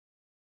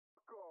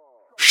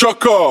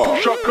Shaka.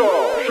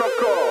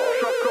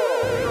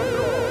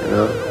 You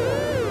know,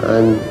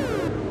 and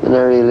we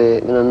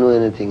don't know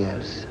anything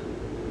else.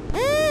 We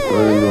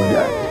only know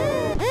that.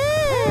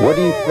 What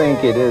do you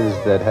think it is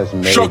that has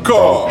made Bob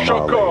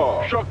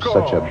Marley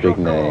such a big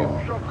name?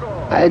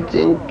 I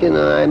think,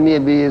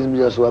 maybe it's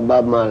just what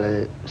Bob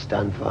Marley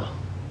stand for.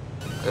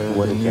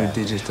 The new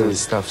digital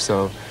stuff,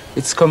 so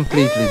it's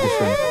completely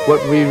different.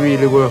 What we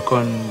really work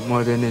on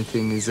more than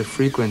anything is the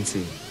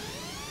frequency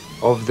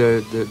of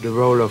the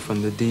roll-off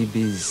and the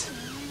dBs,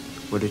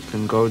 what it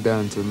can go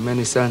down to.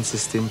 Many sound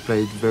systems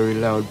played very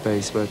loud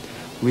bass, but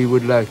we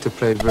would like to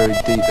play very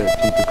deep that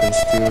people can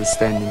still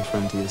stand in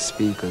front of your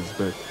speakers,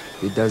 but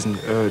it doesn't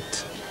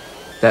hurt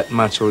that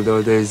much,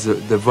 although there's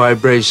the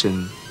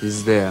vibration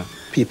is there.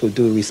 People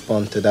do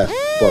respond to that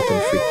bottom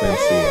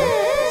frequency,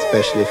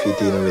 especially if you're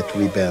dealing with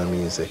rebel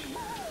music.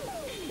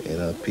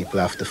 People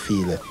have to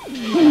feel it.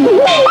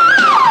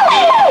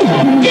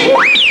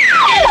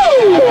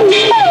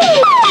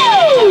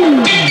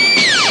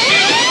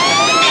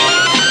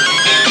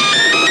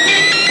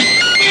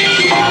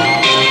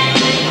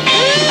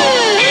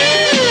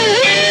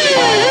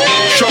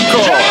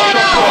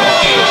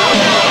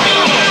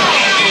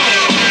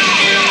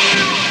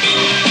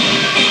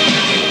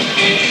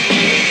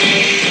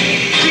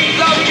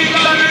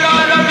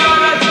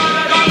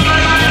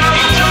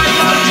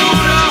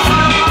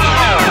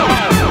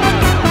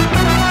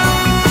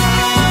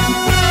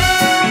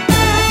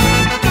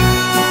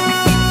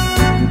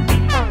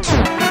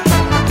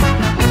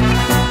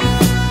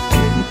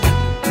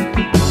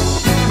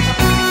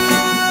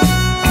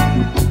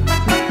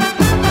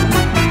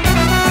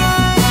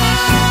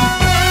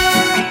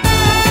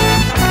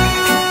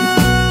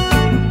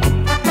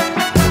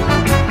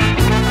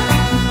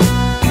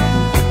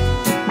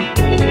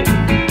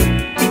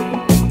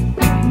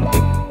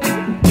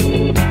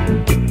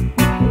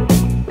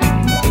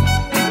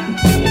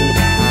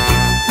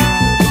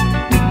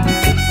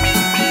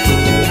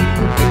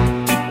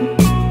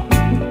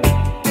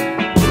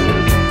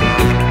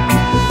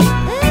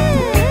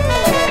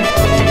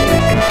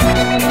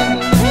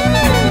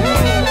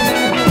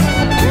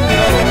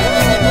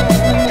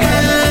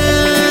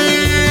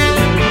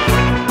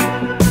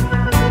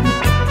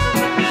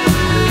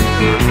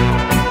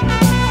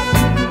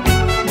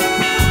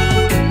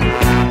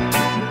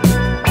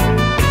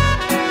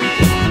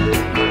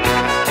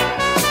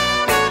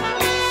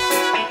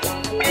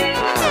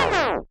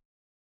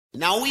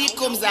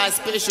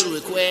 Special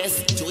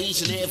request to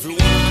each and every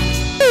one.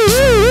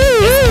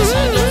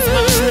 Especially those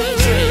my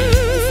children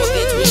who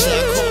forget where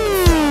they're coming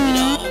from,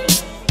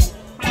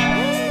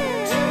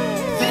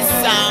 This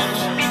song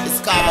is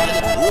called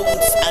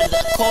Roots and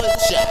the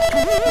Culture.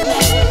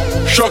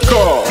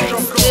 Shaka.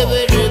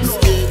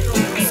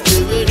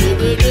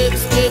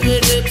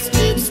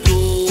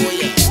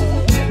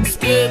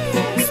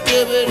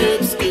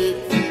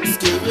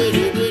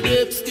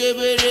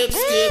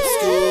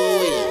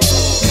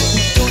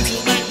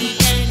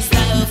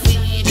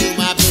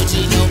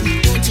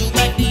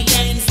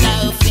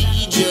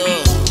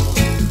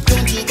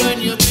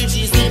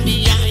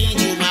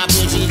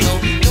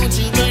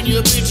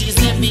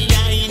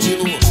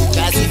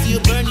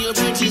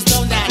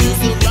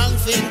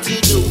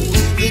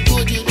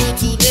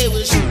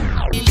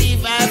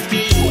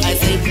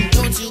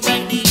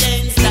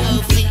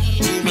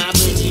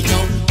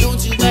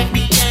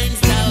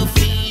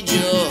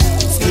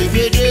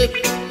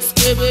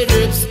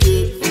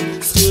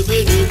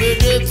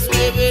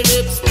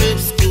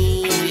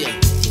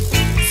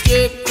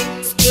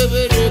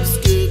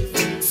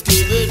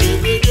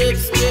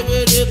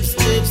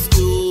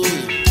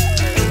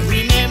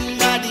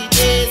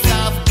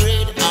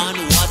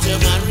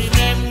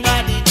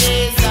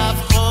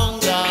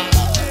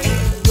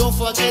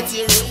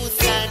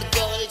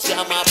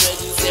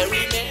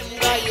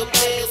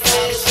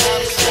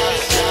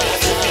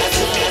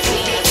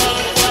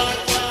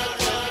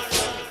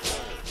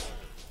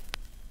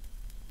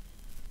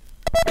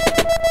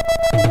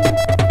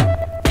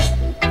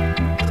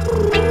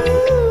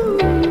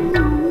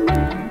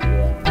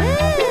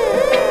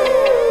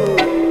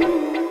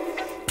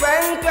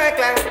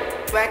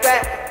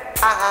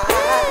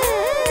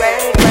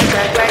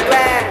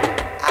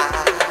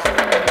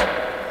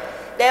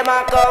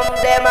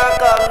 Them a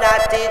come,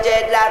 not DJ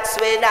Blacks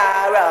we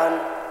nah run.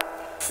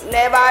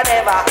 Never.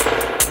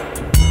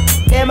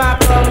 Them a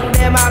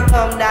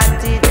come, not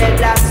DJ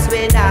Blacks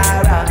we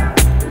nah run.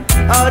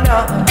 Oh no.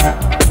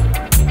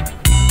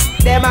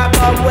 Them a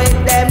come with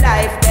them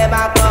life, them a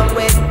come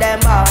with them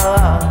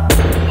all.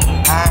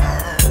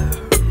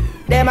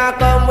 Them a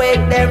come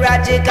with them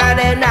Rajic and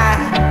them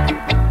knife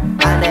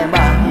and them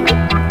all.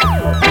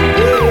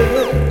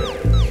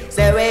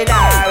 Say we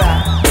nah run.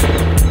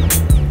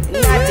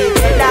 Not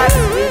DJ Blacks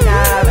we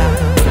nah run.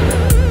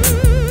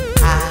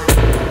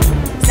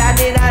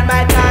 Standing on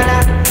my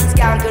corner,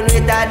 skanking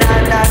with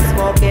another,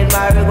 smoking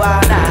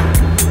marijuana.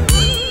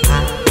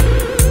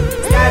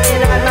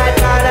 Standing on my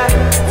corner,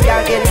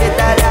 skanking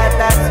with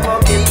another,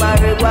 smoking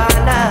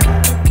marijuana.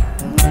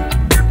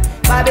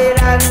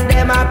 Babylon,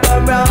 them a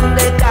come round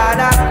the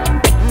corner.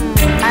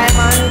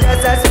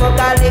 a smoke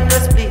a little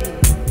split.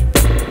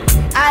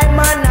 I'm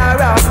on a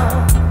run,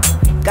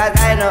 cause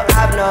I don't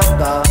have no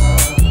gun.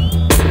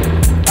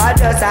 I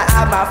just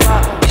have my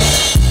fun.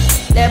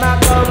 Them a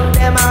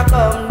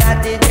come,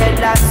 that is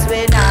dreadlocks we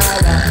now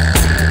run.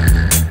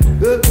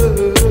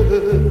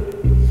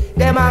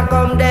 Them a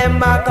come,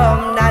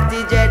 that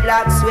is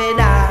dreadlocks we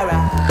now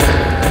run.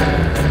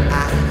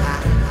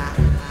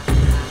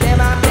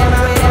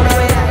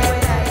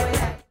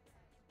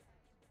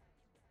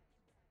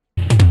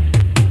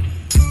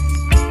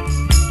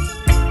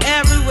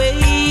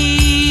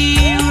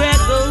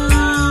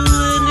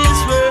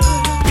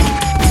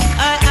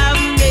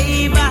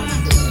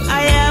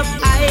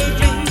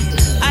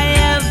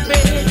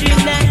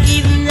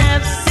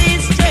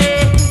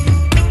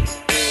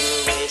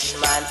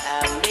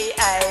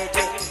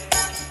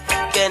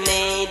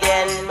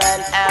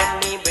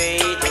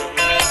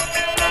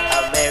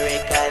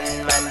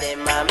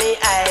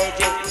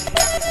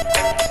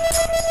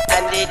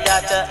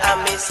 And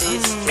me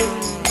sister,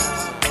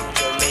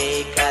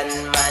 Jamaican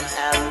man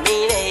and me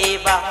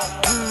neighbor,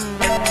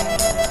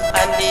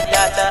 and the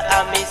daughter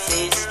and me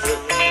sister,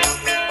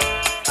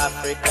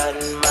 African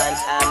man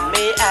and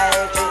me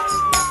idol,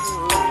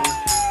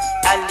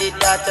 and the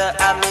daughter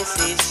and me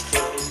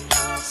sister.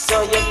 So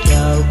you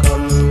can't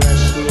come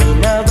rush me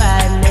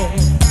nobody,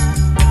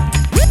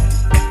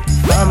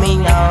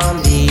 coming on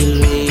the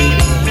way.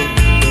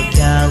 You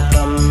can't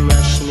come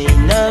rush me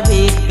no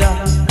big gun.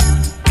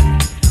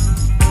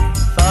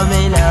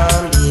 Coming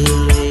on the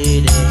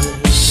lady,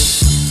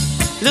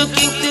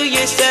 looking to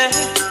yourself.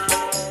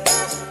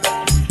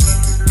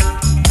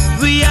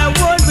 We are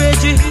one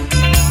virgin,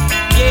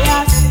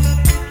 yes.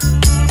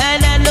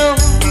 And I know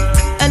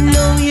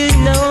you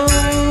know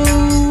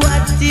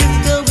what is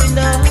going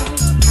on.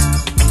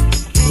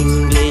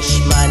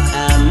 Englishman,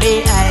 I'm me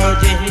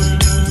ID.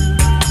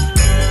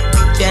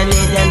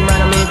 Canadian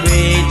man, I'm me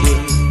Brady.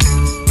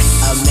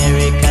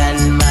 American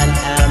man,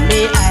 I'm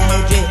me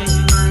ID.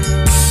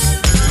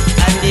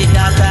 The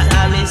daughter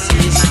and the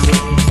sister,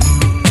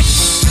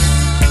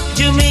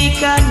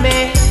 Jamaican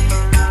man,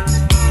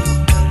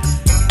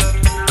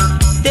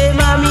 they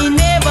mommy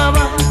neighbor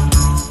man.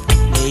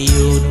 The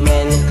youth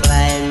men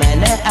climb and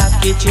the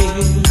ackee tree,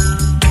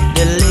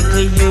 the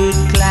little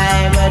youth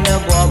climb and the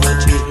guava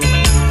tree,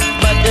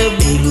 but the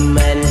big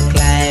man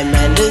climb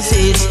and the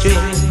sister,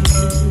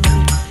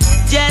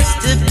 just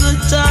to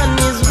put on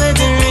his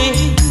wedding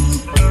ring.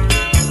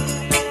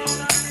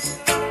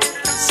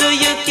 So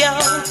you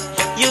can't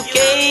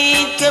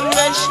come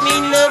rush me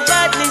no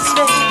badness,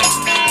 no.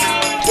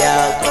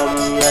 Can't come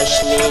rush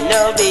me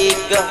no big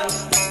gun.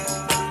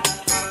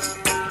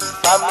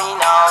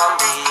 Coming on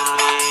the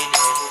lady.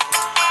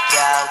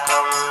 Can't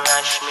come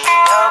rush me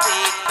no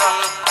big gun.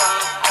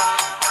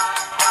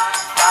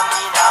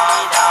 Coming on.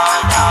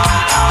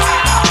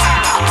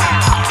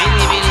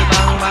 Billy billy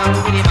bang bang,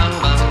 billy bang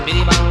bang,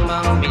 billy bang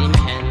bang, billy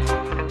man.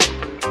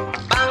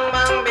 Bang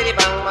bang, billy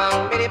bang bang,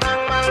 billy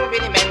bang bang,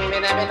 billy man.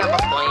 Get a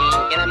boy,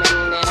 get a man.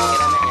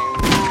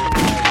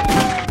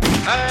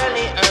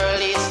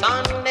 Early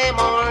Sunday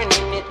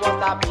morning, it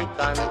was a big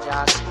ganja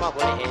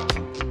smuggling.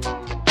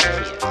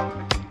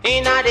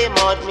 Inna the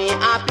mud, me a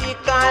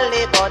pick and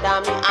lay bother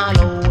me and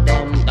load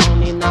them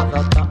down in a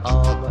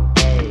tub.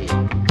 Hey.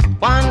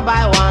 One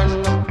by one,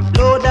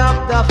 load up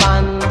the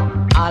van,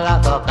 all of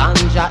the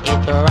ganja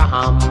it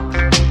ram.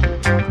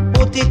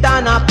 Put it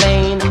on a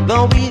plane, go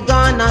we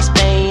gonna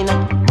Spain.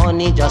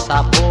 Money just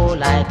a pour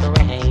like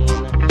rain.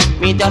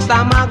 Me just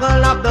a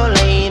muggle up the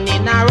lane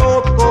in a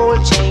rope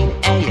gold chain.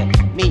 Hey,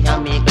 me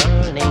and me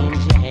girl named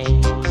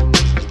Jane.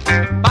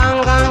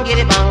 Bangang, get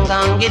it,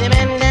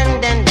 men,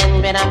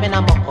 then,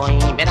 better mokoin,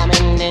 better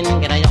men, then,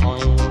 get a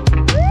yoin.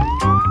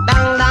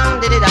 Dang,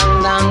 did it,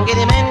 dang, get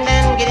it, men,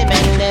 then, get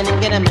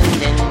a men,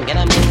 then, get a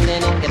men,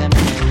 then.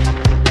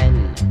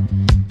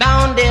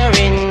 Down there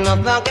in the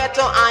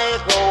ghetto I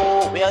go,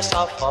 where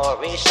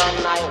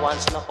sufferation I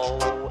once know.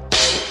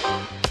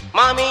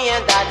 Mommy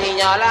and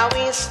daddy, all are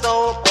we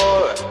so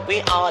poor.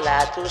 We all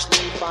had to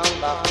sleep on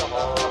the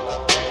floor.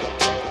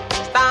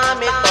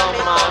 Storm it down,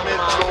 mommy,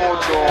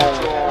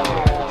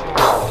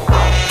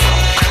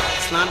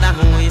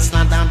 it's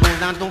not that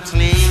low, don't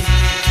clean.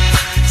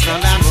 It's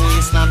not that low,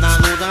 it's not that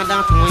low,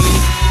 don't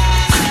clean.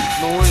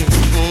 Oh,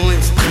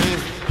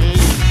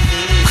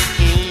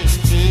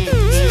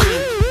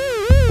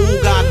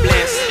 God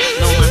bless,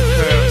 no man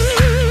curse.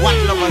 What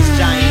lovers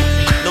giant,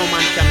 no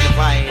man can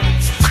divide.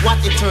 What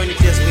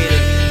eternity's will,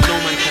 no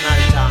man can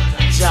alter.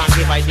 Jah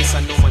give I this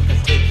and no man can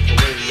take it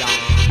away.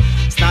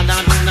 Stand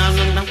down, them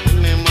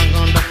a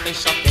gun up and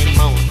shut them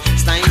out.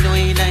 Stand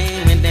away,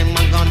 when them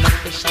a gun up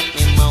and shut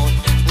them out.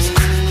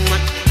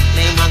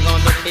 Them a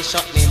gun up and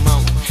shut them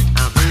out.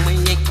 When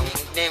you come,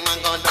 them a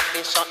gun up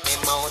and shut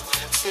them out.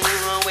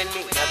 When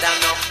me gather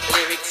now,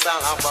 lyrics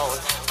all about.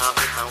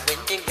 And when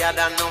me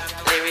gather now,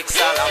 lyrics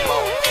all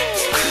about.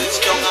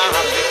 Reach down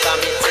Africa,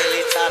 me tell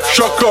it all about.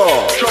 Shaka.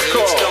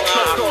 Reach down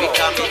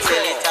Africa, me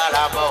tell it all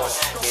about.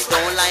 Me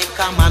don't like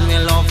a man, me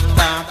love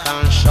talk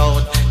and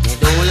shout. Me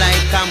don't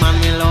like a man,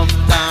 me love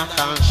talk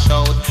and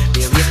shout.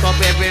 They wake up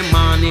every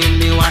morning,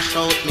 me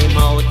wash out me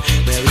mouth.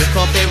 We wake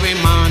up every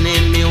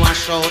morning, me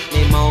wash out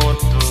me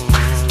mouth.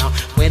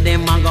 Where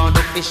them a gonna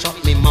do fish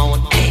up me mouth?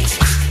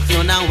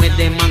 You know where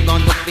them a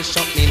gonna do fish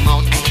up me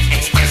mouth?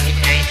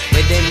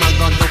 Where them a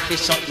gonna do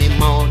fish up me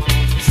mouth?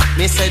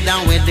 Me say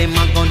down where them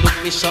a gonna do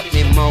fish up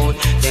me mouth.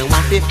 They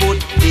want to put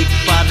big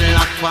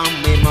padlock on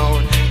me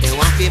mouth. They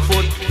want to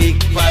put big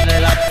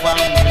padlock on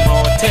me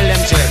mouth. Tell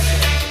them Jeff,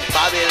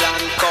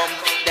 Babylon come,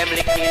 them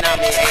licking on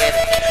me head.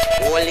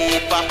 Only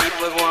if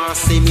people want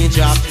see me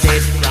drop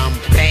dead from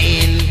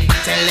pain.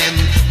 Tell them,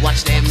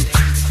 watch them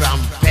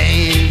from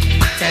pain.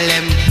 Tell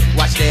them,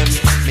 watch them.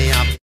 Me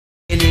have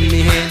pain in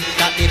me head,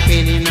 got the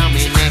pain in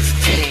me neck.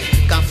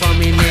 Come from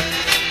me neck,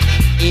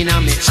 in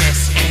me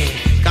chest.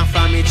 Come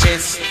from me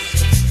chest,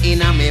 in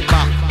me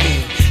back.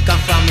 Come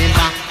from me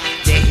back,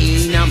 the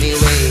in me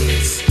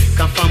waist.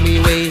 Come from me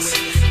waist,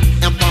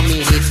 and from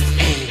me hip.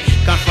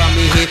 Come from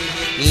me hip,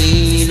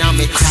 in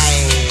me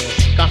thigh.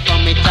 Come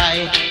from me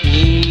thigh,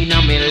 in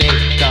me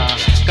leg.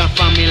 Come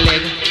from me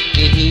leg,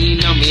 in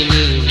me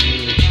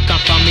knee. Come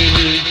from me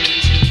knee,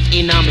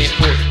 in me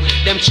foot.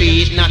 Them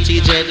treat naughty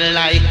dread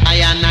like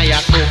I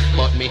cook.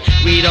 But me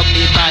read up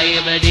the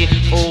Bible, the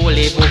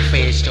holy book,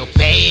 page to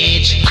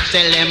page.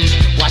 Tell them,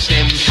 watch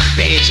them,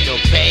 page to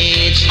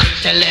page.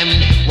 Tell them,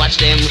 watch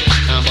them.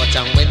 But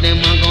I'm with them,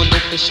 I'm gonna do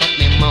to shut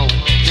them out.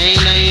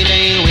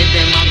 With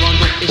them, I'm gonna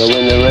do to so shut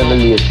when the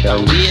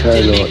revelation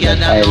turned out that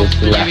Haile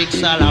Selassie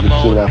is the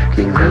King of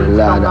Kings and the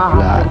Lord of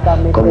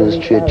Lords, coming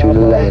straight through the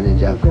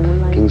lineage of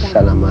King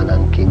Solomon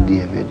and King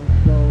David,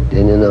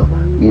 then you know,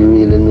 we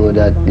really know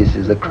that this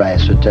is a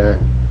Christ return,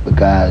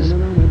 because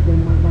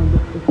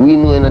we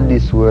know in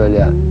this world,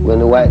 yeah, when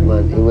the white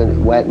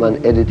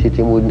man edit it,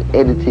 he wouldn't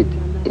edit it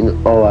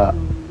in our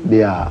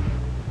behalf.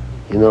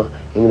 You know,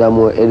 he would have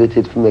more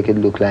edited to make it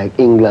look like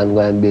England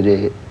going to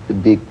be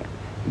the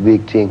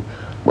big thing.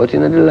 But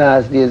in the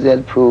last days, they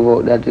had proved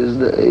out that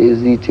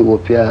is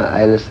Ethiopia,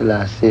 Haile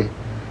Selassie,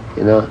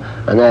 you know,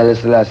 and Haile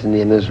Selassie's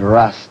name is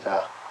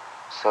Rasta.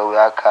 So we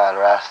are called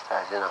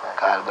Rastas, you know,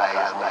 called by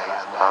his name.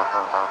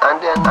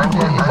 And then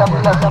it's a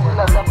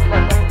blessing.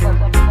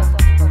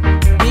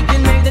 We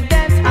can make the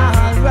dance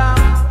all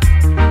round.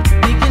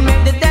 We can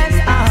make the dance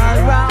all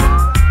round.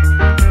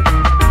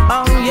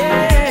 Oh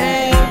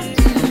yeah.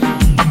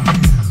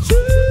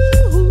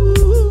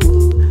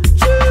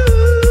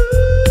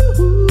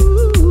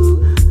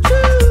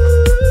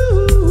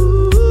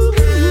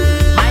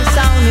 My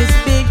sound is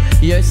big,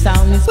 your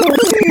sound is big.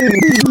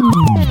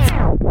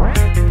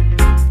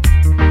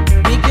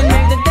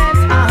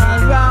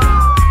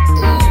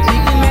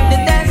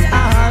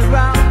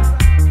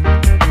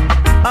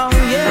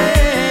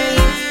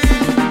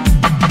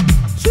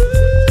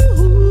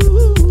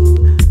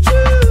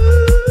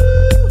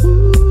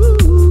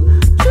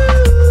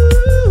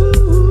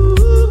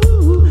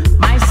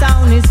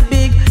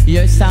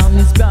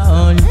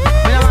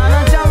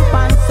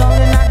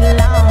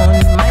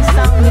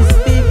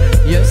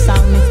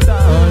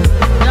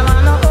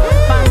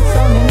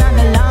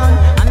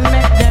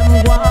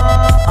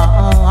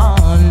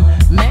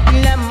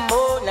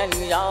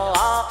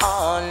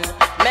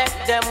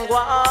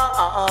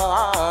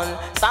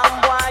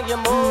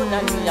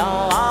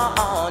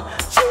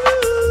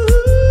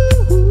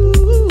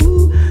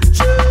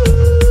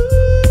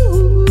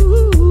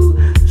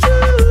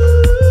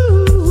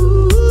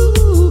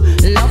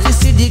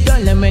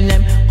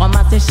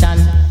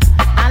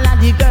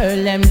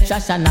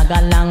 Shana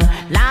galang,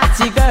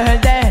 lati girl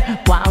there,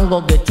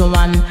 go get to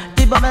one.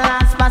 The bubble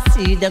last my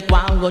see the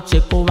go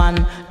check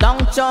one.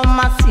 Don't show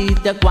my see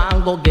the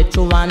go get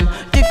to one.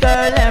 The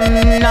girl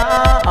them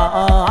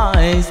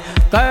nice,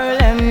 girl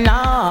them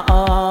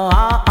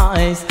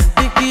nice.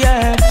 Pick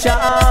your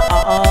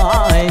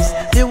choice,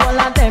 the whole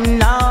of them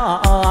nice.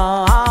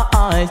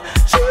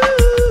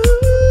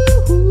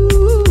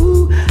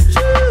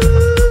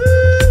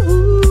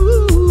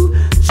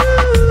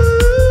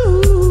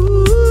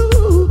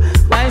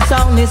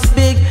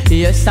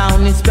 Your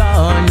sound is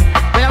gone.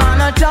 When I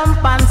wanna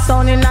jump and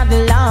sound in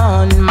the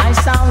lawn. My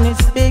sound is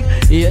big,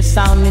 your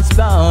sound is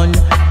gone.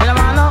 When I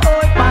wanna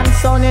hold and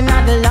sound in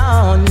the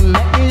lawn.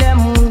 Make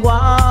them go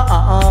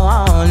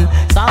on.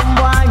 Some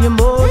boy you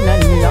more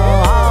than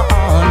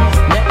yawn.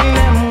 Make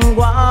them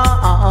go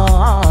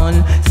on.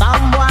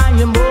 Some boy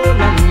you more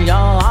than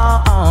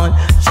yawn.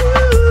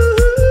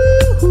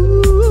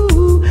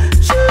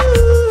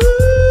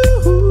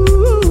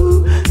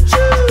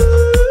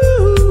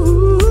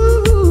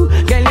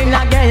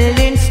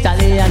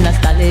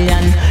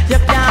 You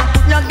can't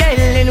put no girl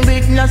in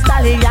with no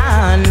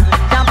stallion.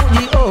 Can't put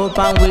the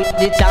open with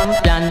the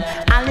champion.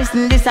 And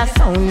listen, this a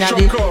sound of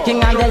the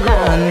king of the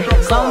land.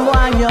 Some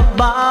boy you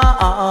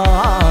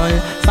born,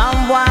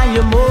 some boy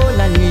you more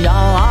than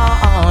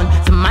yawn.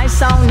 So my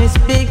sound is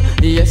big,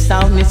 your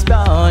sound is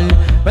gone.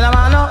 When I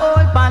wanna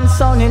old pan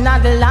sound in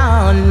the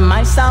land.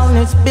 My sound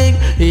is big,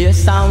 your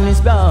sound is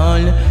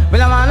gone.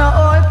 When I wanna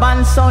old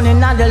pan sound in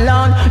the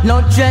land.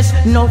 No dress,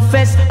 no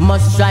vest,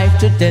 must drive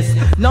to test.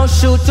 No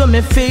shoe to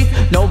me feet,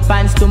 no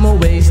pants to my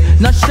waist.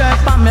 No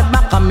shirt on me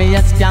back, on me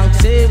a skank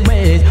say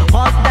waist.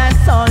 Hot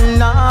dance all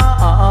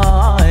night.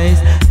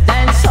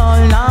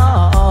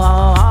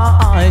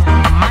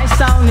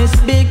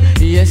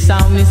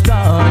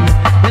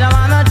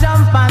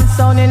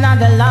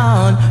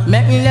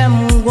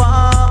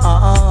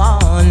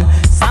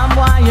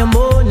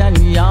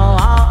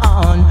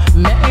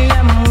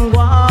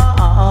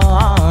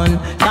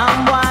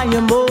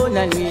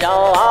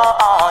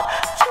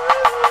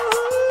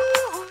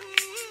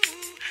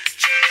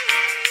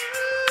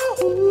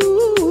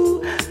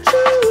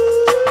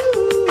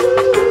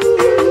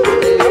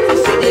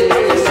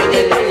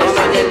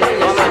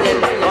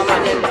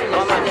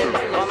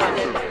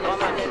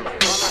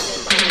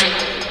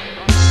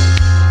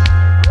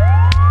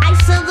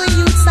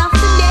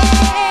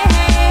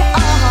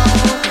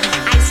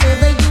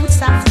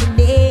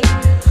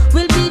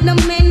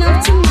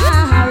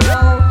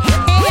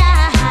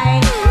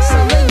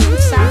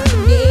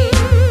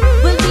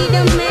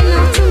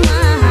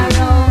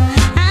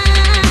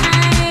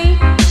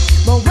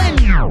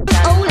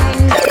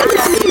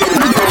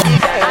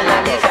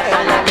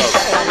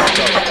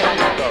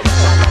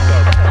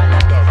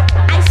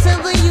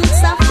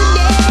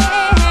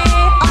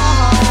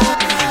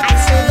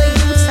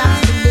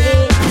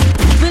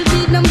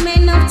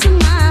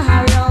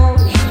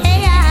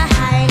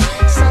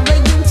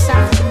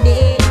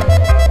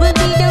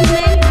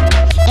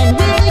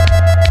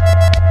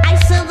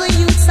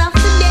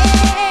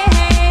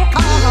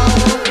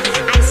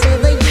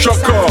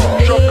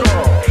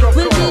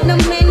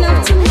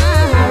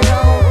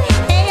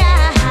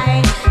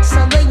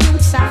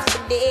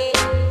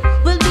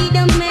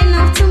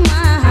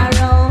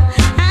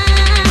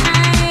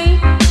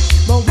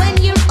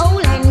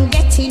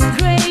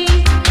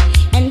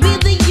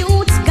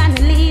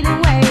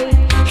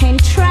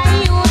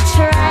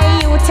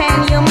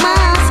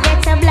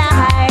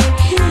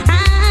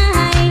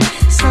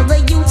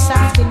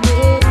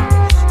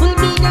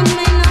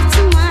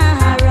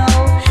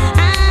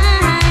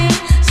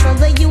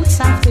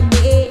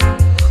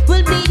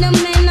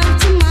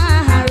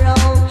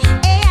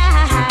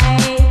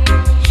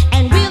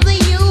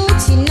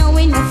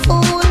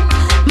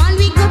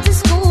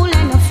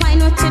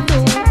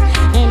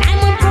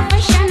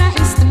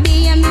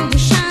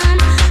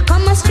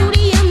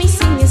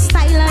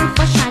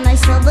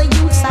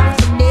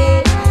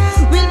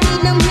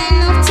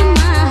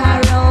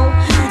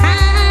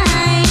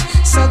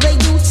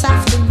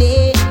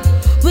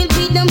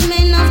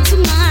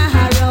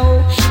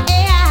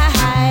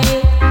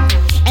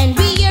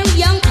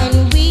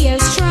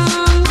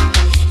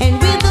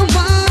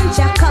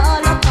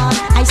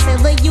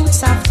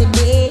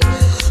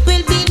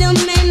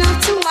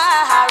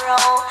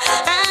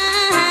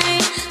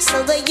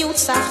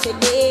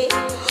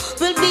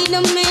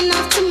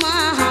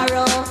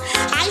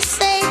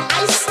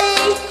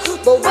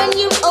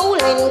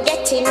 old and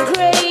getting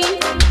gray.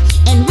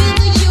 And we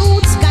the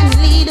youths can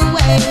lead the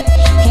way.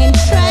 And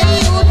try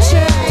you,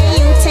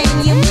 and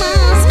you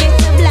must get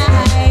a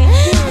blind.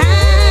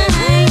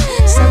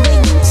 So the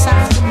youths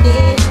of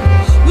today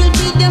will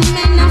be the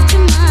men of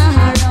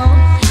tomorrow.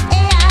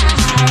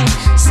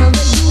 So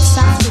the youths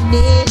of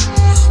today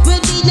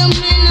will be the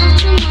men of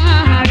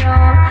tomorrow.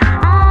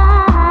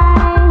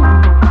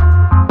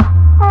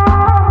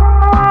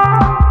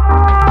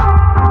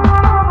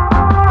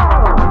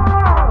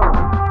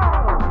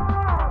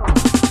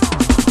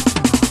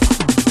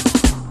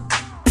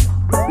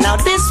 Now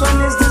this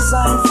one is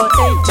designed for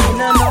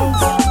 18 and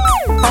over.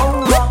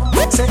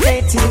 Over, say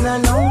 18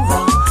 and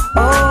over.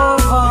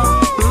 Over,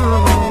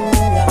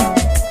 yeah.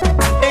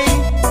 Hey,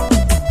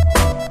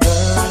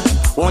 girl,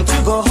 won't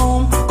you go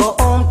home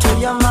to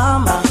your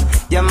mama,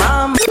 your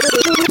mama.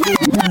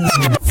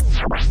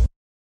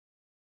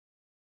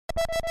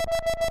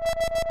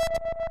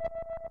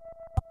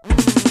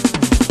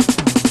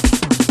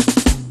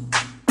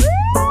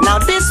 Now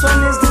this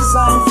one is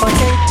designed for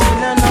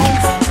 18 and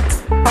over.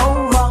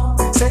 Over,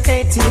 say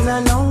 18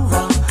 and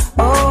over.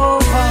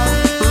 Over,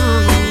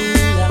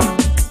 yeah.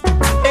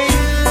 Hey,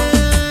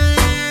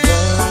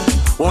 girl,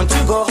 won't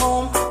you go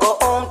home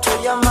to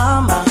your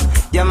mama,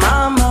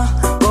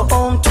 go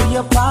home to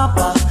your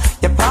papa,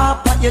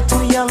 you're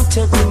too young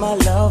to be my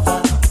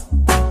lover,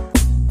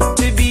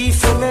 to be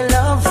for me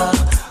lover.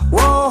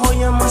 Whoa,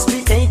 you must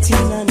be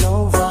 18 and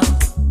over.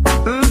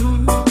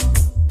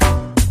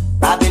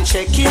 I've been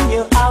checking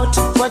you out,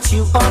 but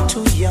you are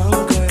too young,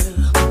 girl.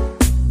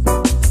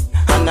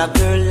 And a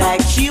girl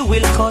like you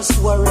will cause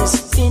worries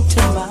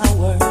into my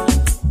world.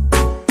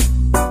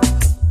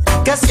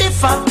 Cause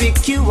if I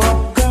pick you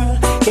up, girl,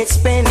 it's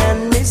pain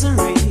and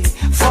misery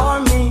for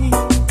me.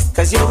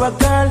 Cause you're a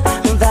girl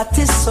that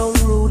is so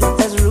rude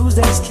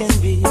as can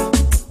be.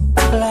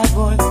 Like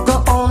boy,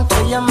 go home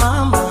to your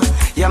mama,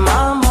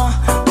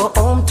 go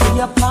home to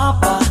your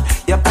papa,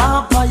 you're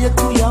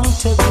too young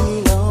to be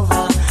me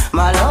lover,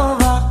 my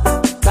lover,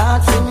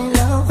 God for me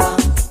lover.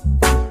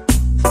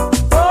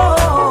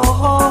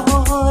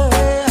 Oh,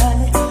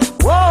 hey,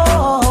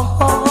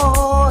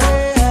 whoa,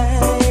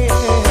 hey.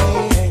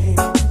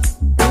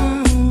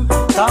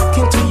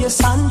 Talking to your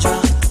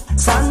Sandra,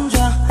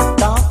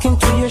 talking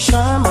to your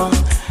Sherma,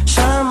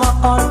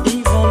 or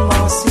even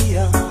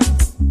Marcia.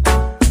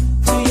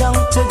 Too young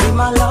to be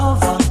my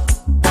lover.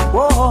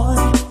 Whoa,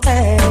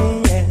 hey.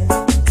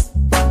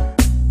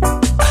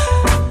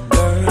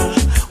 Girl,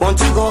 won't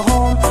you go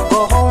home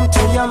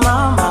to your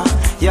mama,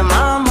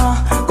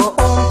 go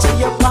home to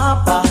your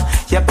papa,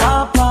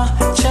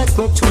 check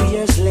me 2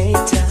 years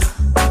later.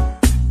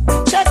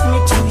 Check me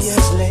 2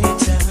 years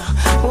later.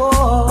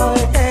 Whoa,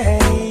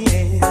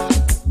 hey.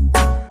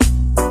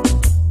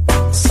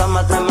 Some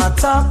of them are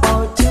talk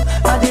about you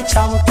are the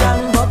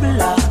champion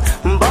bubbler,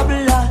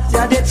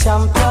 you're the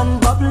champion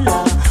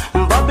bubbler,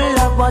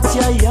 but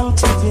you're young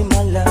to be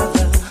my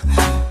lover.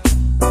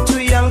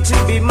 Too young to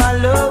be my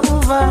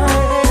lover,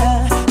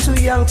 yeah. Too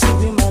young to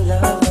be my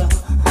lover,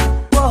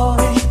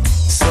 boy.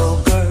 So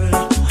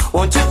girl,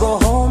 won't you go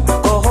home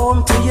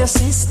to your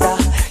sister,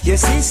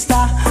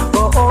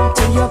 go home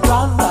to your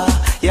brother,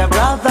 and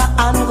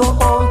go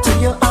home to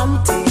your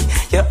auntie,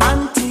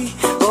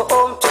 go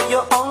home to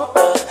your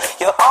uncle,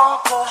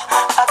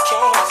 I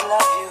can't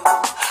love you,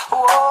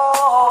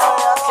 whoa, I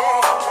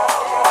can't love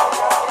you.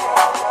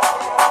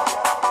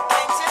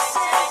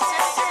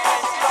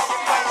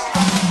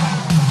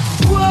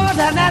 Whoa,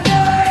 da da do,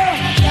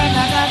 da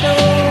da do,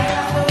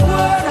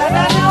 whoa, da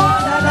da do,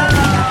 da da do,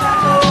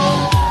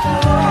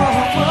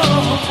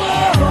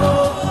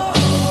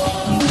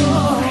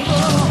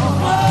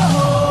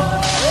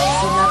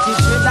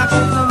 dreadlocks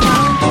in the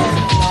mountain,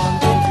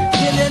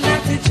 feeling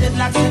like the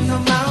dreadlocks in the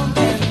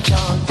mountain,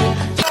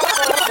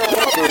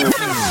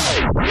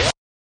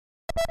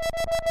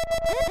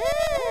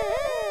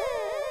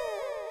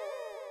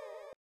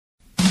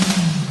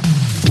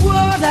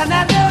 whoa, da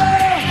da do,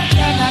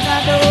 da da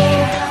do,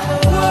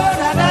 whoa,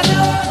 da da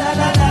do, da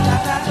da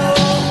do,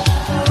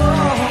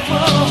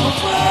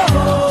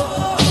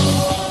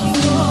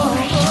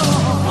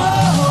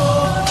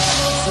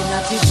 feeling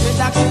like the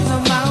dreadlocks in the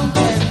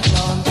mountain,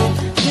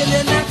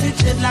 feeling like the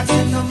dreadlocks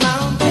in the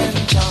mountain,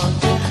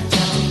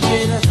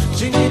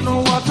 drinking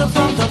water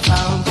from the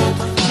fountain,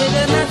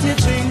 feeling like the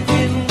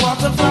drinking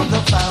water from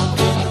the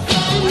fountain,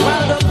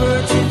 while the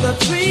birds in the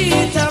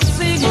treetops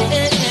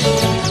singing,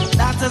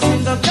 daughters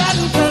in the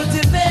garden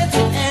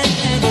cultivating,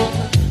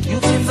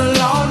 youth in the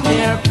lawn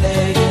they're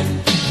playing,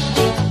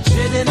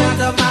 chilling at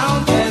the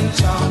mountain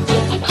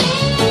chanting,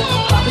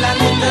 Babylon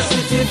in the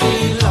city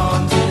feel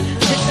haunted,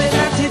 chasing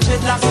at the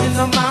dreadlocks in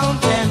the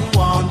mountain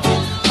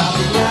wanted,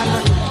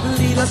 Babylon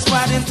lead us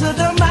right into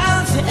the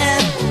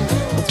mountain,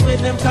 but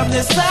when them come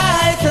this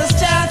side us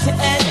chanting,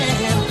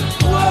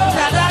 whoa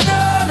da da do,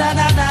 da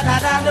da da da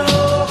da do,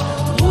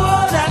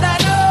 whoa da da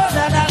do,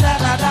 da da da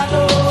da da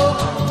do,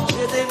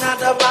 chilling at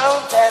the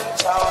mountain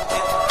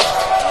chanting,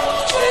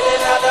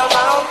 chilling at the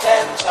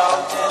mountain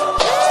chanting,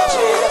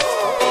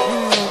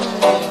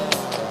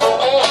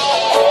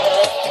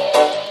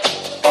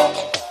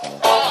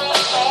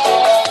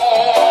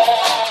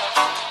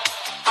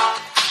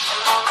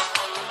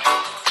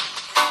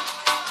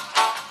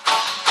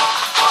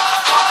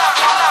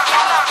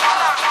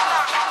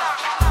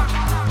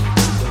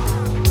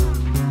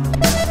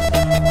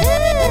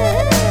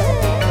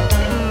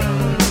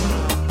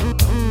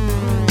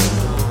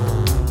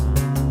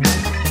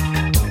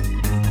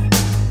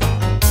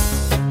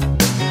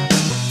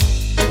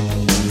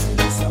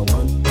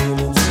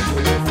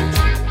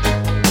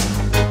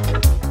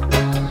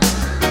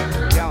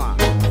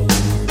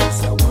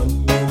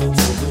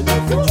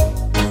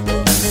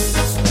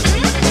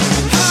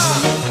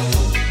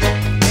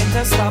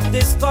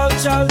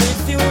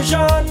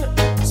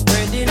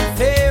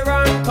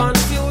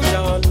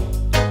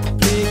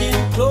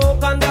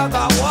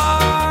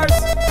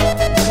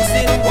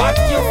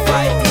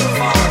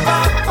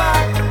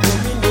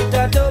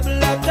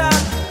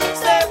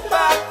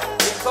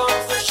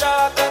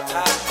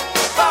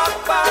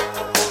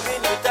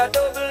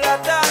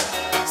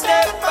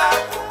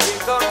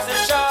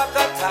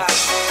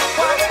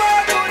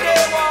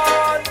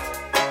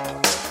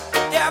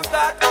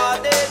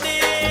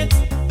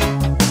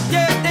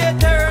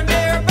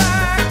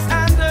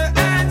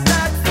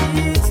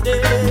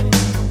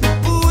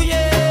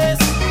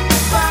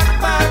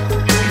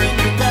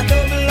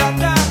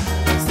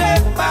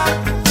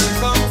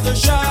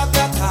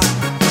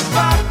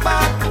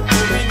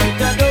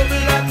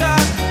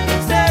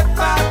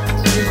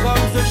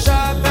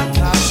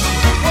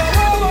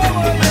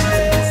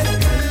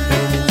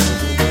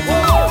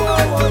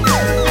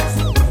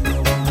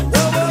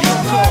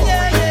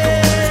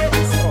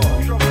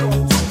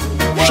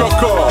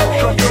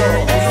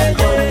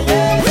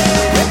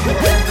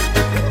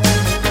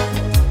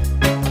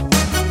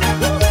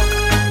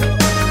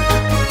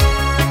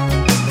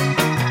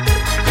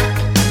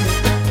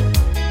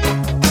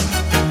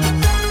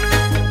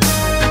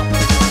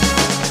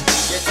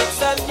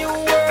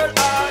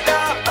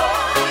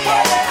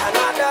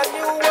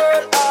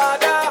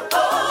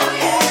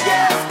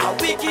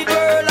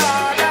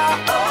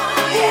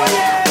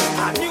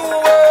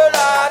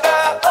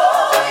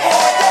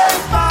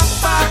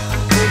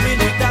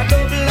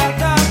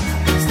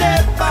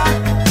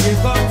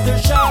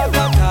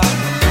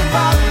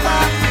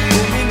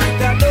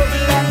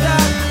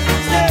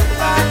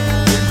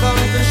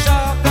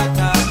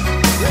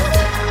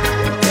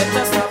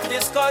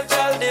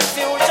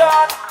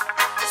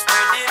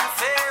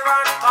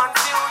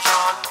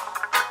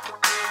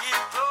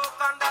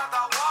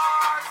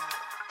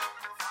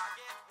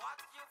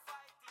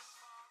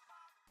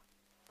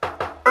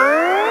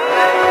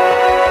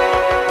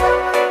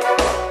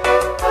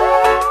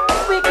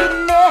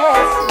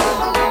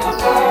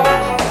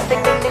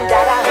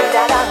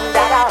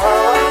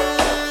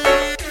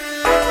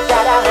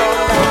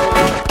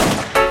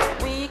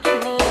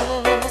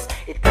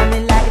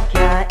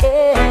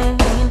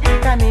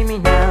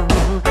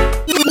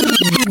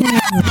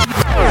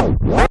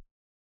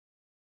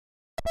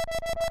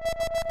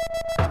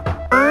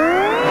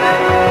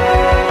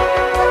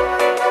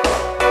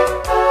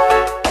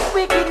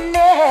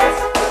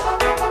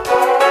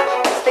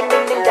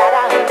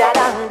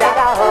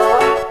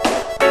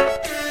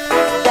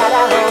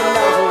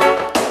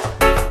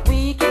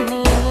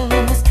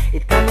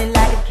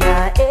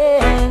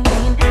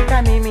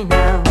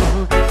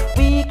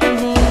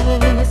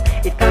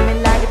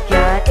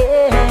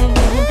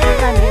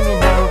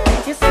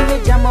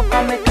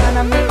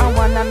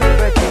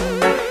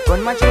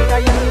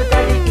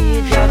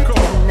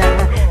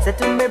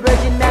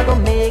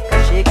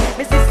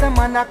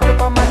 man a clip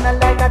a man a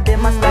like a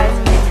dem a slice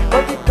me.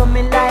 But it to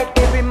me like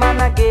every man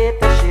a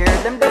get a share.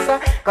 Them just a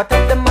cut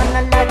up the man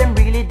a like them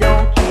really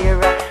don't care.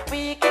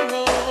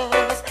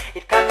 Weakness,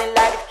 it coming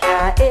like it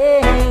can't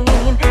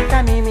end.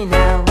 Come hear me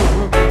now.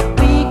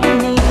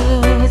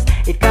 Weakness,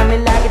 it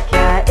coming like it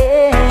can't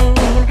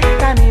end.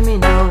 Come hear me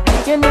now.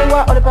 You know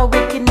what all about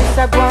wickedness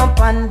a go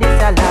on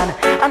this a land.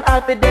 And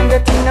all for them the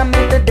thing I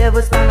make the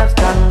devil stand up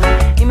strong.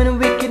 Even the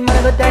wicked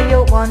man go die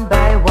you one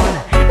by one.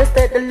 Just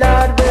take the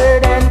Lord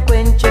word and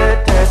quench your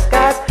thirst.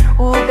 Cause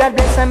who God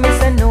bless and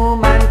miss and no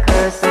man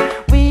curse.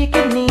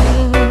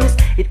 Wickedness,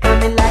 it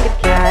coming like it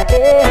can't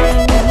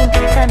end.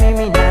 Come hear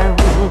me now.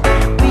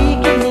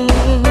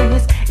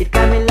 Wickedness, it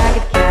coming like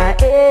it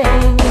can't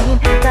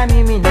end. Come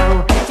hear me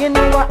now. You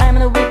know what I'm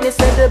the witness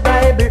of the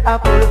Bible I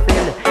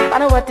fulfill. I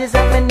know what is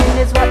happening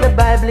is what the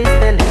Bible is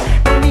telling.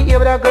 When me hear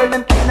with a girl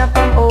them kidnapped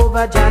from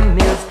over John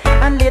Mills.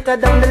 And later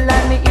down the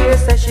line me hear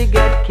say she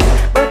get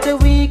killed. But the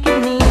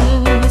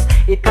wickedness,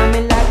 it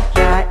coming like it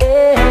can't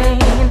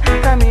end.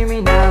 Come hear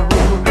me now.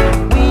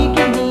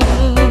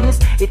 Wickedness,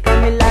 it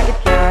coming like it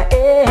can't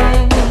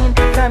end.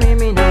 Come hear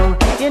me now.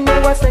 You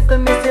know what circle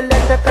me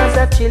selector cause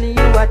I chill you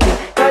a thing.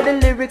 Cause the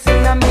lyrics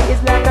in a me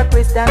is like a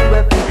Christian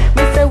weapon.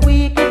 Me say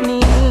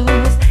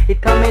wickedness,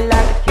 it coming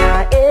like it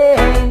can't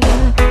end.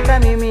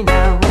 Come hear me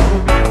now.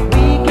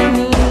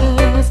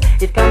 Wickedness,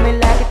 it coming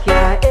like it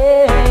can't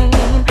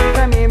end.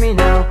 Come hear me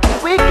now.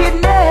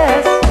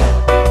 Wickedness,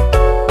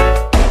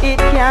 it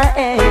can't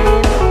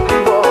end.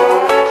 Whoa.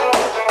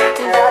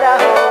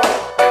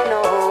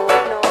 No,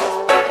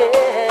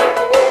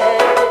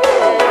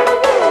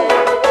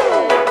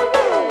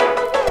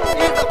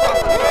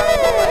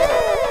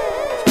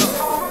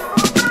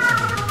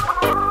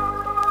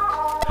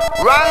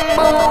 Wrong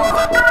move.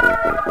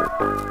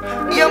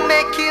 You're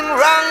making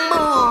wrong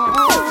move.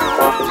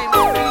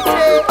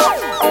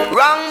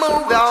 Wrong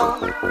move, y'all.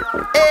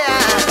 Yeah.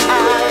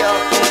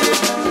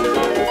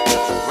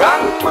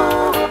 Wrong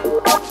move.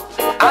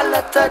 A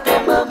lot of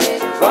them a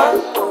make wrong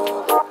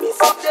move.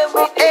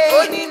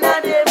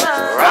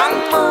 Wrong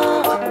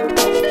move.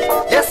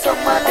 Yes,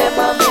 some of them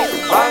a make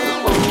wrong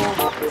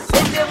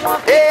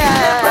move.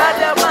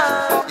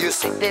 Yeah. You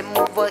see them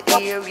over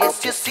here,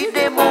 yes, you see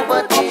them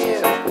over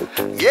there.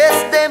 Yes,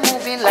 they're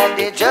moving like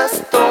they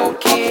just don't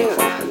care.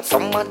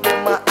 Some of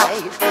them are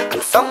hide,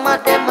 and some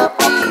of them are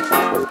peep.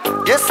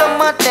 Yes,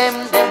 some of them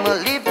are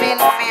live in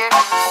fear.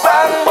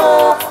 Wrong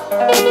move.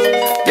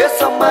 Yes,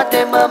 some of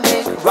them are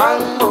make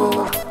wrong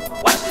move.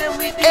 Watch them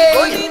with the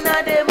gun in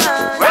a them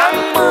hand. Wrong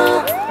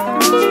move.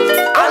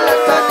 All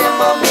of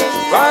them are make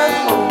wrong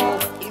move.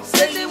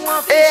 Instead they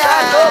want to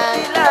shut up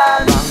the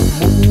land. Wrong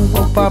move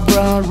up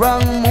abroad,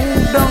 wrong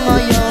move down a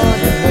yard.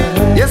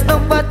 Yes,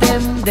 some of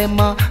them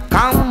are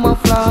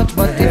camouflage.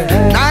 But if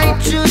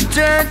night should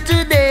turn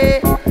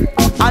today,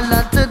 a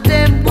lot of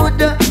them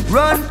would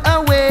run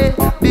away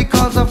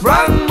because of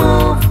wrong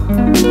move.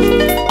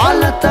 A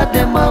lot of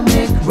them are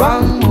make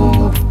wrong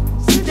move.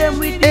 See them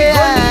with the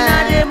gun in a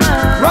them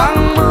hand. Wrong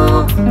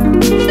move.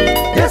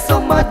 Yes,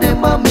 some of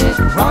them are make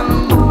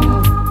wrong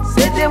move.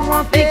 Say them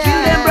want to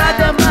kill them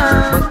brother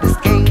man. But this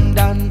king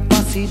done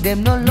posse,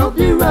 them no love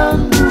the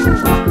wrong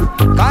move.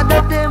 God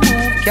that they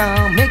move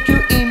can make you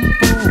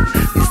improve.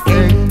 This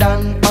king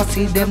done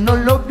posse, them no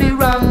love the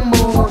wrong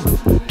move.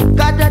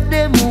 God that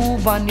they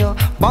move and you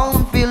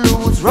bound to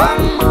lose.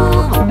 Wrong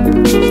move.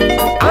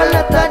 A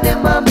lot of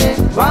them a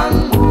make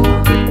wrong move.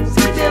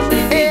 See them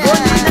with the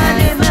gun in a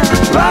them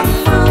hand. Wrong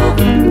move.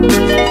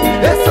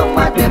 Yes, some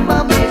of them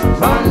a make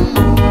wrong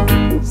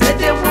move. Say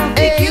them want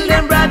to kill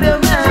them brother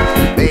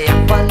man. They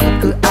have a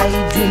little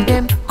eyes in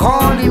them,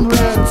 call him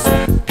Rex.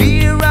 The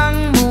wrong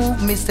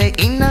move, me say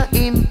inna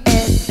him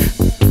head.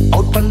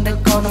 Out on the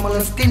corner,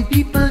 molesting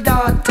people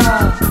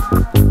daughter.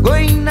 Go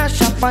in a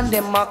shop and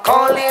them a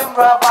call him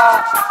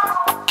robber.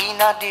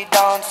 Inna the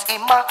dance,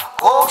 him a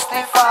go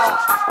sniffer.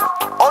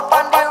 Out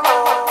on the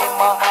road, him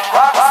a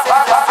rock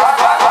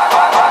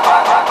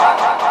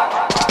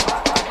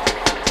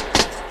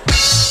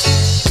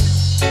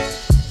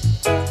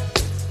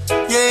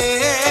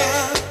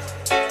yeah.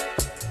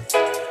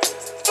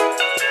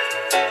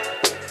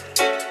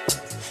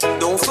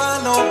 Don't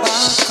follow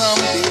bad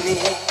company,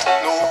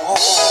 no.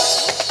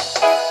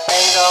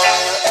 Hang down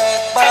your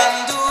head,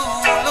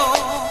 bandolo.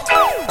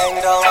 Hang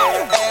down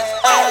your head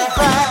and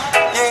cry,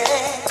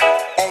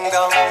 yeah. Hang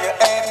down your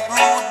head,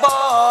 rude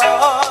boy.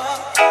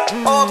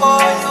 Oh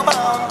boy, you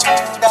bound to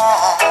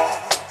die.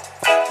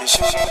 You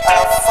shouldn't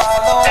have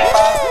followed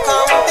bad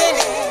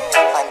company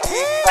and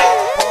take that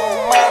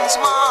woman's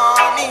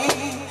money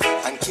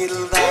and kill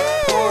that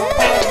poor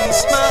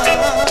policeman.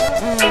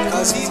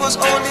 Cause he was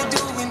only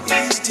doing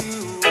his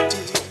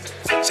duty.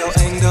 So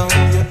hang down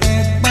your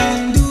head,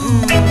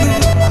 bandoo.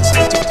 I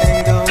said to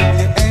hang down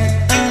your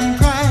head and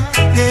cry,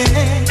 yeah.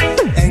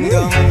 Hang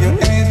down your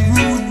head,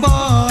 rude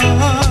boy.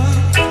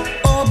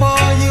 Oh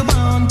boy, you're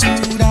bound to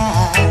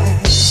die.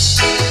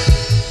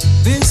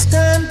 This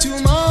time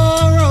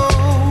tomorrow,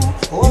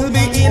 we'll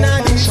be in a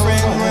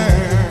different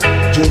world.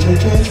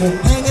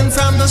 Hanging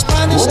from the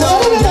Spanish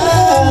town,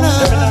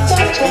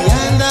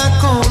 behind that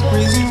cold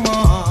prison.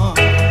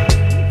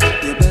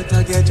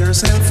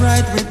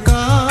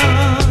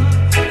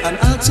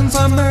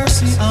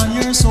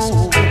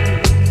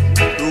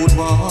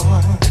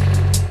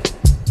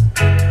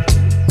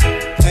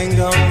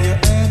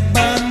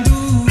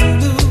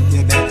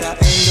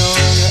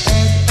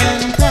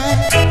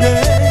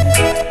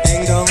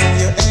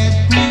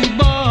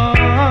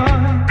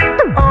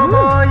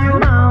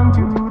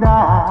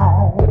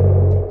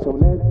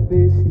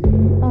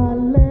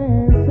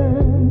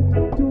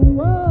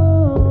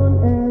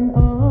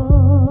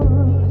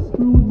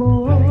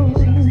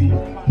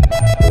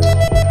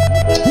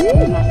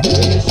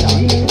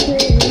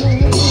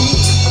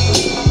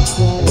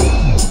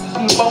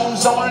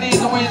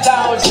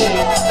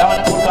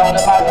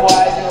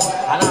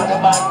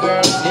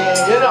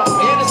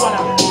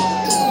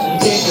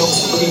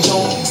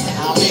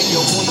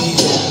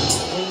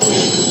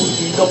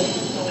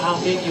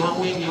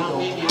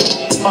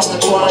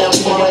 boy, I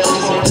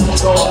say put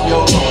down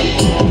your gun.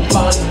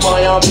 Bad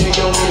boy, I beg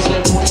you, me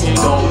say put me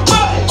down.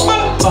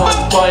 Bad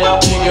boy, I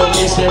beg you,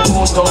 me say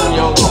put down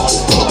your gun.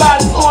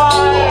 Bad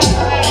boy,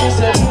 me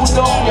say put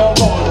down your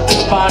gun.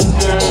 Bad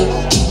girl,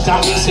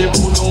 tell me say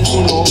put down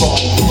your gun.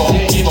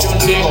 Say if you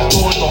take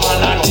gun,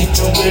 man, I think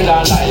you will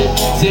alive.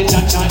 Say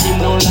that you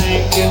don't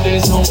like it,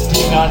 there's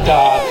something at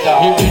that.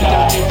 You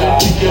better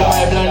take your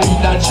Bible and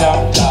read that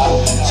chapter.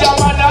 Your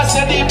mother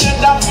said it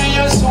better for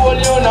your soul,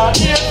 you not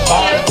hear.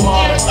 Bad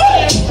boy,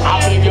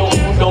 I beg you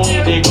put down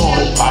the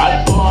gun.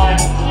 Bad boy,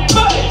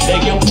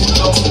 beg you put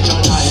down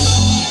your knife.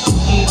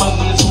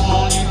 Bang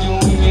someone you do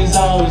in his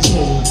house.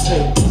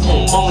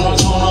 Bang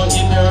someone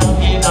in your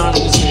head and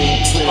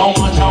say, no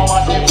matter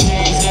what they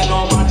say,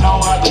 no matter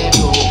what they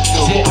do.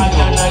 Say I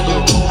can you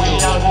know we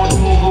are going to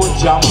do good,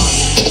 German.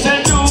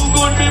 Say do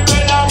good, me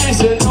brother, me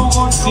say do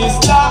good,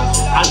 sister.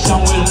 And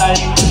some will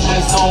like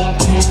there's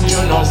something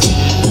you not see.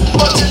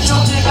 But if you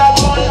take a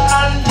gun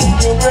and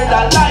take your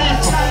brother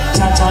life,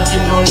 Jaja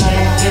in no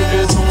life,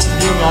 there's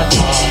something at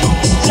all.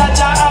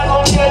 Jaja I go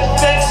get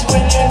vexed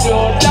when you do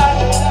that.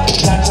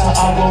 Jaja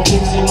I go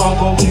fix him, I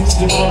go fix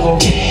him, I go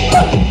fix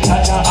him.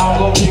 Jaja I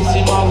go fix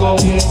him, I go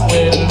get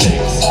well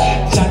fixed.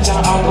 Jaja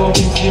I go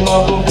fix him, I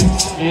go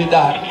fix me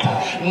that.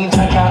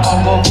 Jaja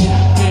I go fix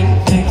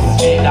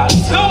me that.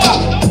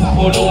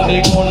 Put on the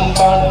gun,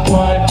 bad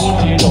boy,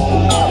 put it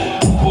on.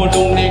 Put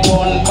on the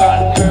gun,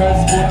 bad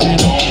girls, put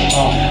it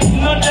on.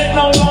 No take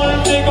no gun,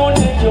 we gon'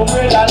 take your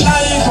brother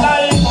life.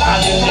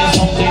 And if there's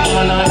something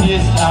on a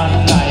distant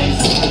nice,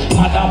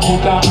 Mother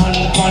put her hand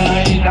on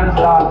her head and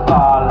start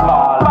ball.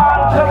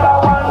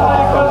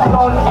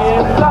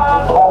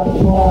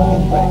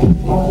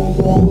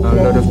 A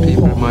lot of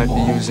people might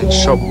be using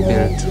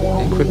shop-built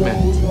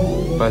equipment,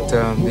 but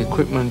the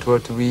equipment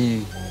what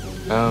we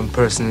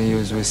personally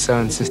use with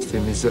sound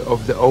system is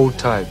of the old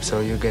type, so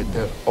you get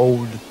the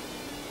old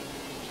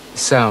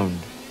sound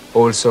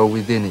also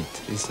within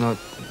it. It's not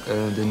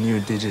the new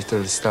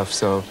digital stuff,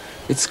 so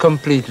it's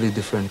completely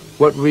different.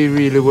 What we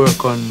really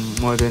work on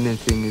more than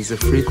anything is the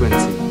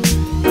frequency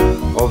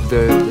of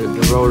the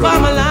roll of the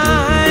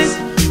DBs.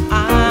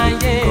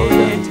 Go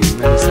down to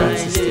many sound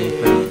system,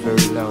 very,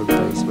 very loud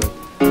bass, but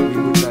we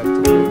would like to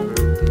play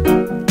very deep.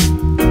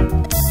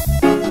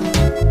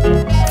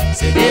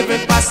 Said every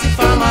passy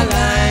from my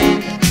line,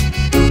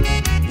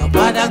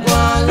 nobody go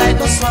on like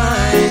no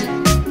swine.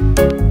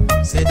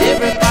 Said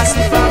every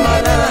passy from my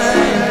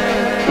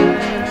line,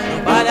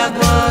 nobody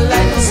go on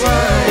like no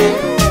swine.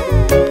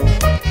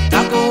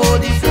 Taco hold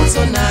the food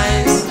so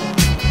nice,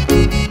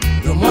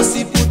 you must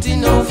see put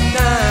enough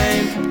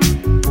time.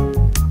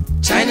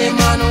 Chinese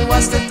man,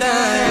 what's the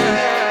time?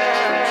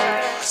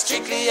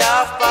 Strictly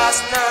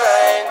 9:30.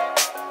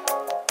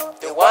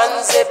 The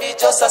ones they be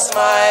just a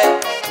smile.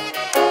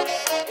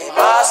 He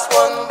must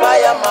one by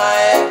a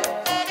mile.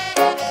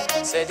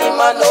 Said him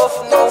enough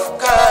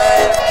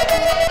kind.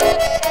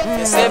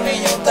 They say me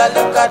youth a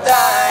look a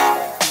die.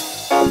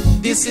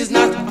 This is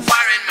not a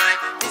foreign mind.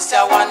 This is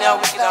one year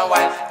wicked and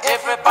wild.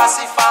 Every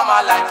passy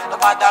farmer line,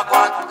 nobody go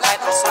on like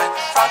no swine.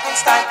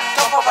 Frankenstein,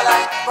 jump up a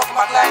line, broke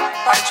back line,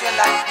 punch your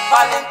line.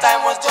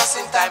 Valentine was just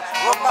in time,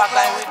 broke back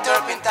line with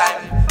turpentine.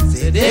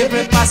 Said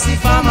every passy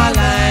farmer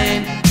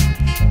line,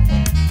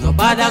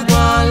 nobody go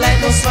on like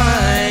no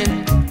swine.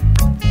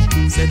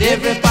 Said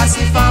every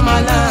passy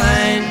farmer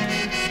line,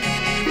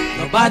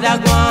 nobody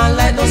go on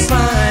like no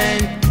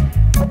swine.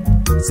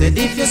 Said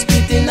if you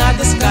spit in at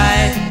the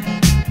sky,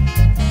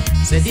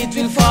 said it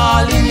will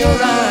fall in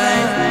your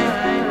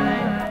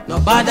eye.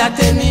 Nobody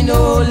tell me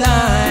no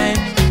lie.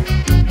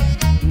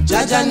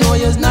 Jaja know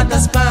you's not a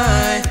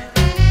spy.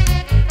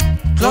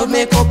 Cloud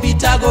make up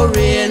it a go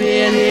rain.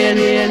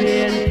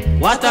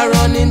 Water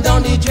running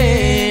down the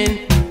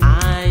drain.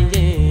 Ah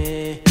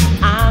yeah,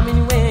 I'm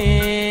in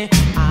way.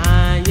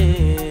 Ah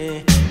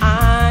yeah.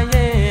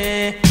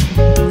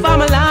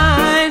 Farmer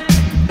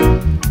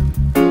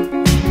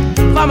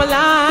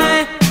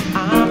line,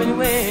 I'm in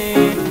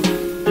way.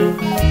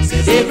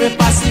 Said every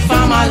passy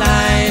farmer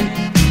line,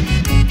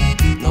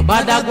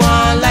 nobody go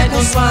on like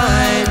no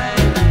swine.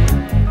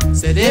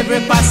 Said every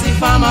passy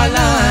farmer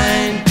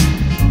line,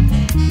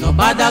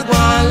 nobody go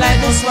on like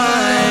no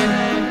swine.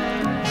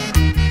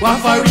 One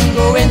for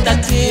Ringo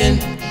entertain.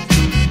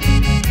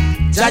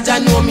 Jaja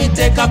know me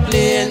take a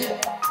plane.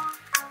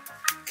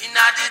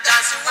 Inna the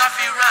dance you have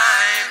to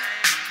rhyme.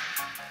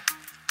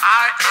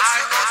 R.S.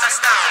 you got a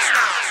star.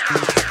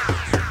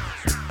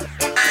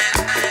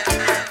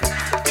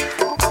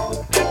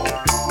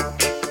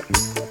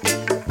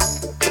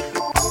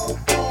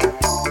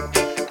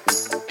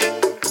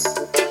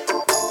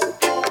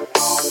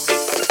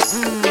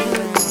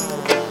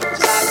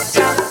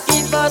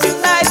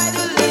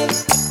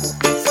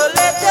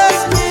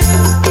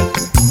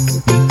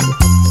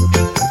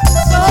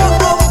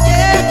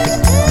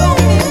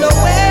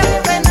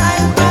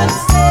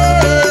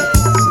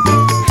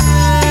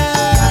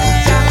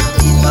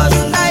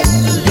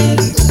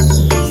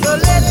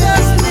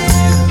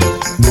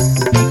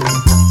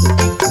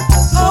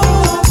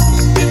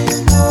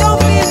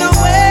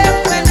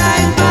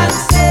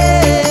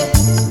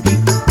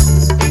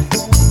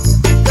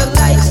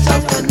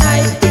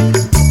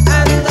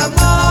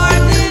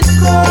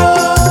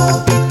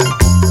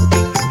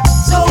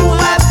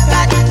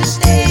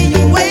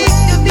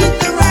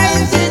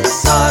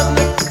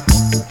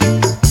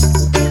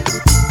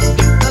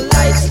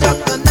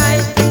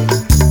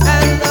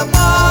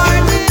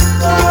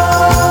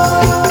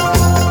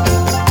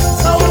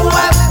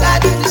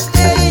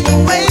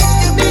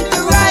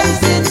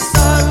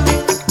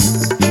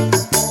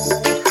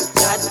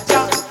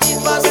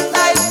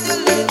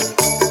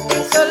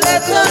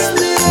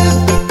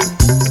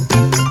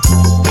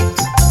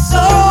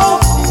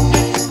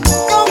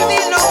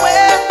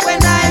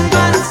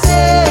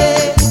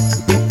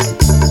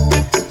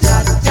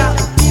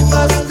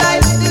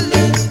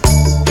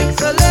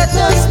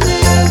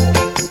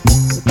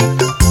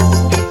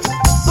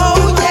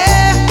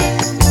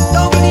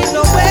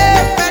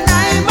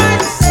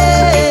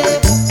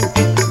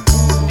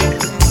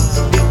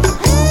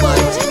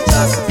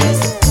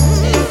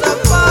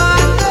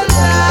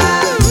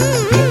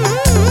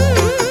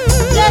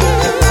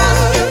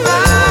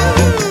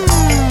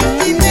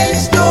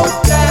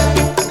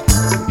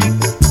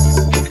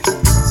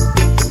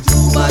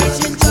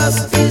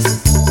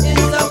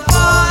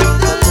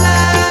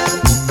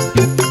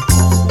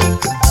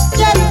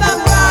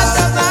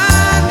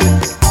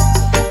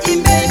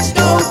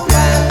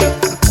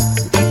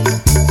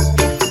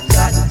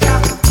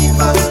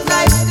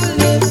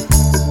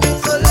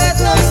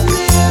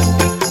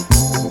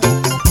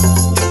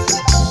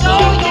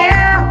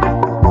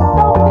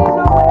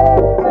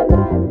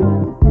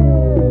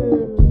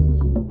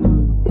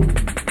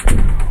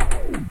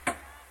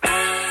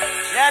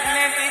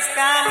 is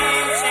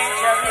coming, change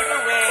your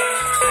evil ways.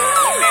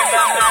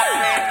 Remember my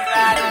friend,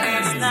 God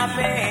is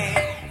nothing.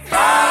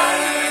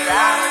 Folly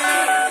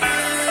ranking,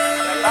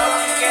 about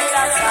to get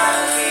us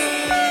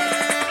ranking.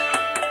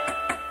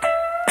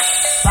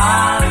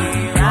 Folly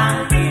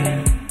ranking,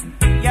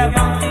 you're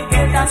about to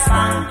get us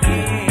ranking.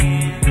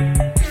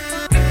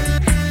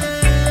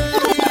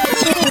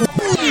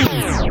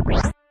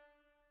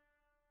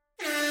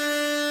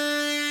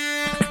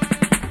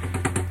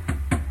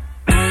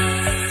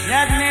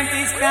 Judgment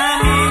is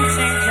coming,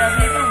 change your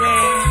evil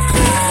ways.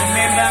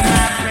 Remember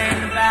my friend,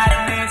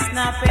 badness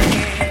nothing.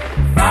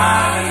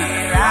 Folly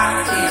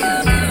ranking,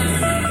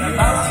 you're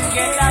about to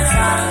get us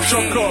ranking.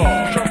 Shaka.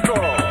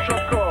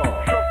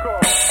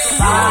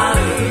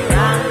 Folly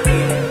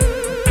ranking,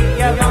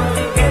 you're about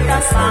to get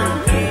us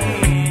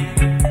ranking.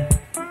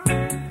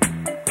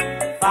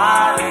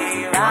 Folly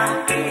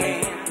ranking,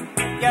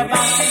 you're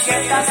about to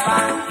get us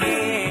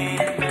ranking.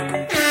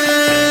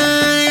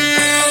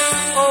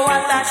 Oh,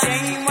 what a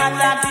shame, what a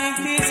big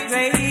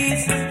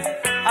disgrace.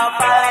 How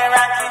Folly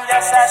ranking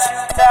just a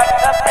shoot up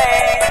the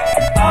place.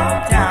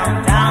 Uptown,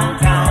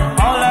 downtown,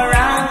 all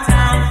around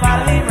town,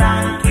 Folly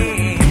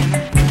ranking.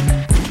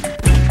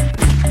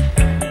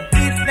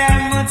 If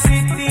them would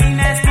sit in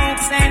a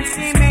smoke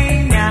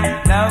sensimania,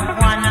 love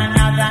one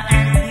another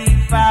and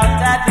keep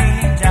out of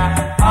danger.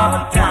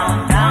 Uptown,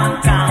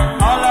 downtown,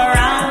 all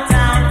around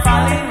town,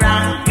 Folly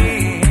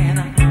ranking.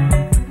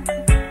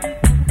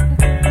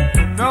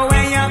 Throw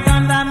away your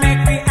guns and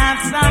make me have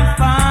some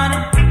fun.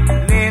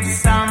 Live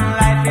some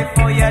life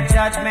before your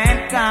judgment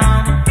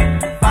come.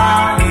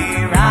 Folly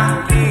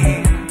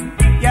ranking,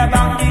 you're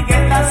bound to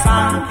get a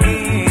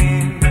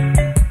something.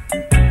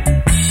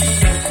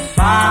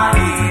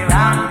 Folly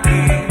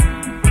ranking,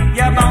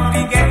 you're bound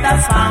to get a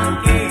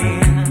something.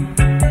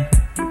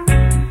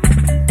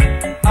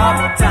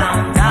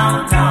 Uptown,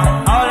 downtown,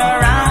 all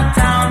around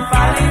town,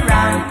 Folly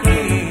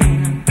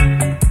ranking.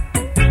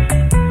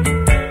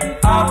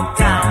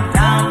 Uptown,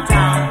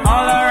 downtown,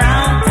 all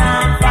around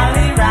town,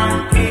 Folly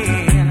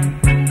ranking.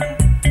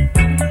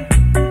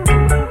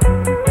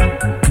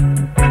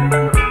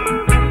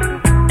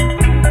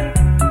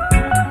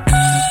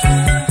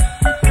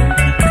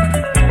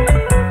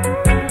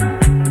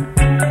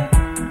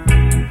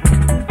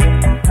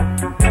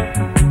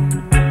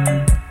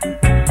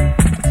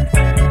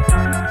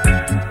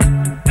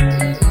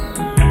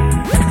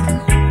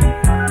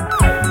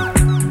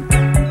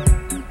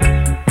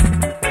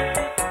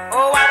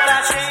 Oh, what a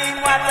shame,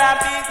 what a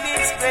big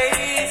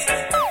disgrace. A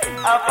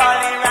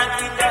Folly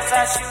ranking just a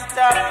shoot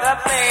up the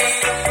place.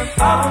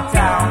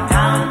 Uptown,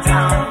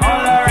 downtown,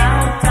 all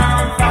around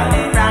town,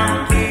 Folly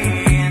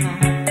ranking.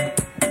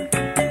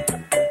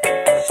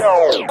 Show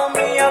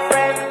me your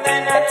friend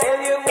and I tell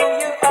you who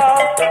you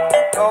are.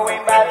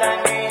 Going by the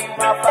name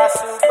of a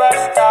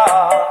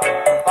superstar.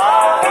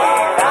 Folly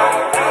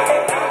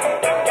ranking.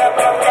 You're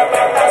about to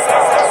get a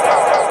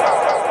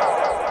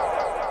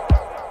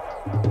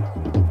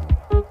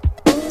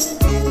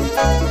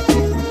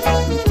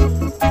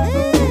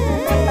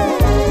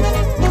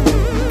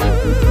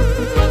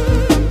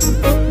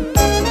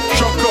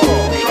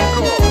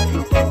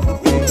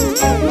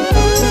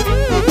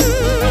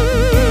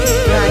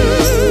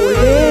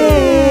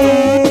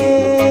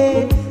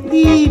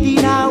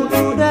Leading out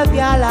to the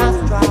gallows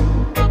trap.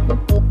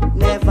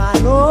 Never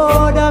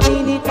know the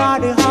minute or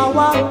the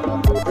hour.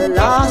 The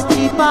last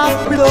drip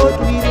of blood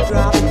will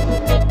drop.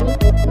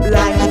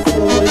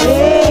 Blindfolded.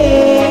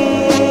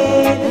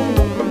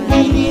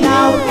 Leading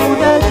out to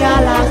the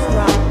gallows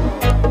trap.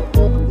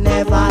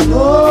 Never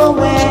know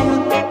when,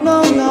 no.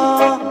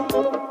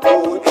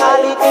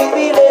 Brutality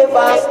will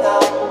never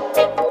stop.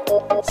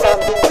 Some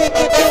do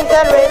wicked things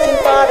and racing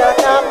for the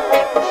top.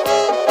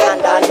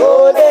 And I know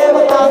them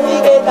how to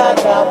get a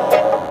job.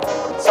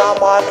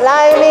 Some are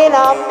climbing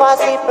up a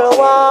simple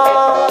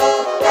wall.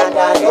 And I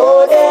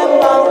know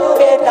them how to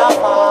get a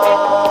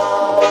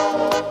fall.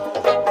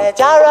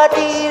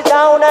 Majority is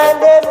down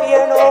and they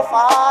fear no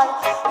fall.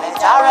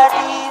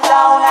 Majority is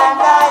down and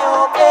I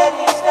hope they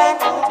listen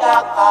to the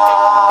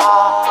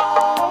call.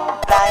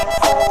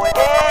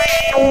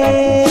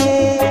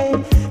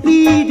 Blindfolded.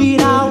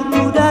 Leading out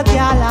to the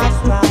gallows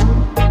trap.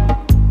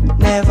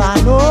 Never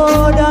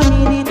know the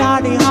minute or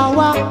the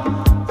hour.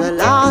 The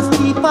last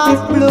drip of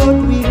blood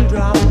will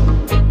drop.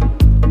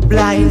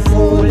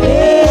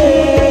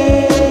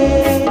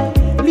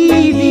 Blindfolded.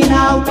 Leading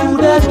out to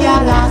the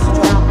gallows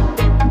trap.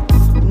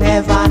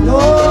 Never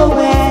know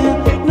when,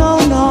 no.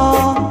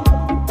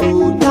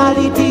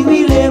 Brutality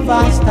will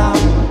never stop.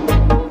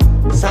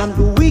 Some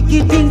do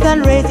wicked things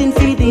and racing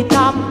for the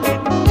top.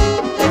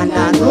 And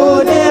I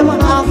know them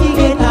how to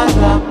get a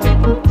drop.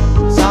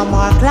 Some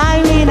are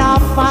climbing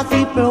up a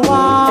simple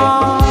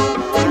wall.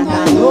 And I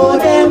know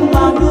them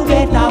how to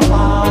get a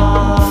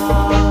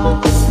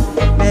fall.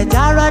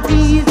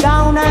 Majority is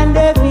down and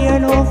they fear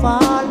no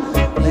fall.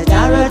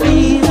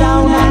 Majority is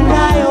down and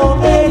I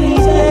hope they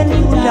listen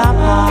to the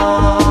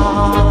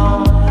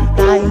call.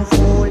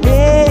 Blindfolded.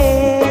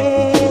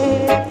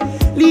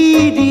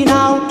 Leading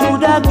out to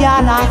the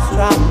gallows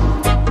trap.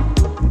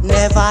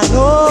 Never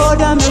know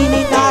the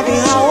minute or the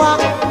hour.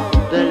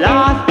 The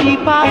last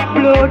drop of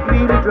blood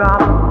will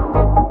drop.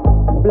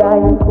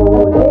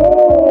 Blindfolded,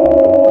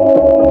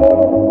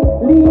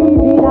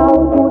 leading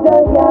out to the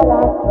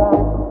gallows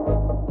trap.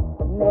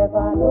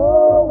 Never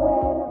know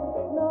when,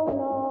 no,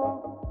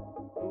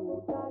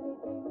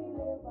 brutality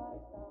will ever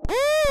stop.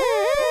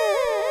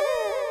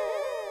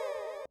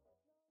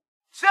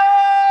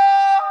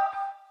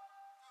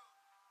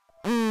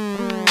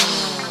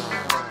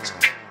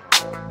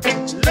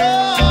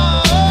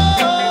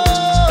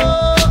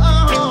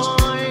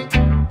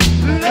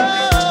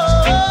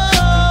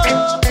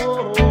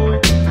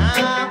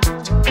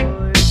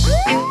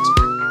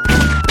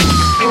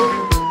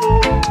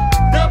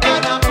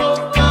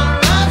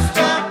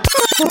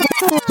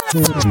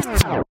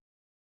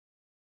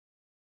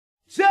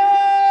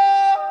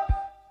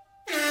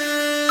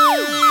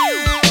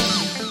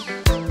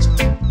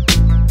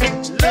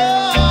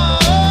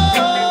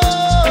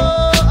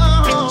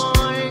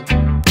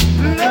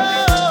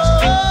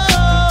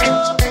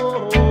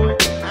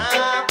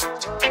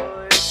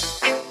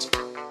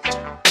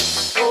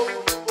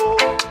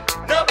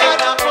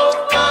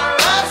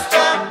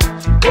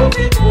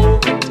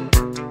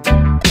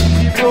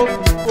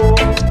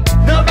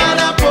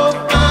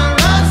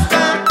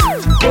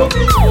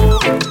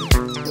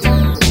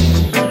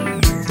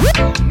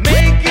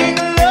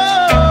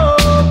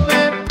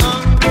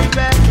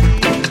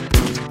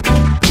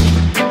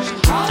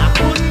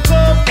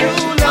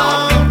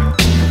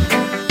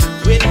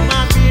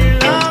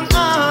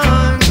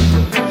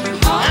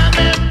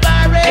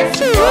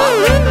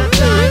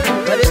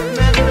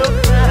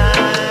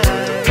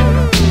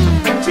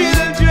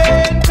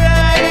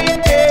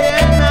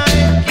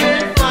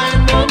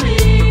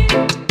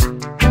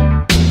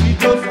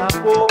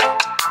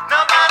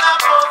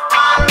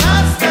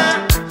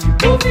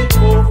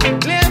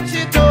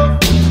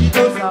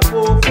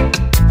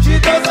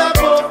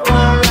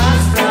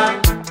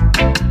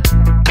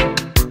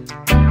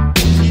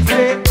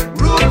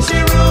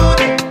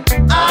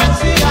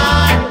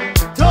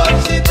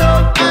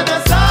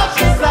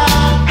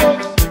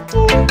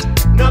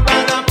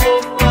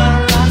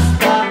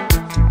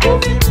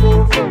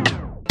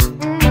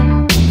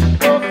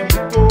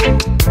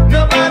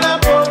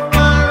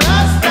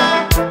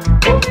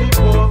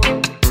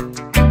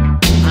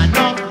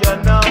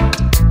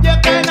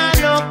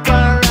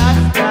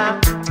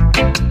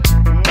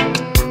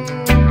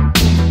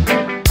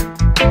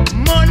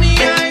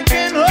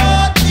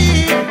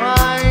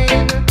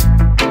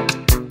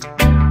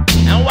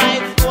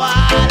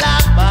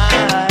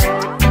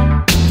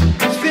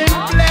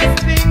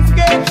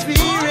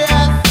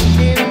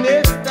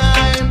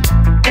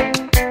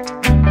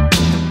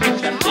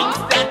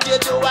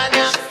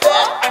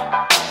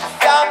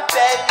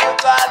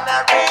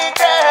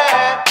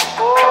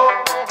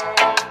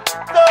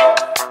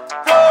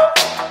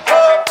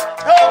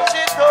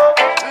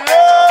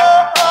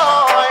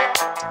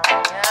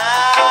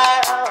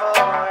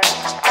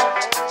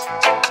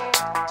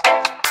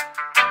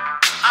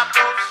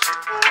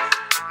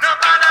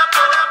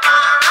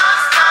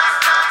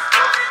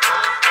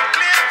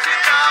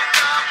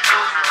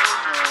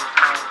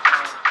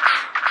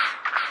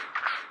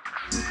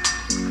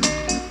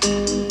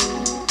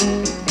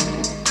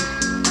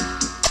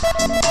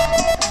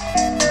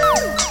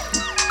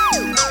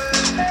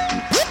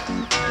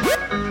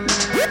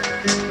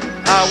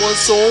 I was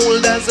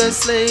sold as a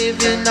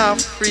slave in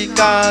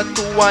Africa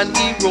to an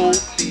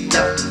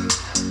European.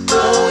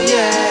 Oh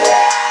yeah.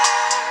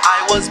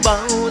 I was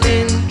bound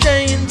in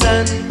chains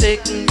and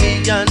taken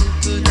beyond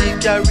to the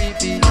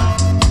Caribbean.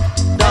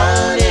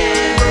 Down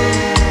here,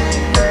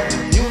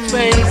 new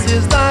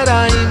faces that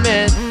I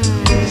met,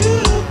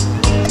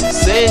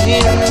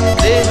 saying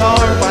they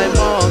are my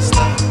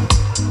master.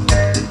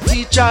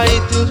 They try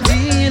to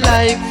be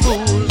like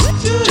fools.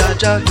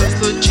 Jaja used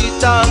to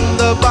cheat on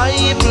the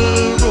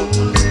Bible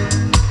rules.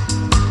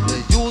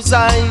 They use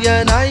I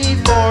and I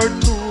for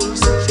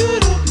tools.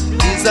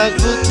 It's a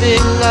good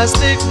thing I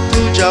stick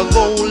to your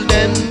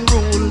golden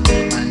rule.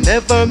 I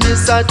never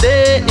miss a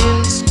day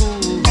in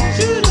school.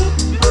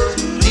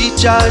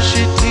 Teacher,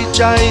 she teach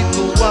I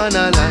to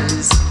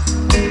analyze.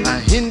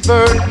 I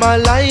invert my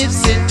life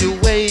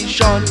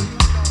situation.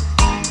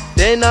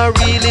 Then I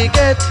really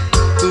get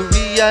to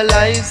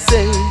realize,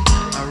 say, a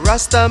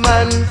Rasta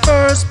man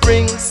first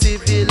bring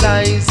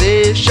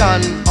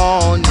civilization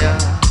on ya.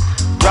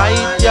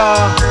 Right ya,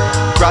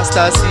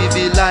 Rasta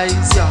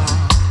civilize ya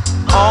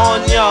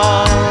on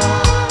ya.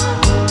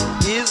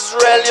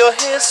 Israel, your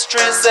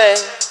history say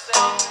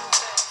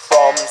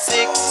from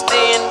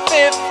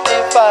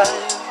 1655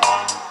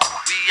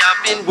 we have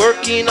been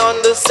working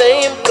on the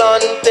same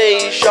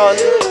plantation,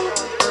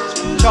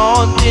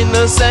 chanting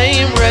the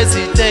same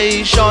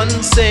recitation,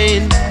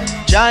 saying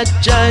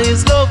Jaja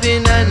is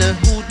loving and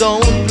who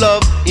don't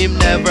love him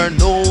never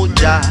know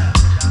Jah.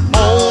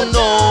 Oh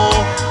no,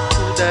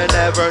 who they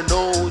never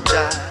know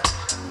Jah.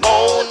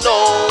 Oh no,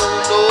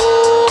 no.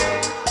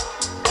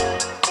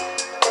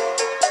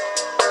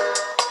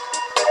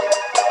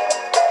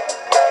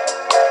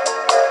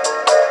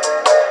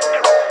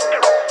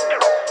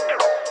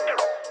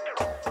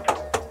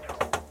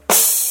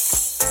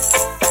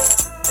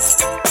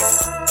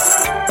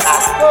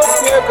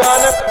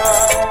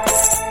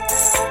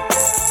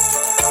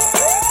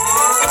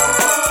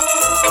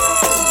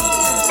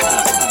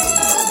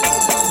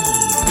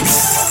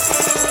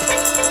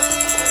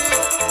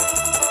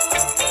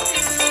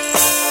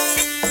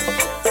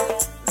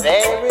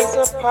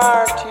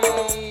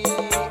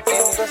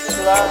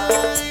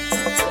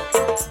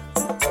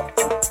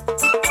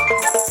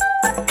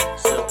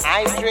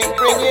 I drink,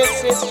 bring you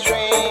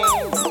string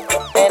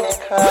and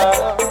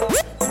come.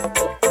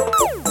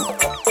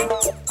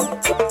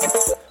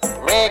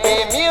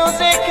 Reggae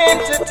music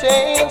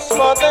entertains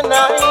for the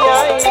night.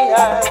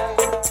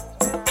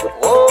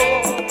 Oh,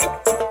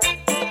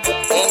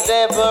 and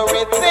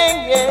everything,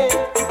 yeah,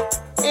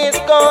 is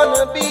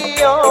gonna be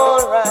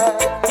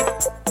alright.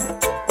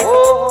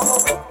 Oh,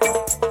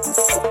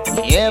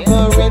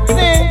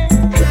 everything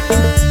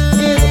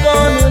is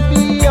gonna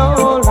be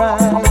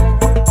alright.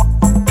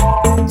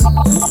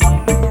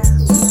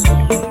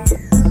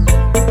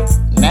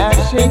 Now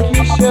shake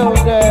your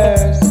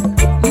shoulders,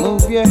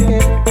 move your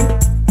hip.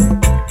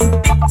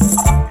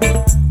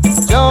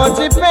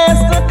 Georgie, pass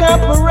the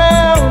cup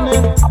around.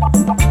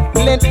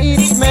 Let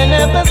each man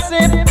have a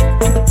sip.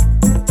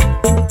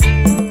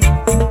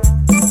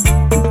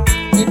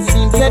 It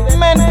seems that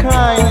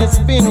mankind has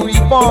been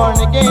reborn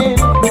again.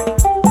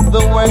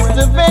 The worst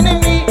of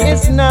enemy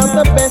is now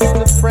the best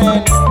of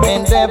friend.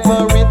 And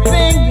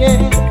everything,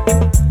 yeah,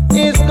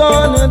 is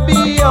gonna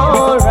be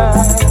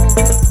alright.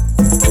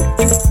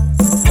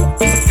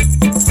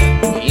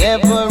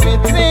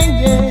 Everything,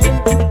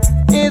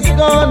 yeah, is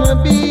gonna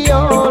be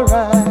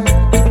alright.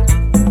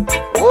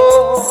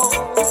 Whoa,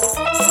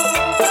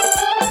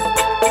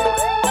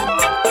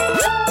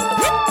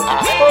 I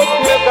hope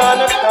you're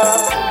gonna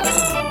come.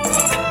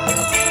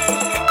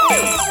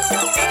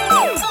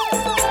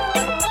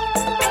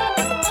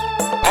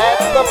 At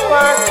the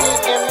party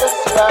in the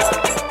spot.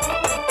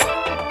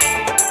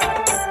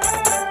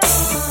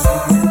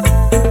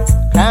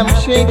 Come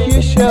shake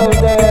your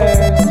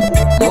shoulders,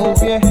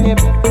 move your hip.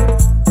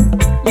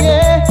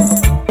 Yeah,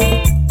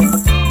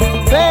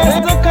 pass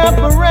the cup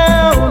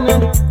around.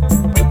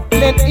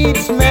 Let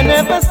each man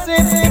have a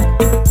sip.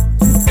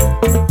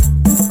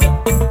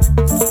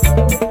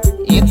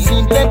 It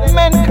seems that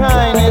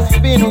mankind has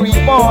been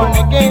reborn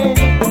again.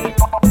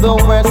 The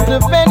worst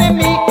of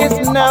enemy is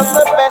now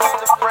the best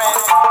of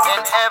friends.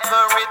 And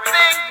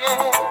everything,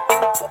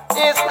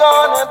 yeah, is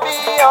gonna be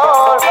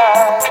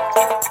alright.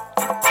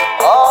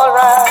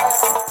 Alright.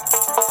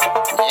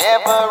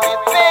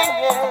 Everything,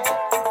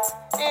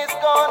 yeah, is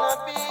gonna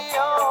be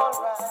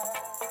alright.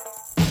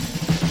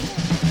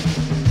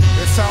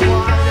 It's a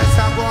war, it's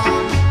a war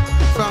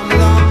from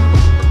long.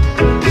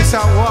 It's a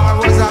war,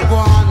 was a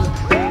war,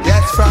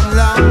 yes, from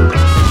long.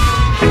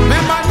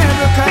 Remember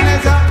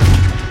Nebuchadnezzar,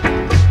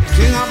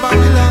 king of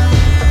Babylon.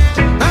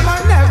 Remember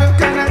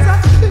Nebuchadnezzar,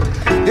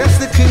 yes,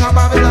 the king of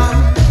Babylon.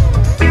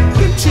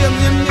 He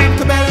changed his name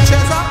to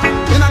Belshazzar,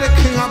 you know the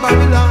king of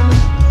Babylon.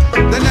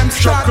 Then them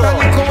start a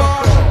little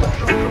war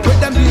with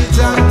them beads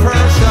and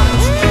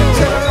precious.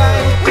 Till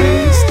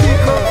lightning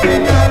stick up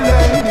in the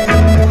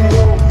lightning.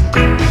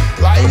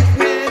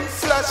 Lightning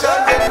flash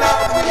and then I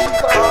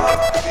wake up.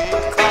 We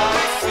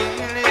can't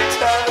feel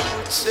it, I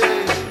would say.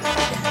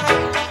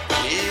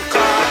 We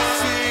can't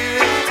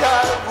feel it, I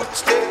would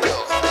stay.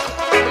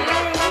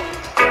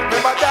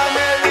 Remember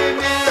Daniel in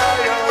the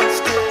lion's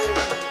den.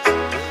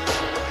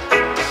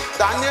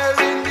 Daniel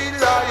in the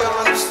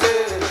lion's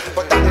den.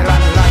 But Daniel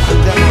and the lion,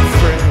 them a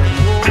friend.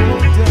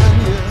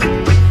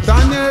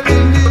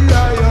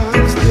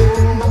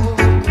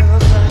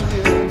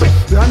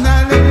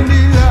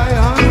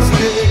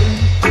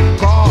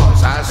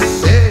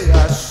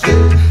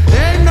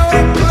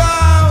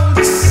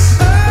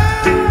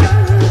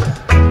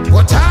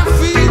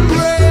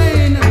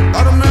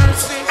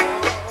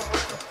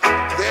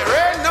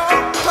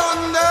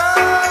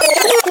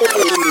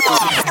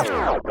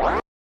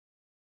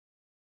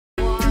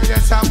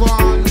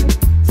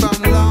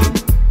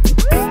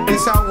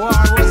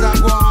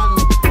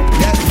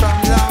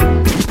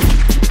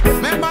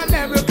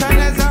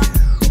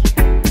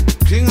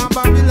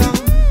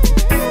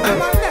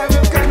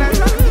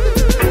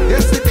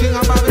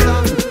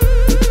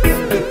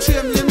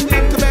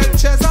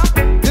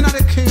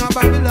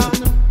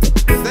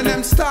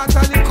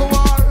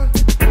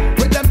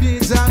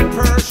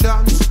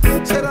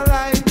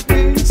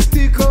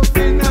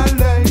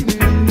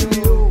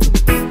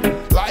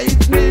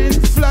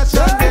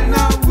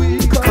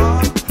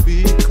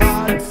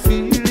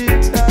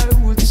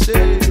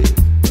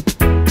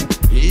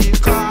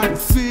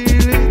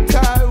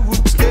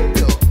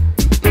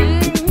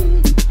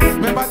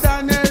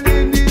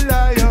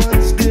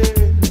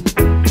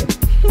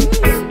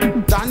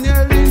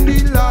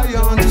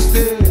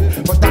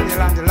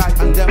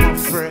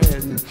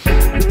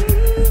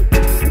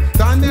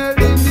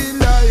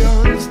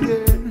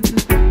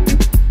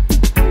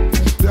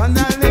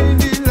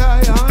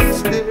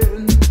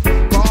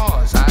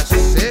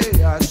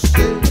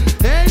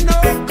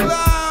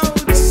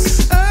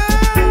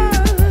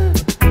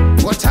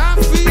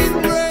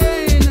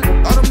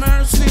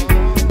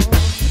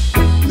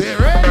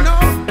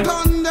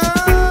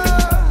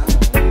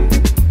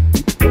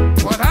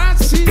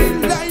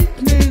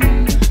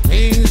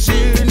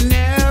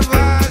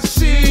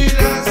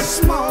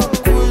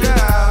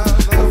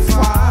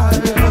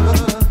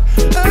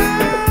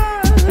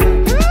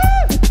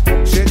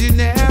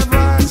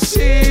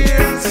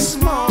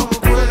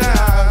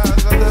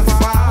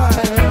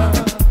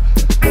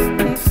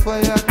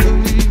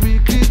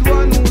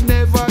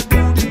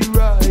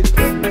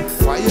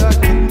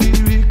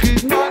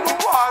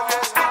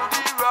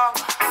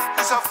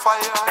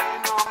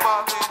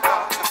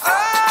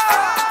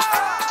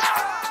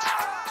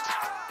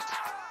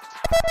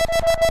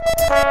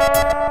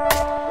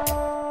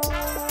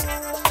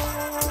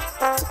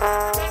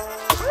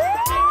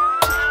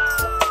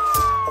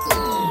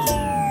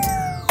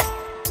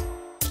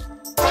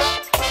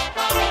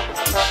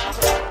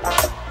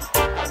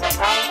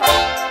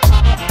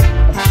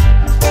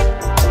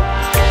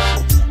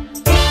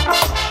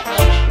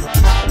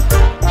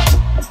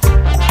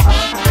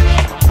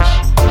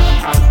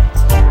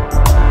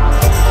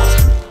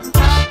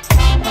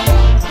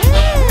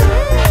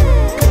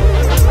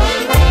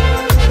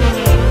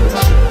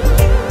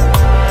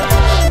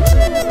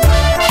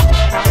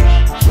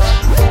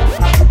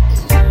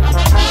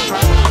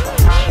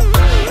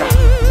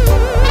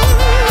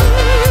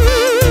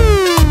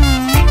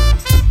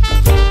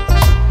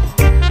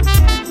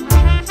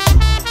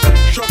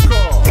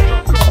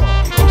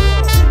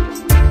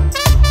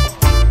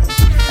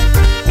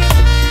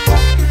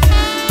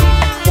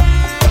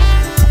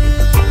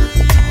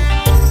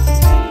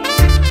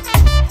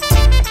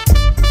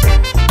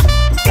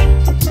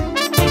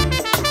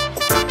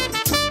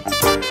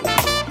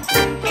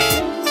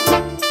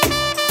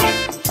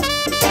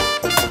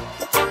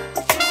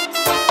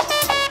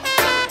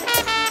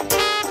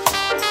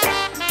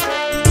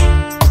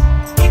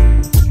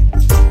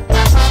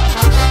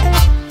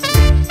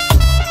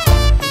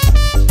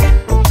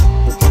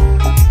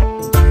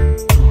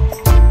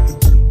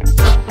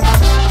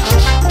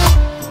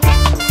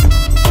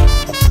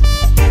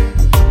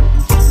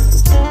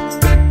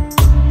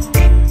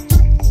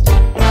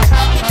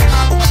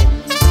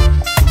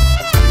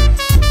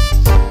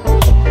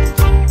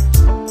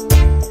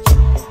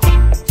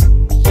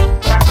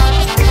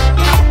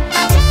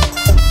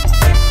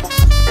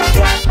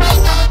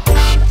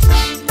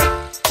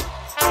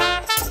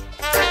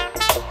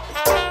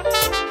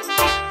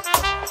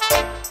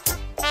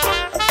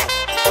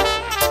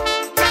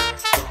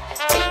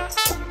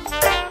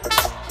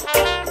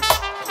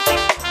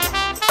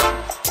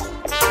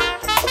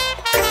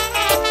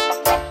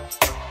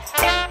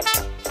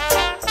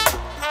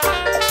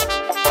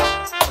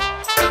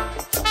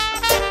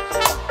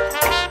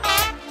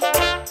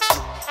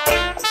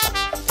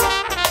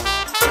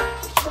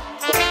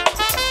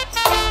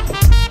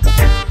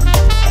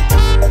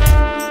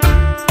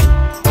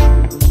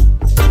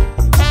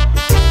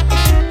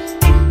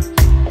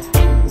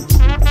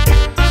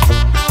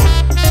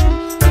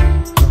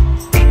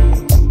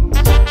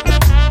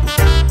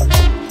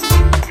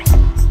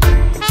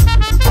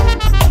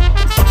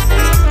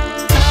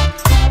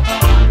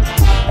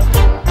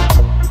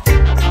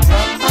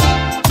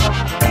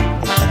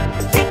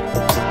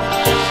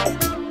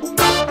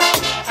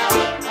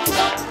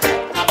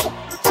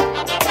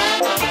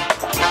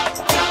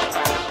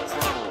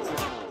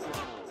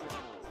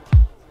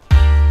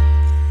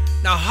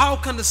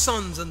 can the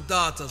sons and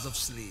daughters of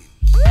slaves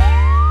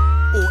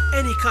owe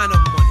any kind of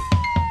money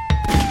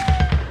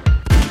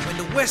when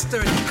the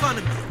Western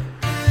economy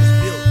is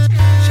built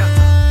on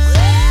chattels?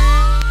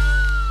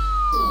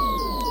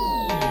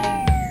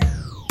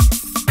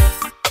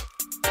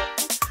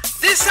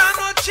 This are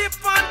no chip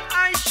on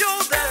my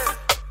shoulder,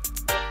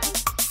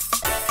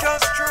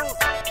 just truth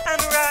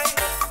and right.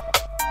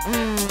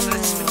 So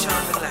let's switch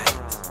on the light.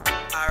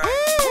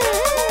 Alright.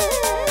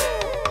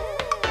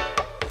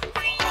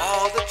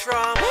 All the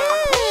trauma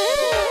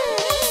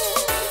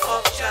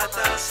of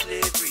chattel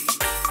slavery,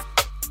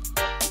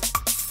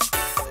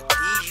 the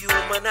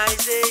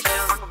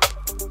dehumanization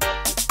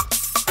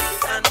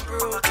and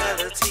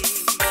brutality,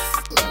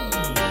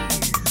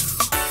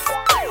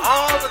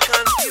 all the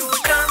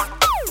confusion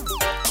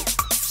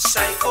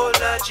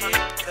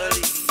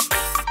psychologically,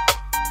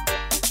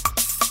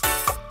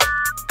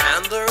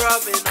 and the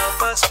robbing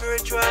of a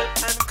spiritual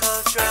and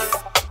cultural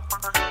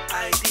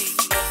ID.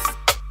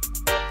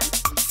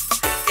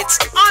 It's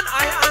on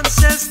our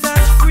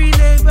ancestors' free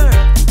labor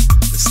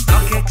the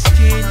stock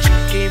exchange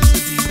came to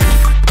be.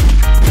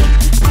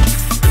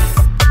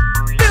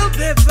 Build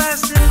their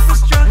vast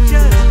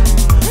infrastructures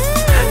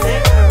and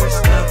their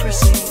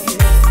aristocracy.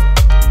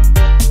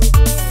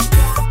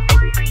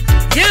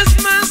 Yes,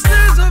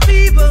 masters of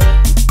evil,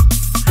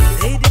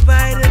 they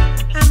divided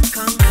and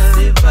conquered.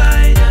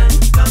 Divide and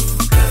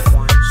conquer.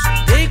 So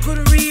they could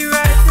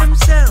rewrite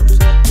themselves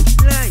with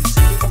lies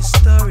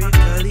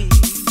historically.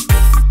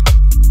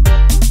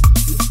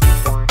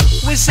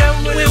 We said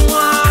we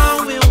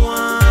want, we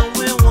want,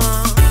 we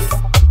want,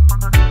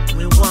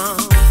 we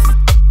want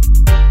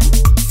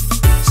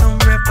some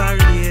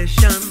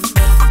reparation.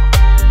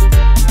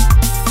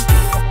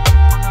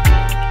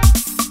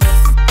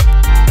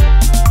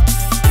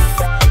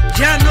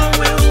 Ya know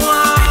we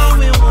want,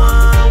 we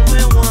want,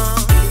 we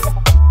want,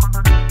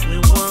 we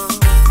want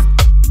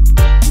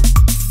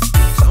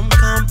some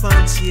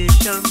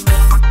compensation.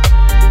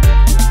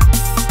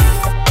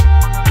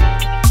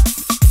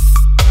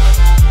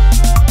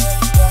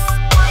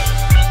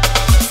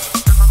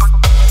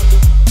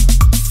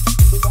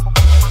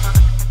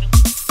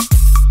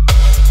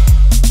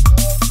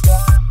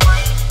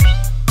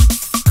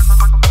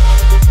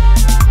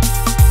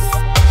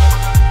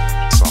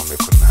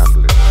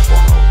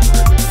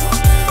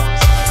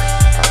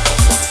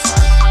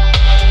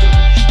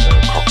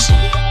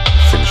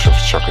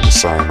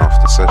 Sign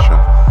off the session.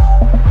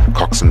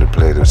 Coxon to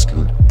play this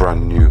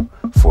brand new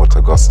Fort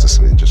Augustus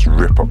and just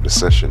rip up the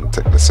session,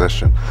 take the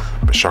session.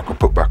 But Shaka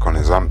put back on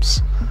his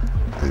amps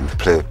and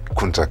play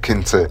Kunta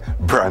Kinte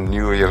brand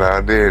new, you know what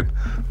I mean?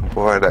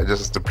 Boy, that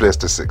just the place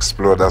to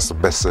explore. That's the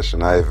best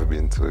session I ever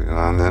been to, you know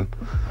what I mean?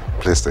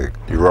 Place to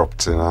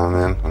erupt, you know what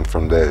I mean? And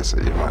from there, you say,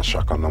 yeah, man,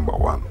 Shaka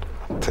 #1.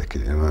 Take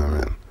it, you know what I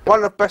mean? One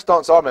of the best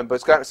dances I remember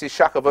is going to see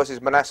Shaka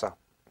versus Manasseh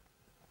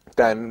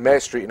down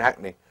Mare Street in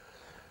Hackney.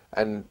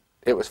 And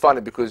it was funny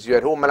because you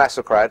had all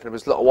Manasseh crowd, there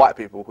was a lot of white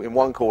people in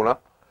one corner,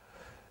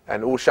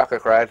 and all Shaka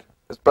crowd,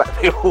 there's black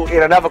people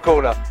in another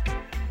corner.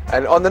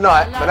 And on the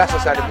night, Manasseh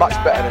sounded much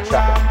better than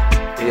Shaka.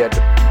 He had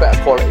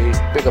better quality,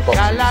 bigger boxes,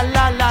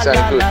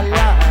 sounded good,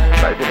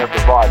 but he didn't have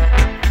the vibe.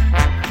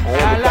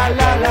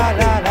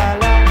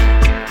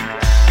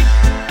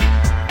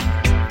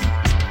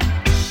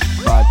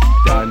 But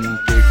done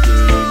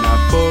Keckle in a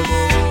bus,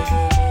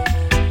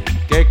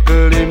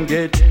 Keckle him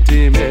get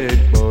him head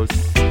bus.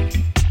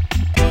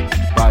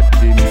 But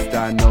him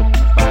stand up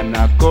and a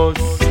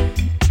cuss.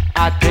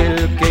 I tell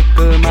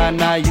Keckle man,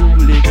 you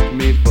lick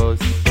me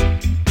first.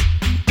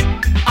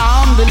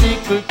 I'm the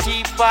little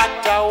teapot,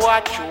 I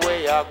watch where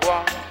you go.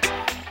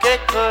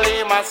 Keckle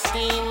him a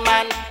steam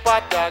and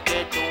pot a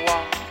get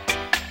one.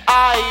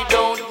 I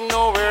don't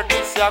know where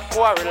this a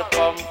quarrel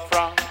come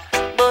from,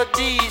 but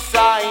this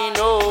I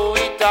know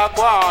it a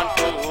gone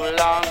too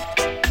long.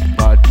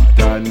 But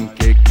done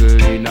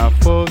Keckle in a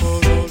fuss,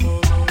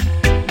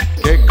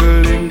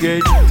 Keckle him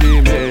get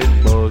him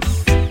head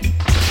bust.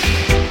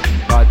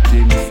 But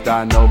him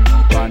stand up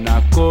and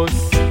a cuss.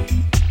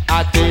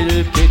 I tell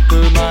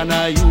Keckle man,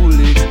 you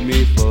lick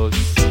me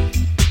first.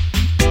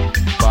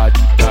 But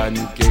done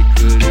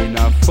Keckle in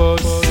a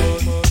fuss,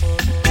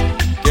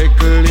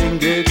 Keckle him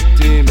get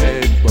him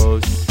head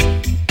bust.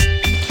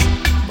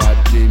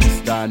 But him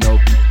stand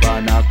up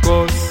and a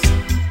cuss.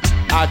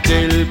 I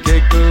tell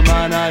Keckle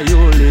man, you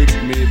lick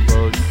me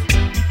first.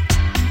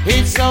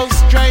 It's so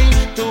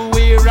strange to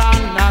hear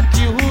an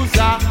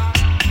accuser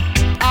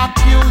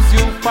accuse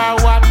you for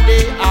what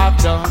they have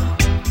done.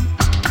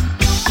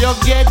 You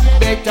get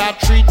better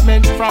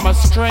treatment from a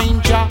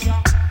stranger.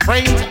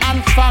 Friends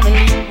and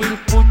family will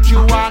put you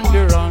on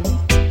the run.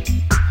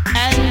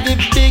 And the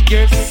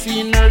biggest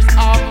sinners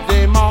of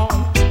them all,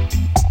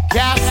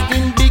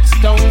 casting big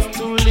stones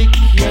to lick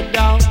you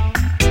down.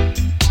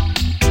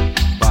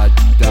 But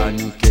done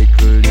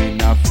Keckle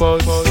in a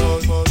fuss,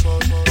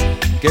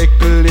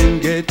 Keckle him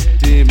get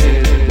him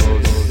head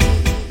bust.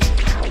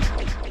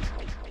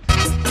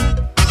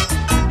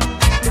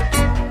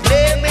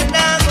 Play me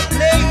now, go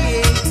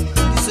play it.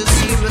 It's a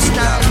serious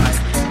time.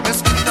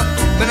 Let's get up,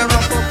 better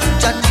rock up,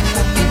 chatting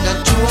with me,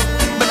 not joke.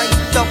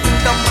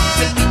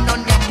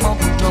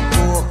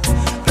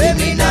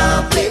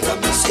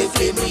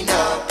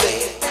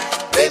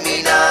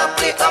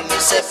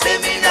 say play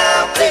me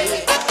now,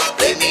 play.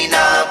 Play me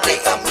now, play.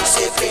 I me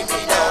say play me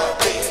now,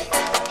 play.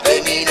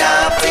 Play me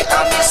now, play.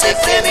 I me say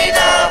play me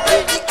now,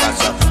 play.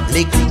 Because you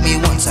lick me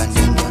once and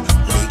then you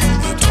lick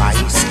me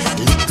twice.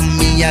 Lick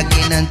me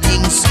again and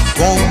things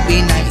won't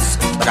be nice.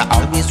 But I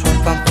always run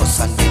from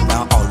fuss and then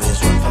I always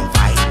run from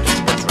fight.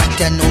 But right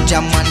there no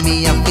jam on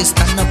me, I feel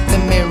stand up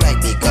in me right.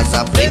 Because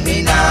I play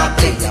me now,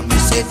 play. I me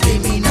say play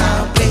me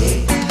now,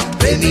 play.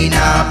 Play me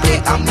now,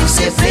 play. I me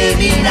say play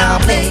me now,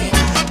 play.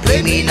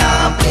 Play me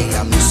now, play.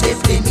 I me say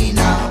play me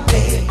now,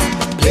 play.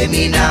 Play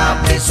me now,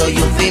 play. So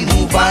you feel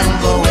move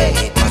and go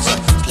away.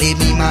 Slay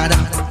me mother,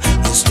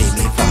 you slay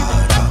me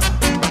father.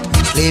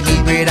 Slay me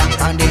brother,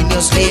 and then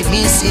you slay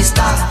me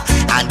sister.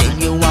 And then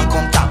you want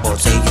come talk about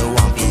say you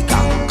want be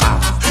conquer.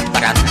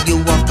 But I know you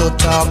want to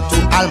talk to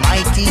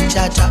Almighty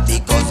Jaja.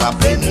 Because I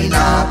play me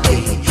now,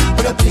 play.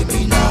 But I play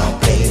me now,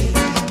 play.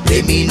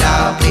 Play me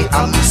now, play.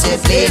 I me say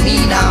play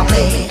me now,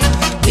 play.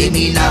 Play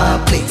me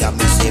now, play. I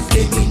me say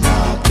play me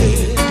now,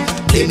 play.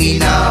 Play me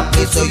now,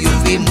 play. So you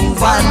feel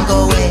move and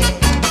go away.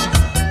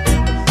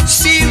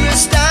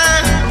 Serious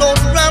time, don't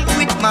ramp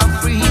with my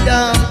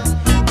freedom.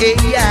 Hey,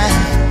 yeah.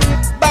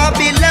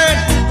 Babylon,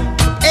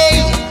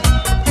 hey.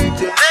 They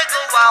go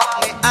out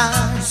me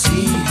eyes.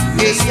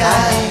 Hey,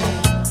 yeah.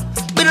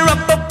 Better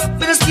wrap up,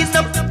 better skin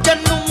up. You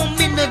know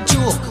me no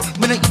joke.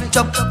 Me no eat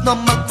up, no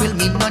mackerel.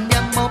 Me no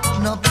yam up,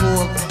 no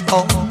pork.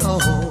 Oh no.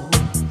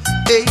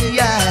 Hey,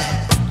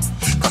 yeah.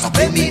 Cause I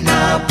play me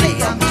now, play.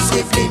 I me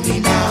say play me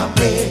now,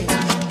 play.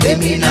 Play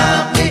me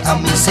now, play. I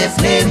me say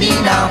play me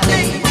now,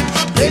 play.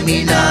 Play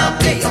me now,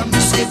 play. I me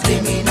say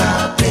play me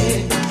now,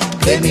 play.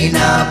 Play me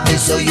now, play.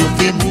 So you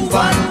can move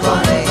on, go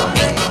away.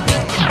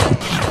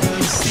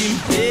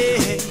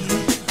 Simply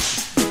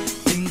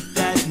think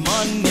that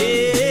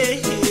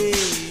money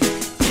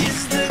is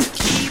the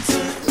key to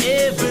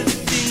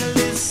everything.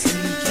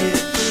 Listen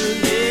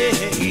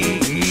carefully.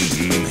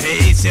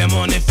 Hey, say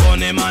money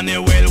funny, money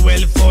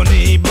well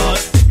funny, but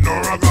no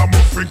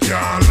ragamuffin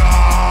can't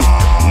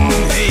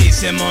lie. Hey,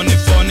 say money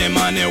funny,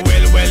 money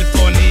well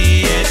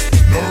funny, yes.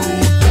 No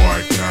rude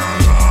boy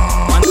can't lie.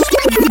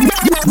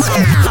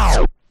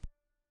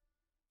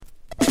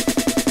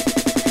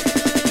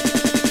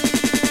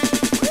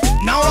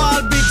 Now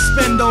all big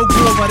spend out go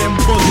over them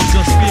buzzes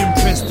just be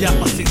impressed. The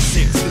opposite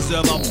sex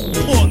deserve a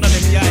poke on them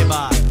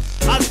eyeball.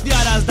 As the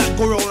others that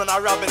go round and a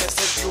robbing and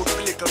say you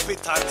little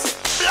pittance.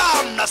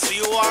 Blam, that's what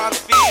you want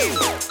feel.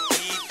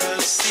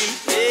 People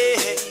simply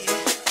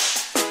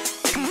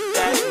think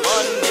that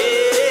money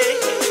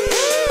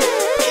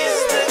is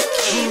the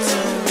key to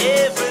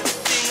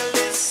everything.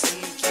 Listen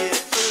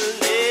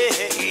carefully.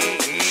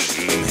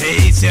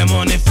 Hey, say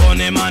money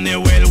funny, money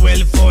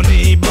well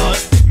funny, but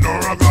no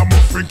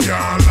ragamuffin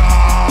can't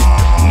lie.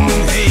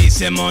 Hey,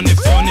 say money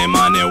funny,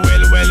 money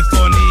well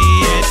funny,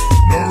 yes.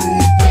 No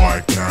rude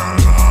boy can't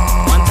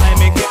lie. One time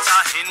me get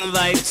a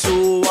invite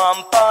to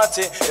one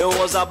party. It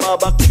was a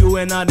barbecue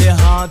in the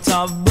heart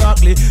of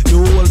Broccoli. The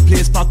whole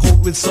place packed out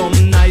with some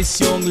nice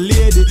young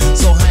lady.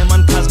 So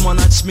Hyman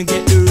Cosmonach me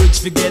get the rich,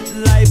 forget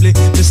lively.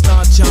 Me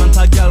start chant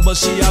a girl, but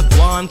she a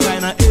gone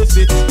kinda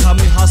iffy. Cause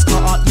me ask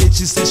her out late,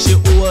 she say she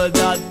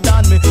older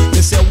than me.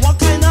 They say what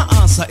kind of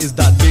answer is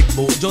that big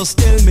boy? Just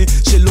tell me.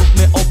 She look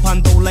me up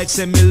and down like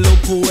say me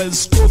look well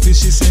scruffy.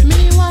 She say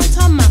me want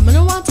a man, me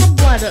don't want a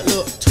boy that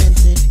look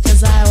 20.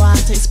 Cause I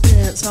want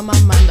experience from a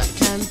man that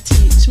can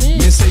teach me.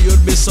 Me say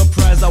you'd be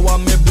surprised at what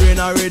my brain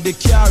already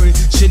carry.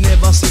 She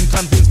never seemed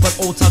convinced, but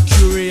out of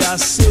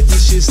curiosity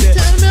she said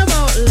tell me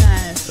about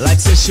life. Like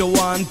say she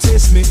want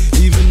taste me.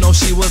 Even though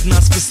she was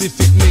not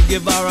specific, me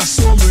give her a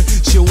summary.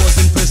 She was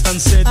impressed and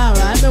said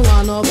alright, me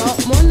want know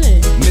about money.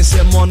 Me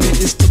say money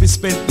is to be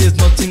spent, there's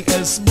nothing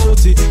else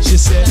about it. She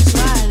said that's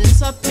right,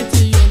 it's a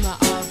pity you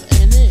not have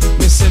any.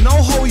 Me say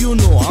now how you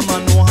know, I'ma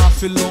know how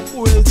to look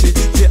wealthy.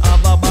 They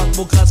have a back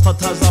book as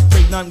fat as a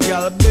pregnant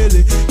girl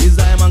belly. Is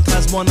Diamond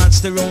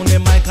Cosmonach the round the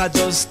mic I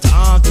just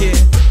talking.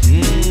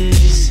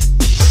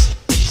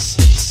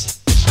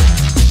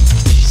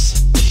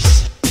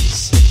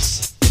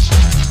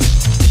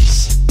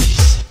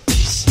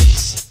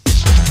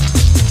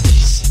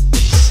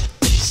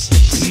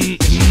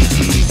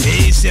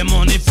 Hey, say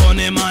money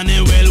funny,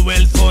 money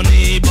well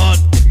funny, but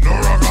no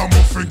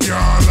ragamuffin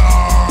can't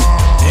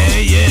lie.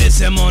 Hey, yeah,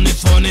 say money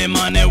funny,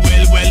 money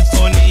well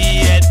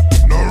funny, yet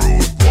no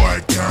rude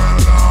boy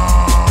can't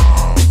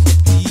lie.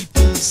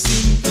 People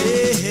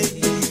simply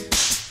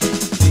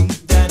think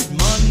that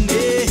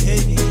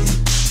money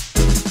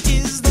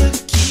is the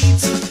key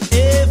to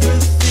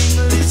everything.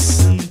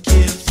 Listen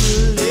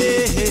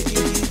carefully.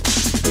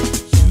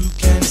 You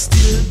can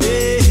still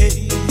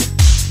be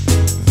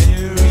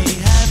very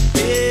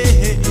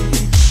happy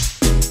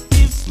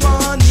if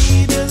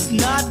money does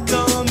not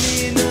come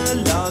in a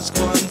large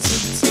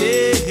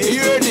quantity.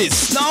 Hear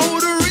this, now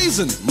the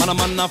reason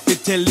man have to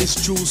tell this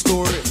true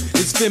story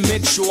is to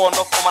make sure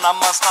no come and a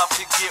must have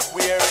to get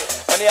weary.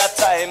 When there are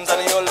times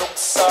and you look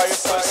sorry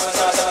for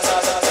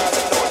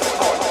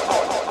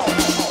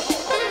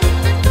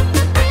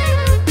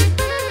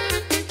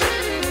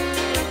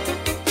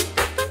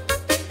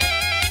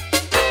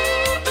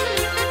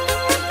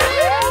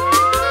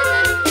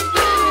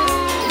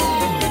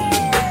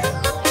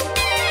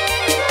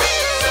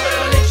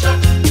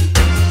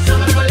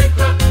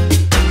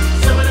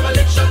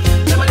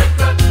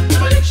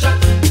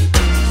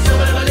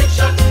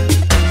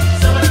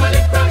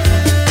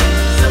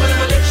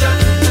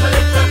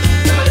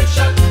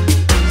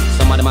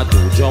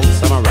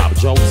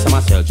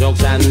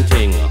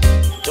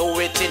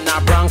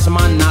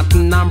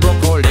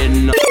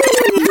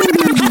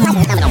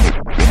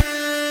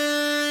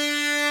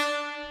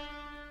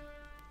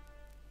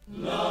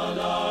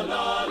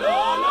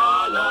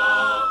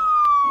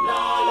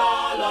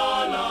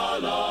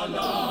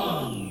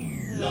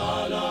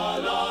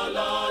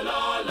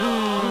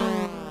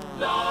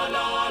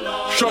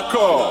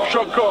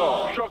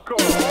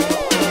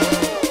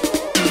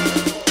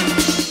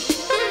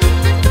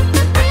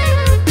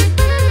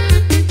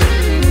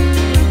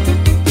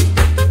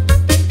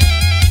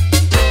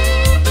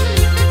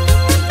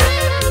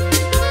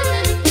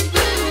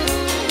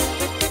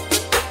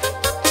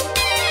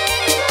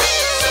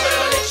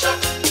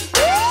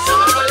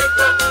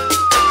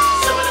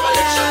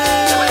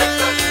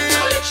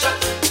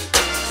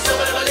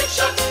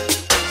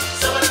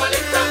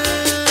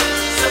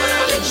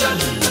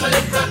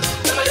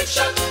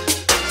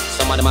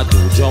Some of them a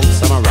do jokes,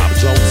 some a rap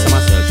jokes, some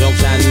a sell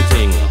jokes and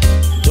thing.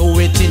 Do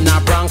it in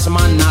a Bronx,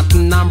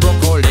 Manhattan and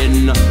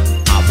Brooklyn.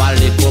 Have a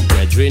little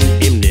brethren,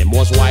 him name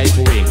was White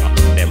Wing.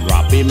 Them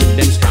rob him,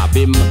 them stab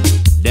him,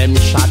 them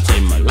shot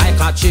him. Like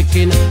a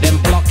chicken, them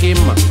pluck him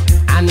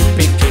and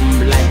pick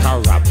him. Like a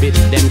rabbit,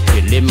 them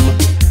kill him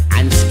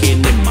and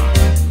skin him.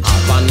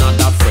 Have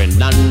another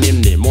friend and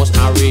him name was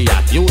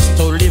Harriet. Used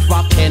to live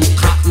a Ken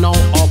Cat, now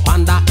up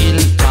on the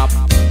hilltop.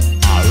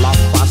 All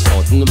of a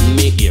sudden,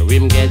 me hear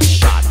him get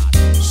shot.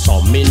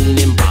 Some in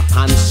him back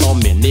and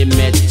some in him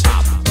head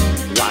top.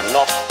 Ran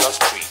up the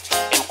street,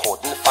 him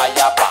couldn't fire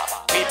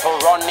back. People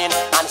running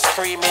and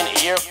screaming,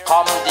 here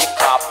come the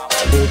cop.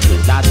 Who do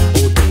that,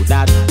 who do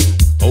that,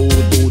 who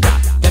do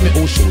that? Tell me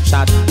who shoot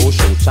that, who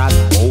shoot that,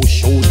 who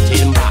shoot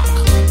him back.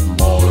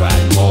 More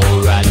and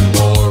more and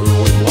more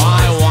road.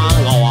 Why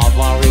one go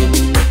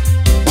offering,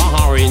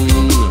 offering.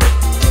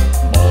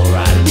 More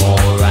and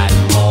more and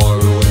more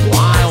road.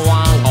 Why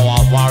one go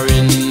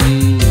offering.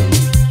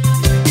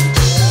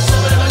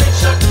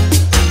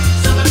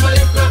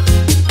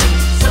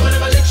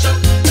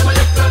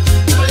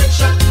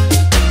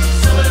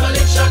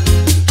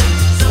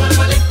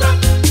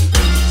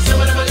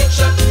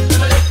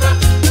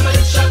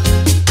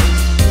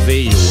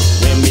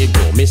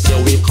 Me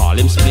say we call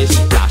him Split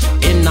Splash.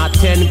 In a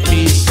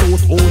 10-piece suit,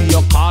 who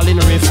you calling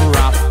Riff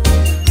Raff?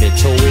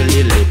 Little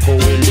Willie, little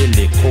Willie,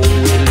 little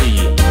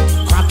Willie.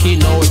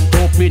 Cracking out,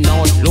 doping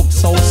out, look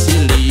so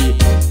silly.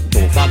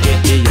 Don't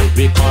forget the youth,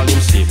 we call him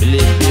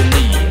Civilly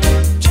Billy.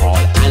 Tall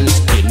and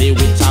skinny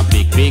with a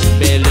big, big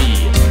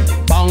belly.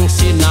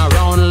 Bouncing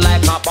around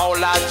like a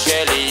bowl of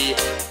jelly.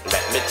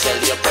 Let me tell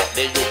you about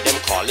the youth, them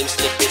call him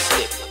Slippy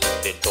Slip.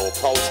 The dope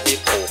house, the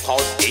coke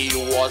house, he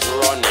was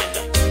running.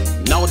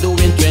 Now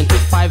doing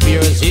 25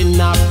 years in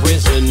a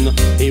prison.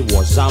 He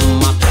was a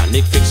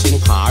mechanic fixing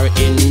car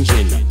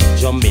engine.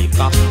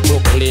 Jamaica,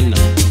 Brooklyn,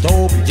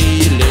 dope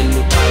dealing.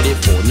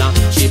 California,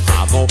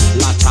 Chicago,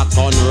 lot of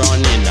gun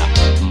running.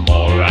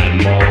 More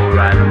and more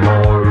and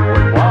more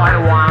road boy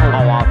want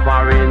go a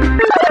foreign.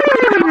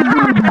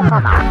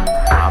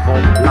 Chicago,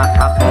 lot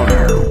of gun.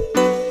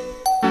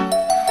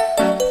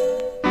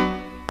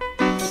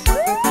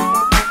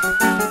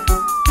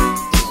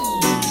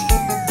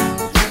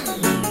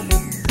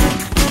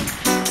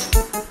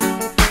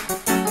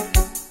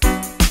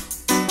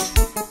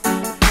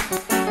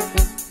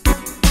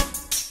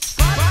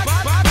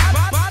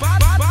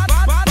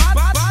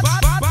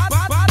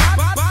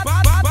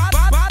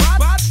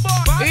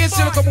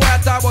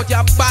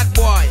 You're bad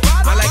boy,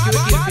 I like you to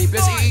kill people.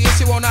 You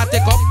see, wanna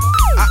take up?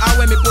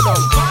 When me put on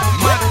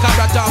mad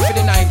character for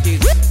the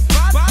 90s.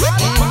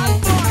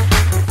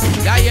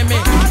 Yeah, hear me?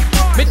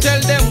 Me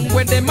tell them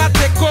when them a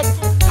take up.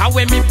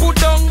 When me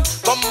put on,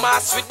 come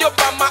mass with your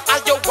mama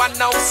and your one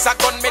house a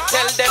gun. Me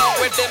tell them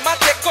when them a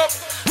take up.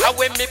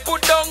 When me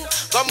put on,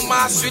 come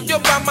mass with your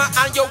mama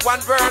and your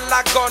one world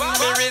a gun.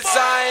 Me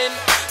resign.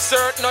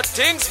 Certain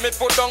things me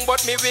put on,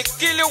 but me will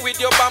kill you with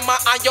your mama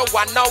and your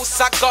one house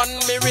a gun.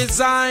 Me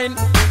resign.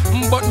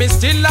 But me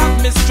still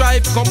have me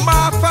strive. Come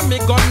off of me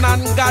gun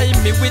and guy.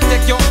 Me will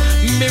take you,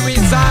 me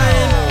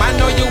resign. I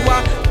know you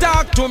are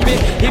talk to me.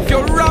 If you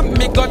ram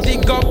me, go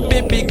dig up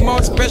me big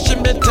mouth special.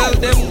 Me tell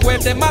them where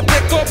them a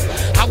take up.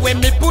 And when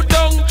me put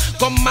down,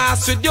 come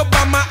mass with your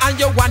mama and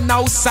your one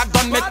house a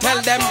gun. Me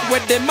tell them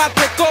where them a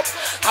take up.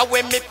 And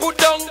when me put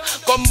down,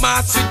 come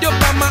mass with your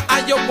mama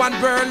and your one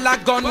girl a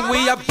gun.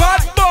 We a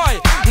bad boy.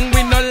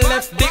 We no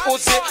left the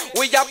Uzi.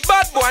 We a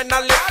bad boy.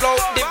 Now left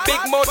out the big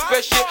mouth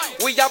special.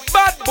 We a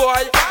bad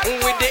boy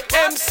with the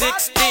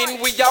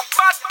M16. We a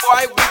bad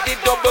boy with the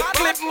double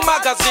clip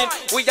magazine.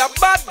 We a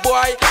bad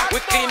boy. We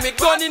clean me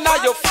gun in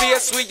your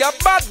face. We a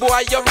bad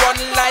boy. You run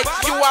like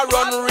you a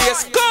run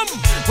race. Come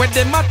when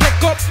them a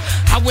take up.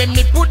 And when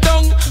me put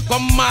down,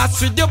 come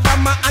mass with your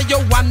mama and your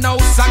one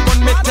house a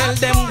gun. Me tell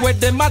them where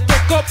them a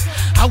take up.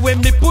 And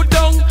when me put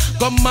down,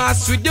 come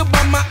mass with your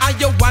mama and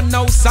your one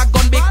house a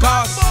gun.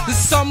 Because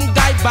some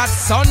guy bad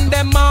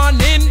Sunday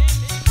morning,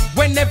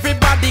 when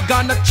everybody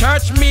gonna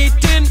church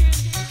meeting.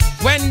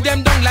 When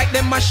them don't like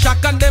them a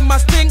shock and them a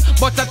sting.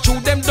 But I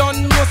true them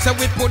don't know, so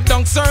we put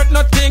down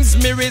certain things,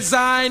 me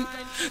resign.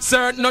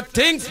 Certain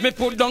things me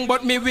put down,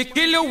 but me we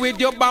kill you with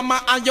your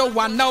mama and your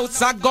one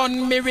house a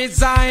gun, me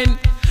resign.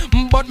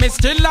 but me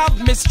still have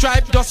me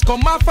stripe. Just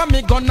come off of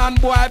me gun and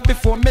boy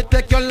before me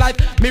take your life.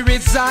 Me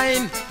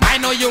resign. I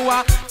know you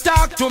are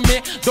talk to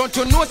me. Don't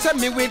you know say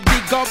me will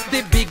dig up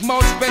the big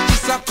mouth when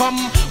she come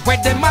where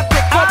them a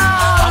take up.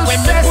 And when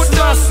me put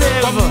down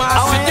come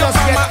mass with your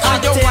mama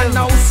and your one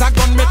house a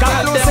gun me tell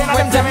them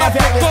when them a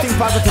take up.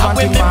 And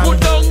when me put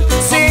down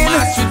come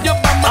mass with your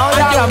mama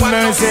and your one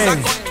house a gun.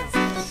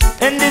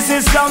 And this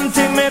is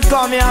something me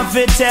come here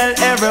to tell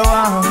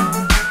everyone.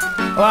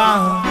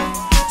 Wow.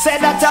 Say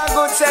that a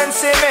good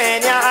sense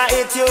man, yeah,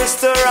 it used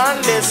to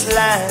run this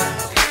land.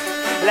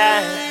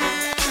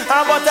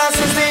 But as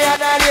since the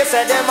other day,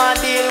 say them a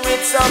deal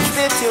with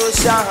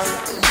substitution.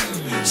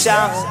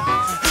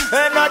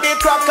 And now the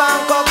crack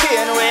and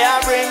cocaine, we a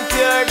bring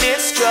pure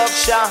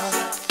destruction.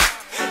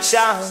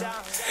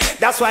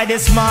 That's why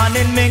this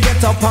morning me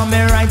get up and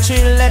me write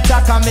 3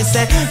 letters. And me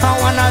say,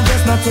 I wanna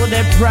address not to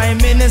the Prime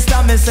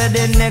Minister. Me say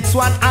the next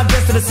one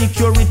address to the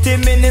Security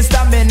Minister.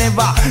 Me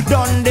never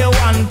done the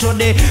one to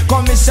the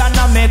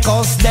Commissioner. Make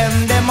us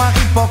them a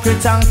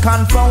hypocrite and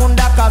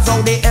confounder. Cause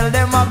how the hell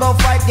them a go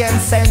fight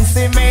against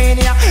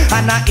sensimania.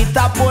 And it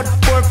a put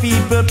poor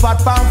people pot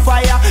on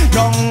fire.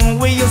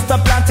 Down we used to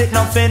plant it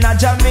nothing in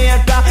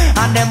Jamaica.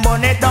 And them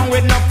burn it down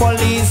with no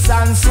police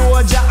and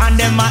soldier. And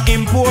them a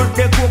import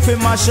the cook fi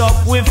mash up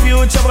with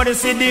future, but you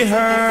see the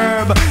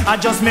herb. I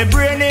just me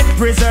brain it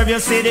preserve, you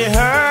see the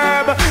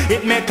herb.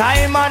 It make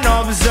I man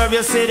observe,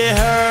 you see the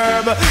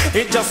herb.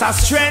 It just a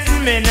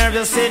strengthen me nerve,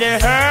 you see the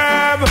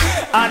herb.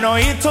 I know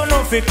it to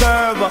no fi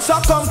curb.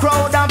 So come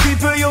crowd and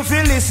people you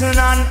feel listen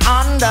and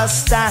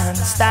understand,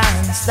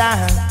 stand.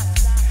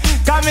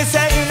 Come me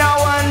say in a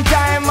one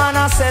time man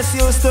assess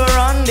used to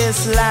run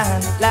this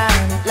land.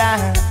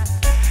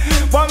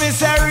 But me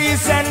say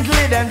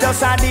recently them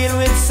just a deal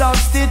with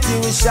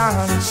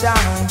substitution.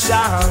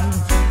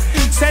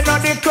 Say no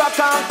the crack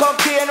and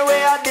cocaine we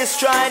a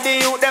destroy the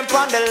youth them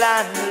on the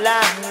land.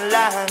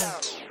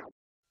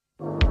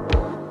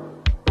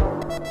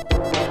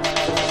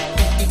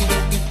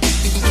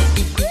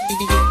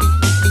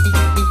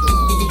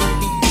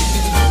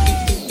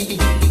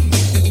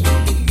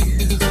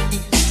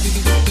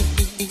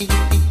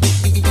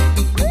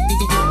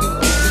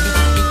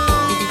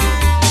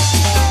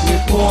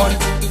 Report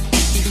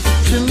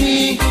to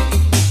me.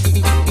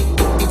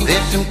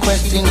 There's some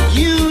questions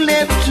you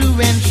left to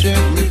answer.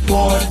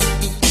 Report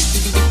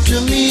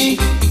to me.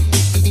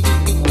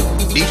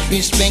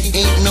 Disrespect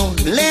ain't no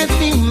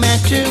laughing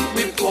matter.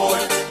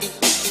 Report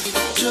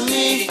to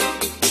me.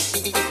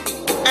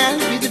 I'll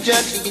be the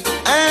judge,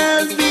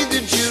 I'll be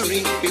the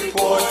jury.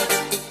 Report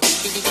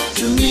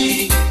to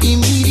me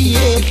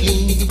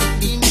immediately.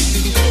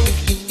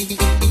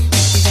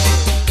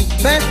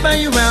 Passed by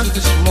your house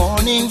this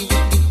morning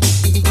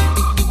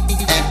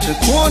at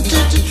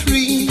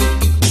 2:45,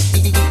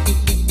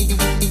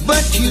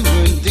 but you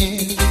were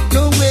there,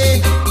 no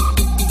way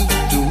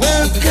to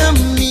welcome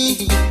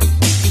me.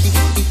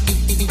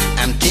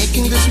 I'm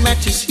taking this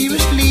matter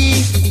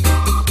seriously,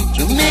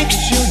 so make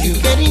sure you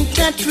get in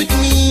touch with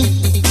me.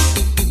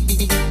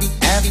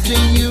 After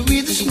you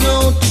read this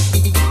note,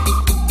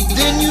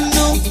 then you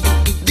know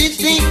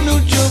this ain't no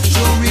joke,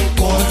 so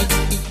report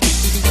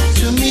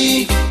to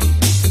me.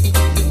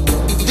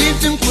 There's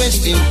some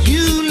questions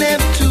you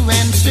left to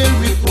answer.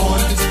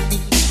 Report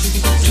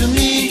to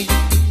me.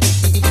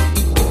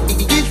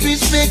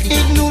 Disrespect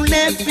ain't no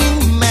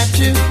laughing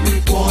matter.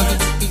 Report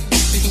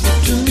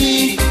to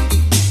me.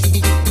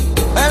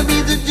 I'll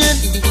be the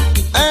judge,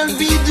 I'll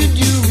be the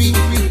jury.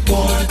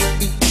 Report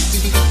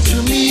to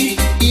me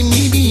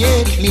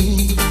immediately.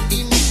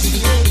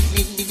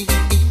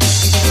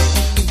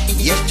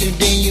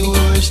 Yesterday you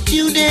were a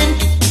student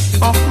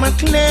of my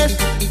class.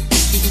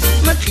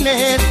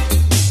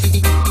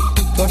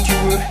 Thought you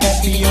were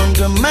happy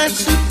under my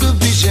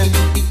supervision,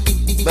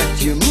 but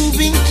you're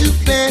moving too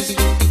fast.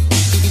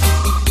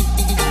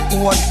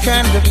 What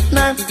kind of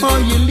life are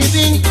you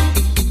living?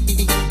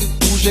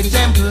 Whose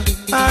example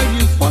are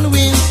you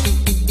following?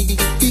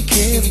 Be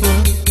careful,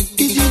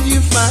 this is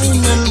your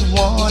final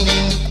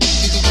warning.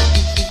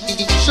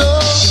 So,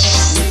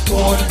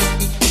 report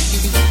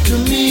to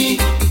me.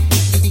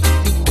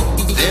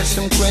 There's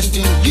some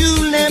questions you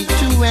left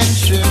to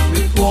answer.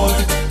 Report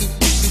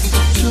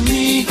to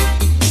me.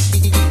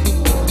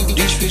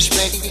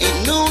 Disrespect ain't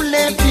no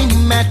laughing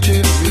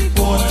matter.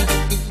 Report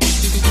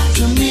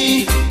to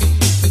me.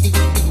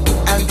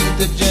 I'll be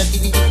the judge,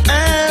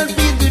 I'll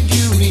be the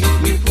jury.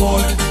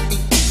 Report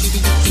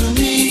to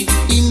me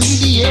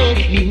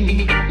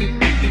immediately.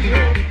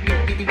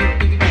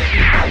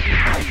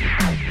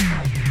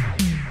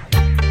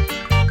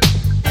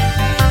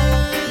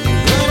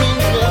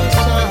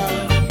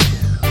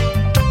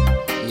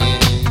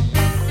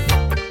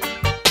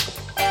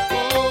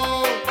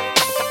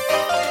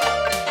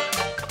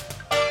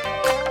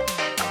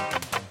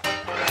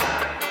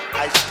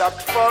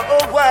 Stopped for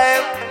a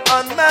while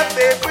on my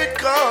favorite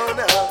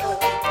corner.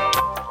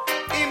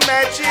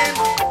 Imagine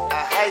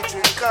a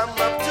hydrant come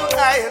up to I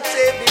and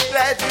say, be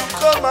glad you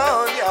come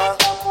on, yeah.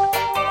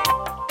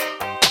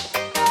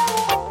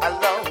 A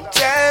long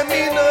time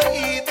me no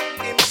eat,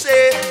 him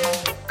say,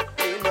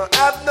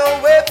 have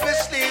nowhere to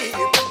sleep,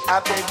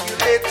 I beg you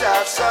let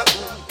have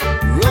something.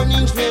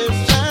 Running real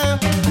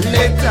sharp,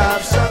 Let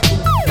have something.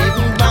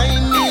 even buy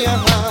me a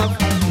half,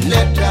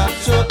 let have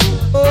something.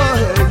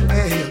 Oh,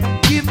 hey,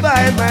 give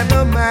by my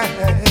no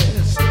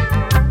mass.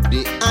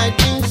 The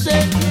item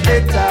said,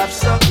 Let have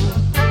something.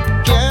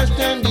 cash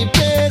and the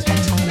place,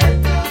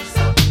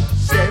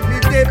 Send me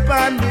dip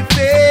on the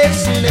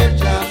face. let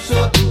have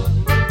something.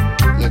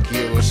 Look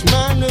here, a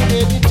smile no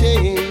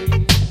hesitate.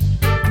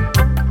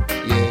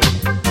 Yeah.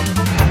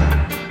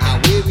 How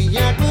way we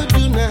are to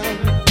do now?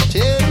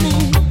 Tell me,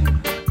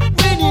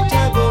 when it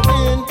a go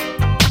in?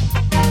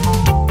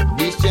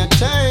 This your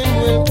time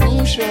will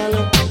crucial,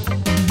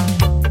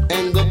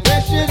 and the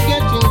pressure's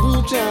getting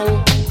brutal.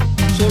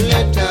 So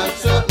let have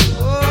something.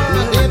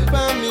 Me dip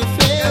on me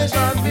face,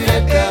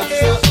 let have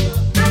something.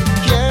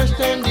 Can't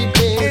stand the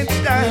pain,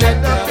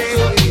 let have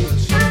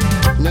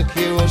something. Look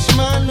here, a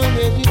smile no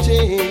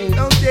hesitate.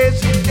 Don't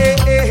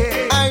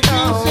hesitate. I do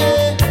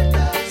say,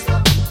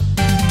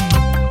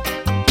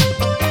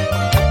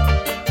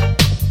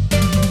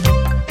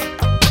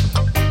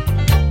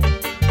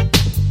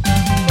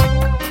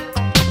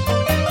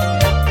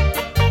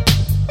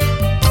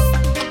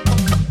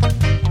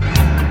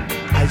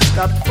 I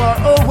stopped for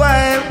a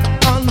while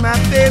on my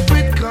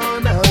favorite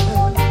corner.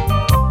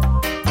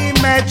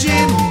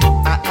 Imagine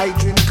I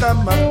drink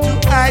come up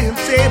to I and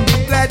say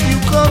me glad you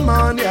come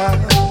on, yeah.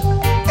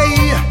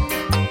 Hey,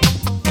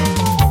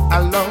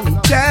 a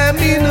long time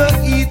me no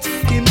eat,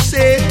 him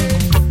say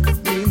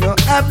me no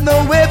have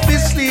nowhere to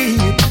sleep.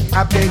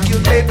 I beg you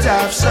let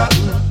have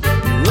something.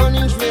 the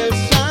running's real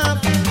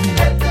sharp.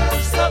 Let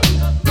have something.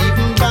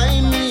 Even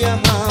buy me a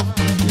half,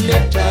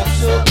 let have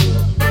something.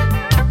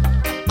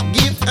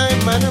 Give I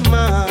man a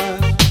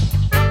man.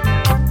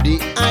 The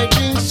I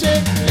drink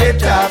say,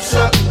 Let have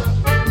something.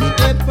 me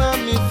dip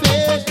on me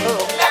face.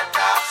 Oh, let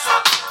have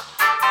something.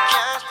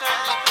 Can't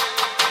stand the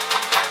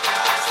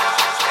pain.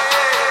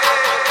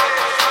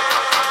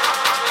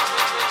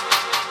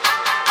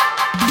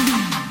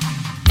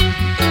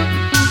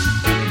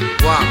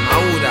 Wow,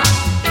 who that?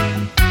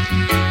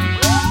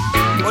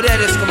 Oh, they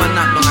just come and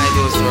knock down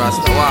ideas to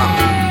Rasta. Wow.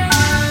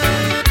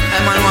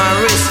 Hey man, want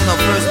race now.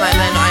 First night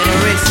I know I no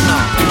race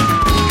now.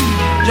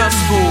 Just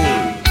cool.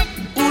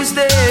 Who's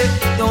there?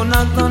 Don't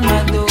knock on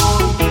my door.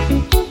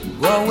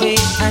 Go away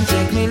and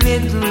take me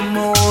little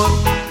more.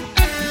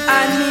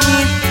 I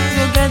need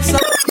to get some.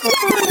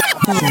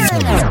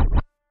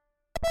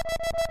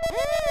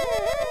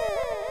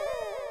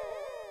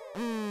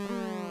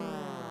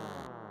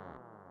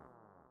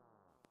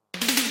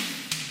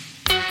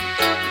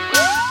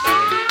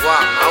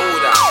 Wow, who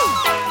that?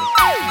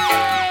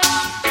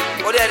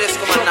 Oh, they just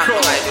come and knock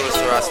down ideas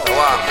to Rasta.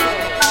 Wow.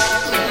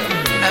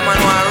 Hey man,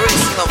 want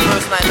race now.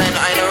 First night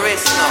I no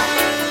race now.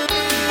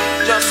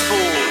 Just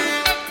cool.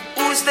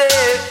 Who's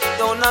there?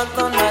 Don't knock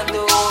on my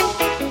door.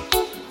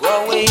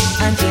 Go away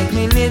and take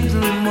me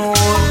little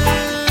more.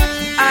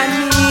 I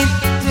need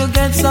to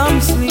get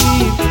some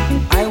sleep.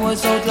 I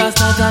was out last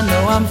night and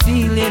now I'm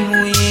feeling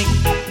weak.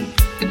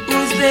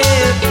 Who's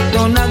there?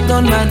 Don't knock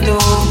on my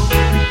door.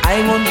 I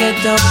won't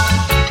get up,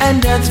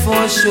 and that's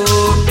for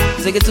sure.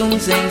 Zing zing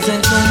zing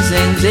zing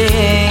zing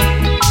zing.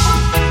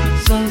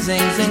 Zing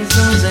zing zing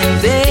zing zing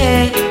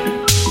zing.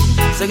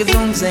 Zing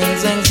zing zing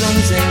zing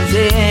zing zing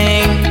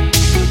zing.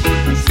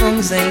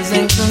 Zing zing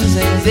zing zing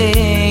zing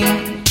zing.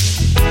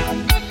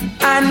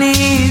 I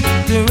need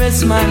to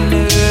rest my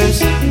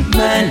nerves.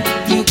 Man,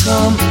 you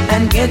come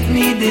and get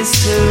me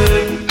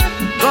disturbed.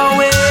 Go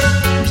away,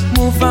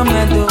 move from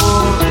my door.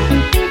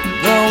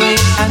 Go away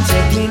and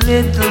take me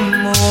little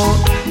more.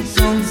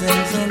 Zing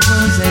zing zing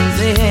zing zing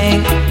zing.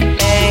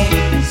 Hey,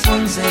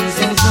 zing zing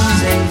zing zing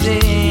zing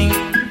zing.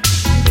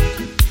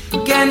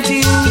 Can't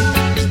you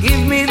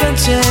give me the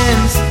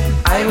chance?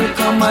 I will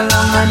come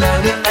along and I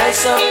will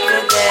nice up the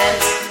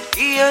dance.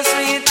 Hear your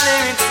sweet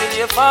lyrics till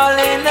you fall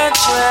in a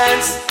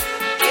trance.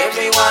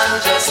 Everyone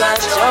just a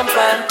jump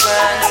and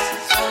prance.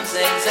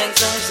 Zing zing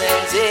zing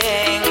zing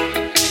zing.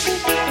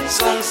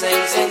 Zing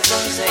zing zing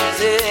zing zing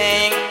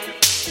zing.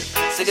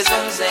 Zing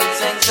zing zing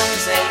zing zing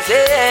zing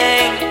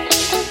zing.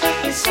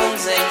 Zing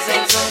zing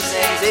zing zing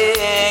zing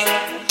zing.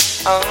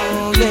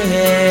 Oh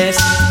yes.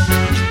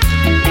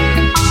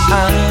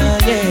 Ah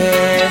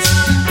yes.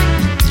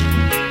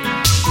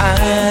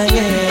 Ah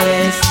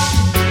yes.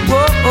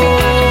 Whoa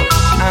oh.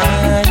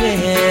 Ah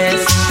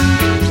yes.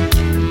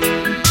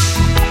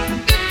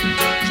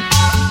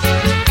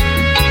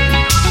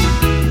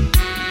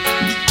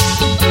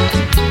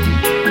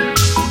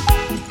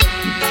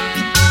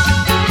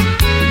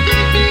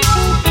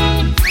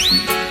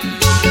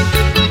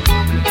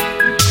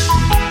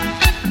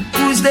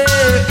 Who's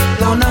there?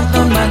 Don't knock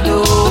on my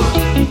door.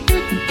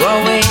 Go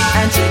away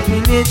and take me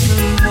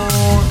little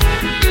more.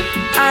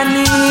 I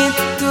need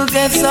to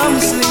get some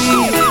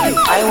sleep.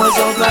 I was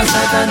out last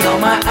night and now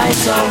my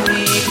eyes are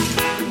weak.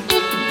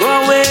 Go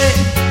away,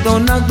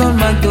 don't knock on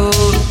my door,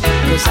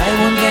 cause I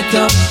won't get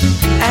up,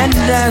 and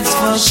that's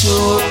for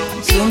sure.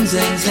 Zoom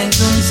zing zing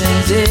zoom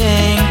zing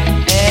zing.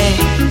 Hey,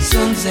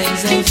 zoom zing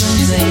zing zoom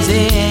zing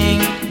zing.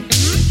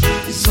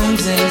 Zoom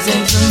zing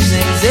zing, zoom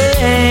zing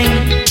zing.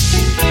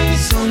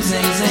 Zoom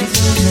zing zing,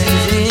 zoom zing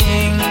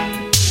zing.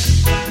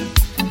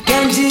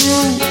 Can't you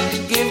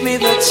give me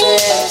the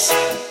chance?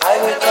 I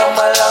will come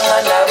along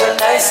and I will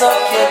nice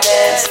up your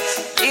dance.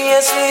 Dear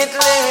sweet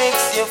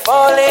lyrics, you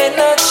fall in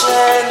a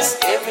trance.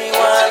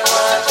 Everyone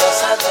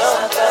just a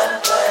jump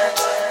and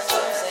dance.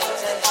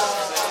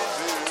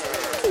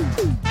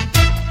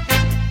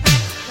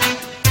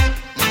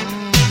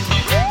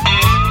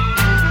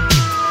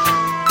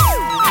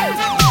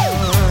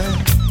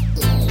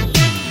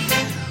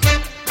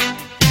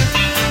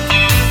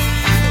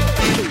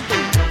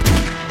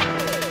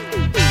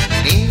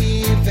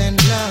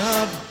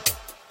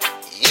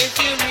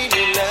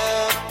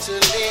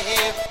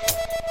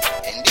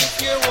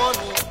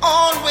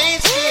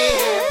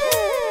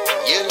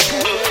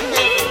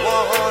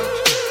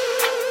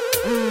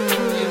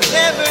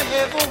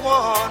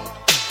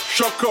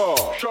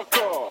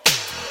 Shaka.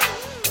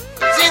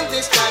 Cause in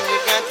this time you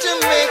got to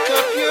make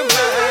up your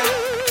mind.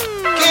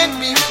 Can't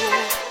be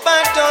fooled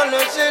by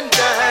dollars and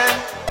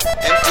dimes.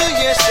 And to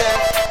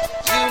yourself,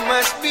 you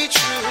must be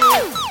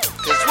true.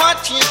 Cause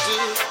what you do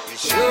is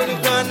surely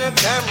gonna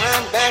come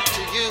round back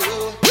to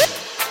you.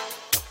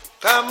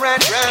 Come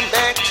right round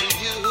back to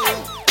you.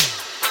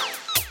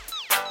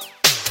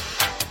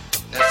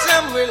 Now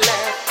some will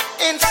laugh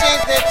and say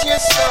that you're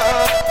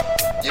soft.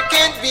 You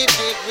can't be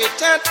big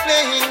without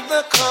playing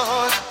the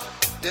card.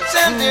 Them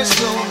sound their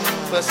slow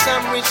for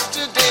some rich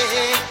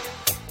today.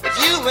 But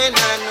you and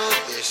I know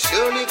they're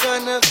surely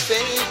gonna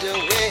fade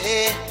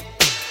away.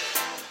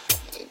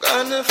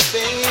 Gonna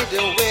fade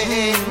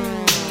away.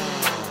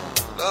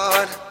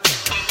 Lord,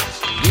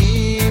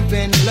 live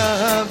and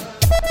love.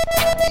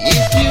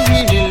 If you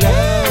really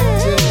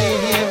love to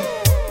live,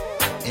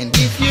 and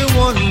if you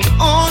want to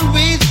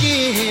always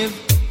give,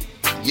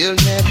 you'll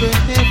never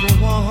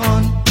ever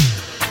want.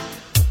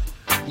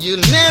 You'll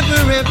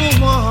never ever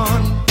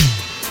want,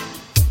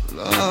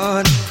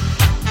 Lord.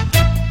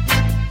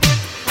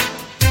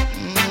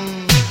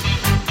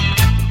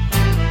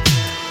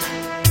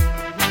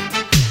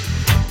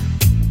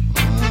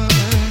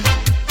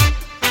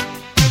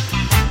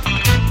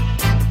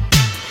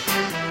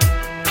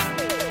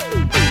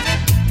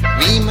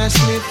 We must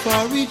live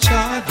for each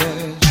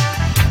other.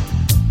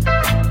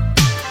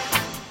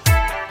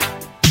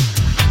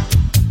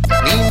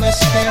 We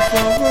must care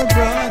for our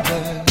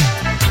brothers.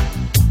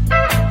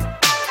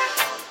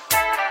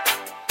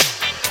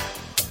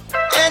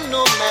 And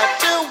no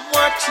matter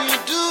what you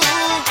do,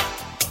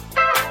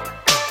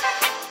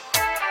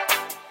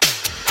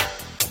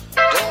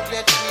 don't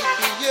let me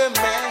be your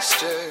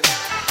master.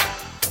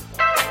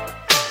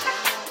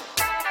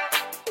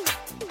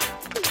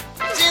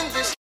 In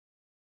this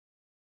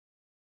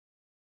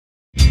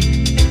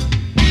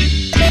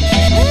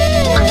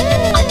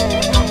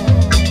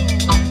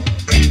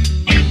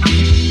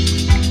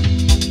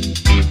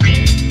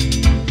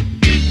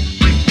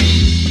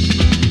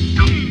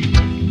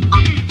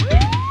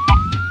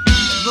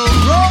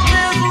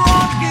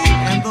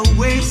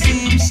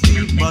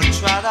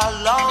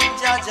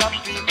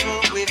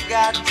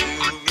got to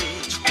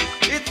reach.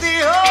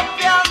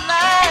 Ethiopian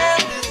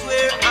land is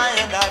where I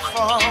and I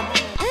from.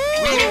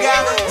 We've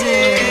got to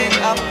take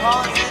a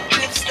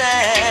positive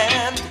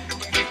stand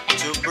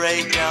to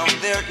break down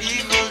their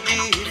evil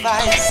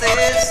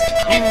devices.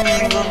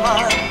 Evil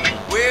man,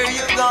 where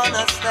you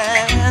gonna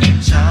stand?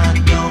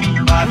 Chant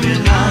down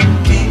Babylon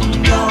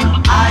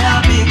kingdom, I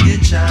am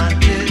big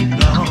chanted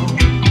down.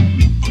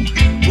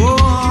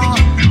 Whoa,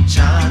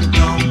 chant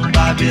down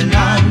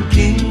Babylon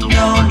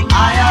kingdom,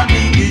 I am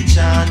big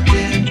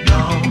chanted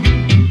down.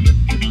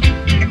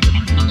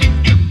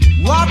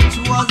 What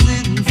was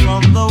hidden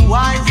from the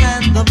wise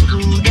and the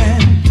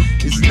prudent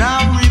is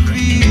now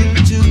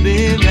revealed to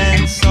babe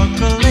and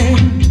suckling.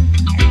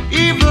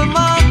 Evil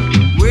man,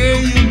 where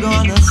you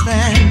gonna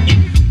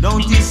stand?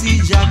 Don't you see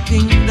your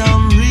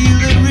kingdom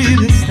really,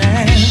 really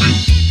stand?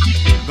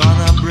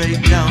 Gonna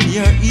break down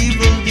your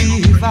evil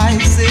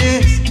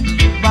devices.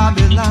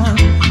 Babylon,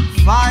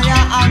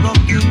 fire, I go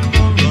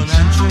kingdom, run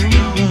and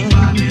tremble.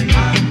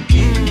 Babylon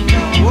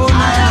kingdom, oh, I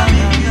am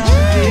your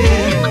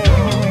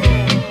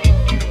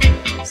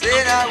say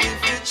that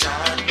if you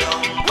chant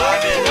down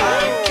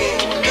Babylon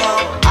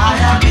kingdom, I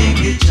am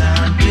big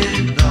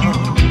chanted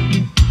down.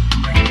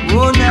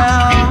 Oh,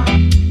 now.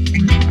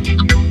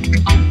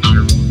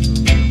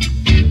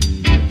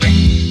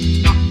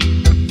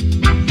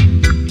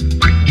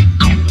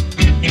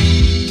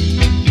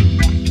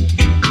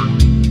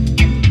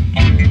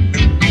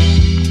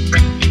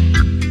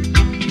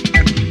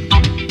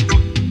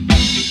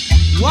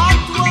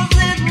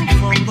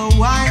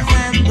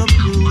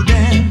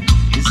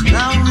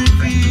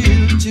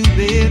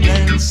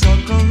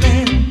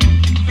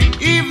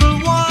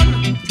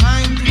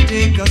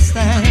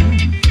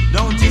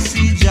 Don't you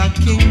see your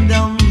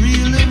kingdom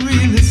really,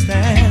 really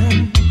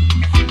stand?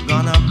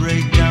 Gonna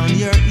break down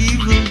your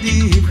evil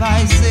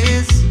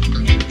devices.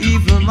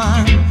 Evil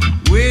man,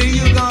 where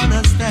you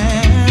gonna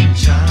stand?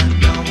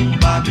 Chant down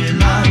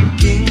Babylon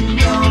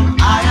kingdom,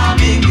 I am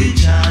big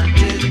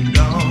chanted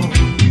down.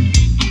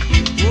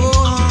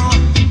 Oh,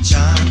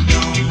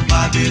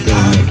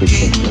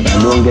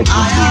 Don't get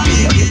too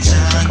busy that you can't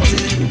check out the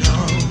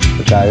truth.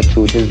 Because the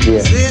truth is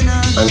there.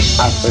 And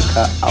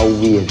Africa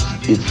awaits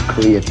its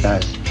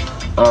creators.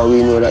 And we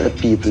know that the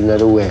people in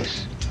the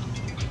West,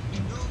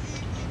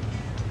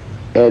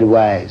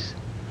 headwise,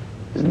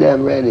 it's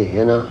them ready,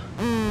 you know.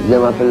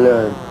 Them have to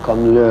learn,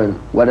 come learn.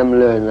 What them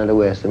learning in the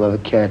West, them have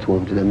to carry it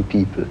home to them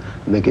people.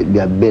 Make it be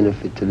a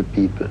benefit to the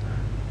people.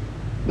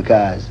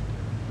 Because,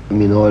 I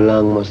mean, how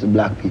long must the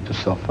black people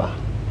suffer?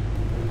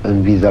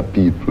 And these are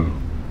people.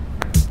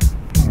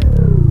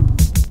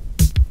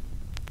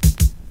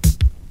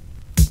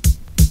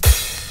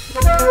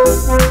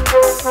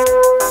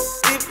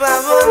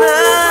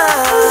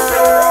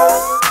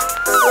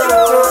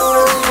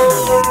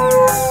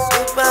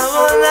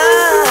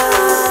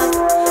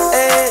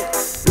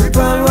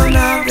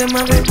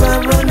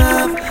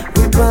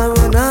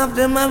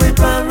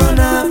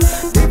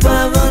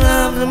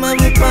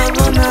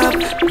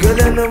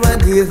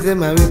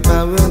 Them a rip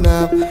and run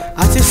up.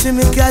 As you see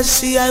me catch,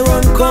 see I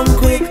run come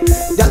quick.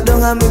 That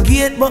don't have me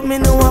gate, but me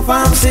know if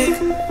I'm sick.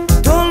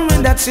 Told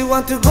me that she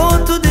want to go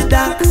to the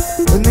dock.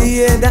 When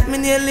me hear that, me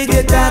nearly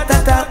get heart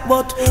attack.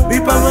 But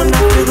rip and run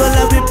up, we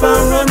gonna rip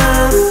and run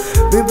up.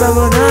 Rip and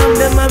run up,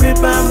 them a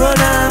rip and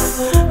run up.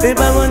 Rip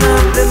and run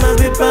up, them a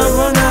rip and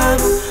run up.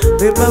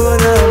 Rip and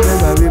run up,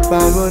 them a rip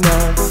and run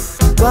up.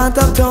 One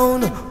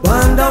uptown,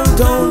 one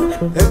downtown.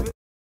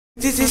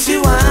 This is she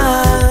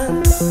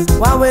want.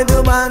 Why we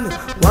do man?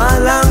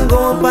 One long go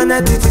up and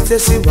this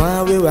is she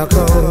want. We walk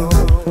out.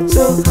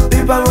 So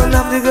people run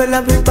up, the girl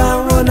up, people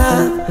run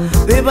up.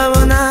 People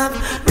run up,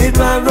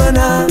 people run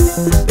up.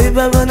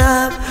 People run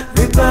up,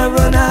 people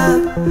run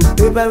up.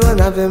 People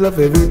run up, people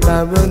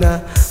run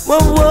up. Whoa,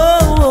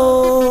 whoa,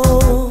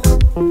 whoa.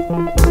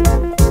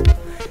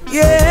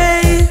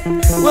 Yeah,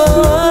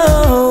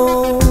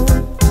 whoa.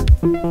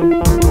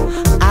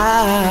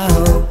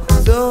 Ow.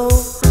 So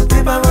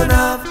people run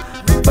up.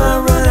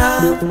 People run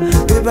up,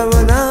 people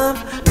run up,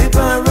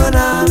 people run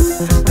up,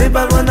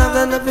 people run up,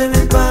 and the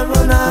people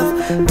run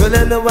up. Girl, I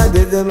know what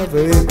they do, my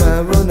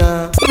people run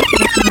up.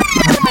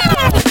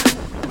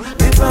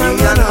 Me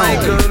and my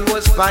girl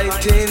was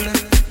fighting.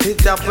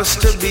 It happens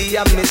to be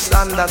a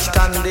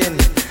misunderstanding.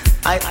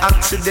 I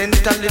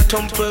accidentally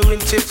thumped her in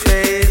her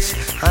face,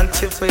 and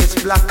her face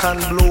black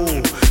and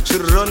blue. She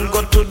run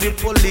go to the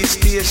police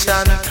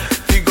station.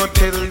 We go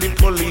tell the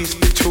police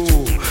the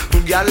truth.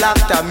 Girl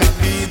after me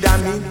feed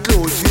and me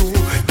clothes you.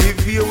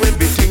 Give you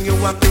everything you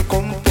want to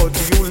comfort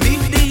you.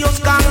 Leave the house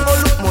can go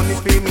look money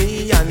for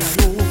me and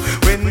you.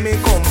 When me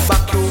come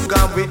back you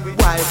go with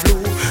white blue.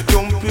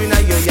 Jump in a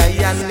your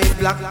eye and the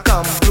black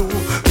and blue.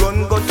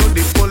 Run go to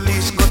the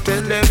police, go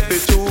tell them the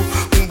truth.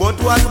 But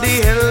what the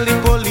hell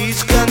the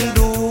police can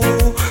do?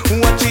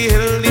 What the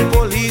hell the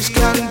police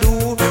can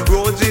do?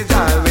 Roses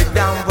are red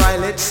and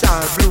violets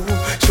are blue.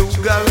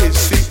 Sugar is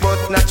sweet but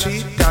not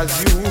sweet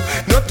as you.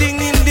 Nothing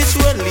in this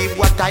world leave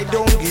what I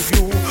don't give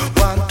you.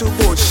 Want to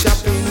go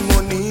shopping,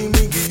 money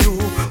me give you.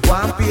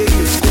 Want pay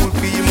your school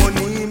fee,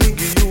 money me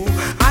give you.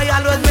 I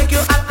always make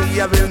you happy,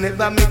 I will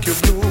never make you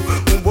blue.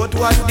 But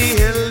what the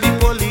hell the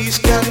police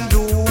can do?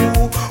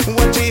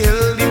 What the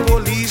hell the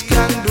police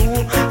can do?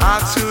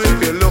 Ask you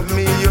if you love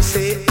me, you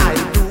say I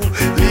do.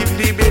 Leave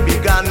the baby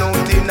gone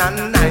out in a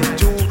night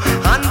too.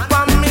 And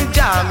for me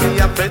jam me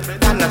a bed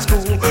and a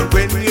school.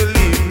 When you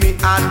leave me,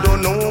 I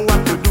don't know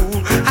what to do.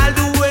 I'll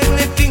do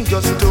anything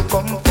just to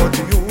comfort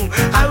you.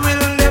 I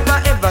will never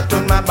ever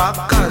turn my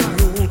back on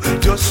you.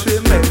 Just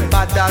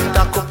remember that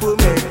a couple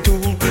make two.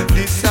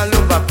 This a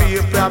love a be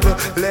a problem,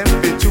 let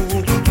me too.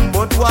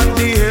 But what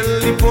the hell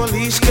the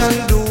police can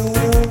do?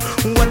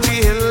 What the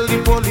hell the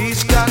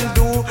police can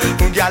do?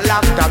 Girl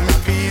after me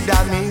feed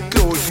and me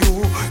clothe you.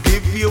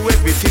 Give you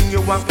everything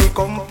you want to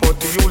comfort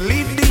you.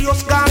 Leave the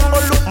house gang go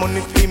look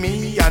money for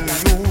me and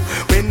you.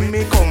 When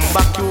me come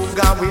back you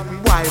go with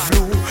white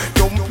blue.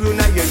 Jump you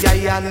na your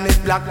eye and the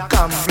black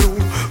and blue.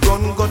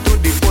 Run go to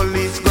the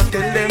police, go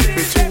tell them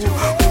the truth.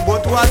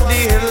 But what the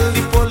hell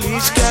the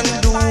police can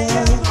do?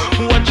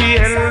 What the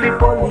hell the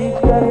police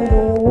can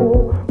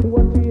do?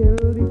 What the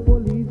hell the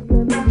police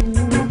can do?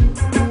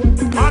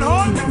 Man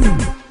hunt,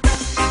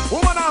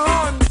 woman a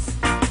hunt.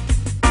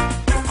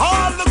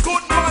 All the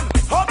good man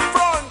up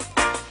front.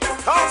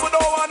 Cause we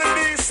don't want to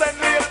decent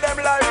live them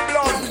like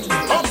blood.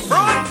 Up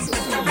front.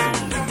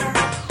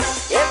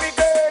 Every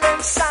girl in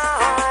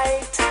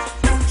sight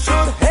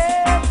should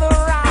have the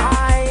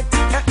right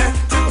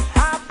to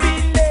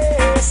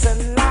happiness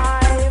and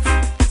life.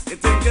 You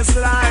think it's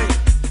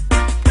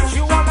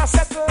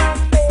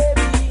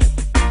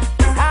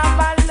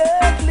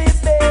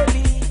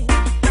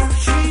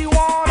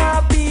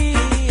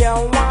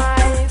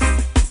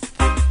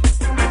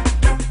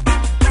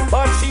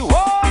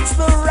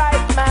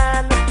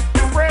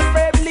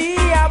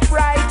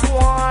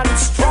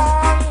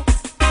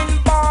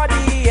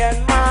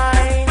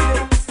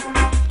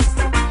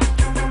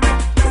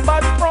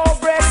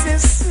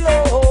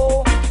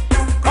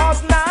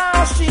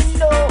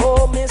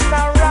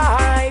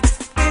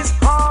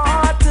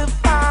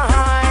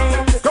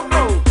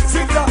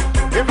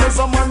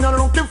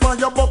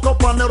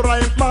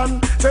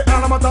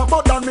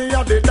than me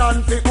a the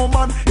dancing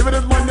woman. Even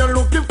if when you're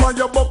looking for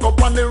your buck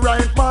up on the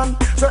right man.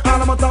 Say all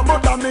I'm talking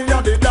about than me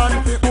a the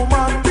dancing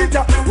woman.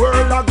 Teacher,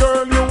 world a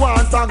girl you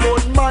want a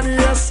good man,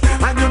 yes.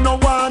 And you know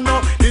want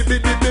no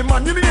the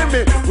man, you hear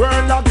me?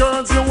 World a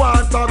girls you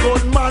want a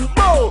good man,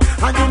 oh.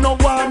 And you know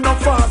want no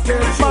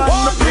fucking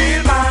man.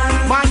 Real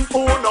man, man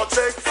who no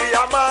check for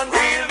a man.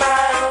 Real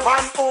man,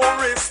 man who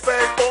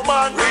respect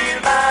woman. Real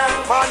man,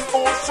 man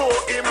who show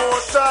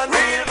emotion.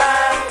 Real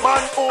man,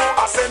 man who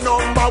I say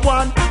number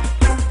one.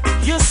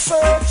 You're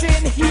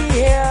searching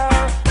here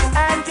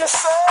and you're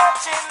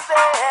searching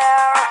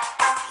there.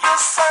 You're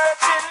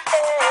searching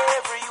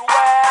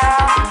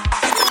everywhere.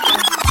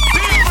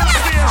 People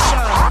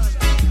station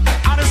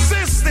and the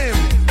system,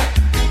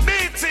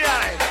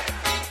 BTI,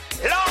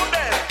 love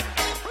them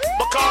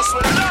because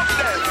we love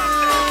them.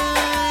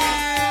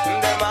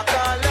 Them a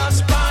call us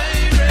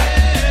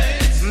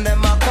pirates.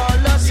 Them a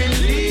call us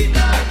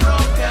illegal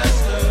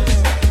broadcasters.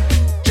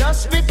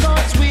 Just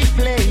because we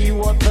play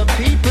what the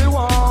people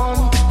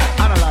want.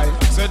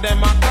 Analyze. So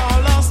them a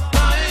call us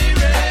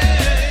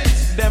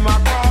pirates. Them a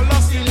call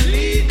us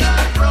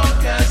illegal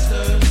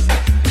broadcasters.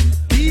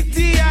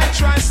 BTI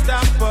try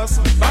stop us,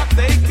 but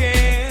they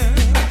can't.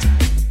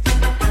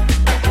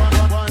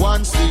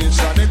 One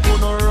station it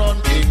couldn't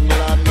run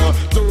England,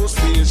 two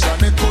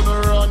station it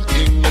couldn't run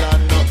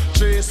England,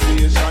 three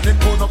station it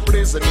couldn't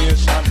place a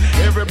nation.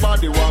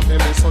 Everybody want me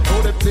listen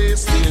to the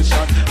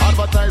PlayStation.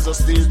 Advertisers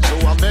still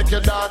show and make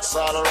you dance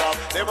all around.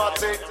 Never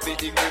take the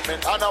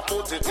equipment and I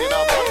put it in a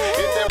bag.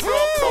 If they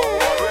broke down,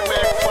 we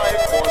make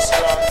 5 more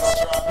strong.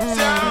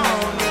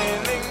 Down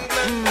in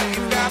England,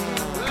 we've got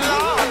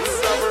lots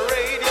of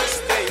radio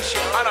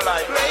stations.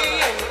 Analyze.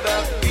 Playing the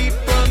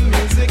people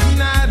music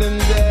night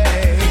and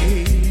day.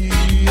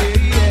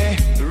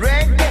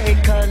 Reggae,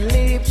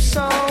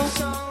 calypso,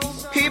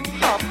 hip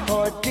hop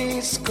or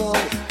disco.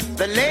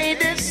 The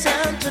latest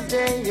sound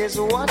today is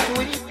what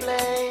we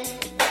play.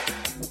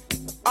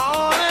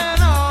 On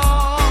and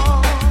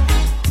on,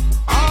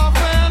 off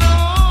and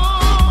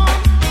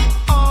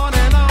on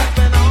and off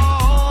and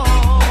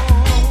on.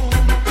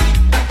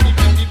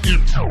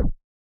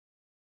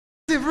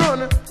 Steve, run.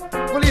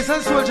 Police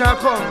and soldier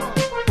come.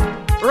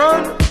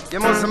 Run. You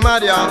must be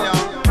mad, yeah.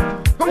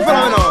 Come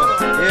follow me now.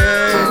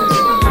 Yeah.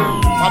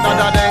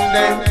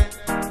 Ba-da-da-ding-ding.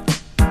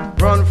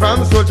 Run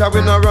from soldier,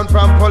 we no run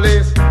from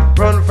police.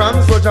 Run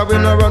from soldier, we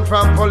no run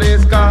from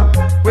police. Car,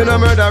 we no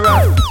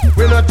murderer,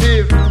 we no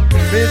thief.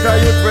 These are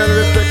youth well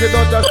respected,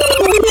 don't just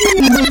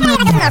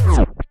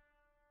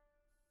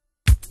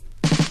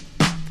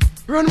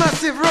run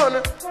massive,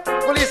 run.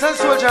 Police and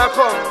soldier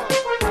come.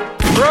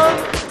 Run,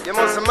 you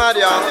must be mad,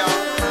 yeah.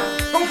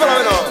 Come follow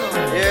me now.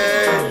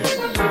 Yeah.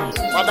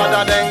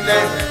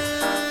 Ba-da-da-ding-ding.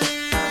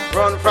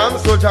 Run from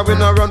soldier, we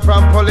no run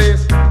from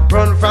police.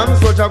 Run from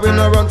soldier, we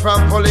no run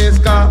from police.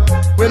 Car,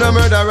 we no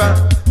murderer,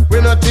 we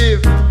no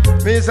thief.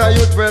 Me is a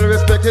youth well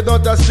respected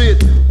out the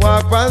street.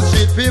 Walk on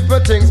street, people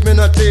thinks me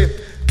no thief.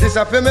 This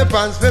a for me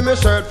pants, for me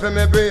shirt, for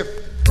me brief.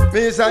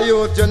 Me is a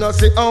youth, you know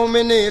see how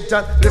me neat.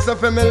 And listen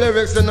for me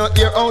lyrics, you know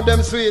hear how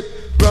them sweet.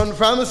 Run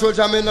from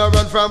soldier, me no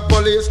run from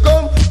police.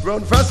 Come,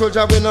 run from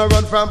soldier, we no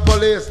run from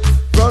police.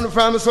 Run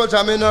from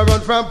soldier, me no run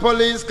from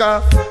police.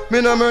 Car,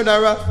 me no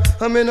murderer,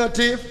 and me no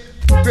thief.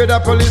 Afraid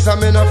of police, I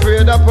mean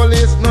afraid of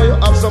police. Now you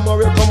have some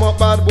more, come up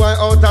bad boy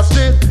out the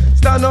street.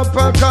 Stand up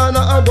and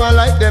corner and go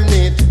like them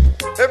need.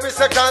 Every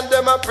second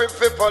them a prep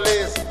for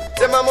police.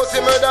 Them a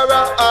musty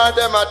murderer or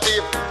them a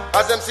thief.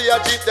 As them see a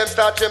jeep, them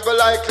start tremble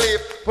like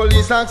cliff.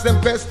 Police ask them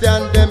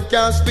question, them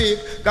can't speak.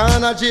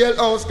 Gone a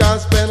jailhouse,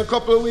 can't spend a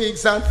couple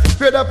weeks. And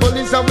afraid of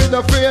police and we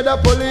not afraid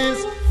of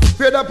police.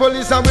 Afraid of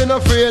police and we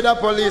not afraid of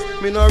police.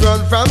 Me no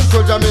run from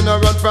soldier, me no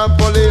run from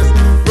police.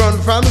 Run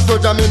from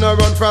soldier, me no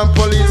run from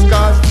police.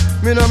 Cause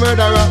me no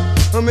murderer,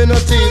 me no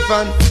thief.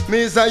 And me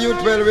is a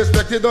youth well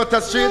respected out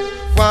the street.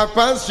 Walk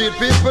on street,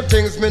 people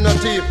thinks me no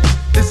thief.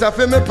 This a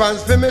for me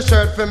pants, for me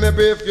shirt, for me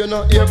brief. You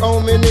know hear how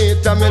me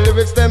neat and me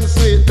lyrics them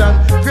sweet.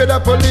 And afraid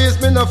of police,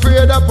 me no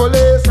afraid of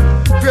police.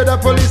 Afraid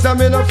of police and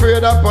me no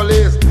afraid of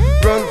police.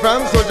 Run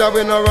from soldier,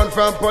 we no run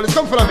from police.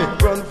 Come follow me.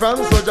 Run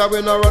from soldier,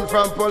 we no run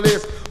from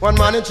police. One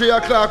morning 3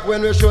 o'clock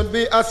when we should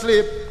be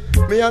asleep.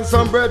 Me and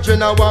some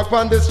brethren I walk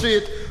on the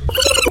street.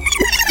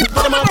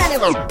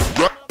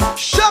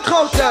 Shock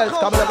hotels,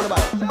 come on,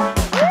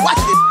 watch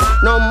this.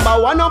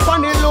 Number one up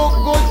on the look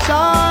good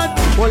chart.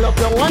 All of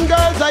your one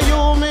girls are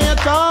you may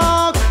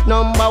talk.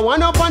 Number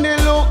one up on the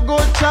look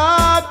good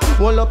chart.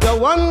 All of your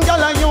one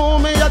girl are you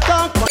may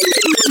talk.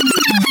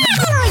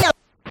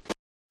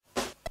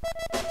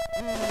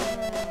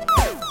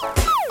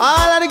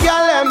 All of the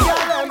girl them,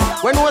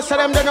 when we say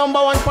them the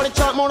number one for the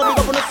chart, more big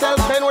up on the self,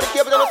 then when the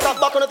cable them stop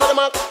back on the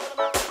telemark.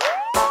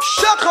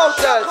 Shock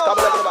hotels, come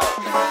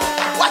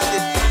on, watch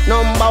this.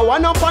 Number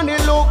one up on the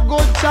look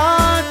good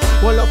chart.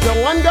 All of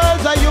your one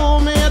girls are you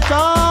may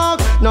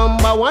talk.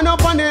 Number one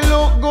up on the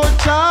look good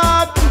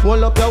chart.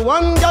 All of your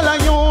one girl are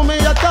you may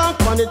talk.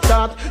 On the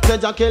chart.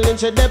 Jaja killing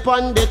she dip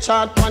on the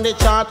chart, on the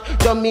chart.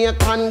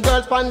 Jamaican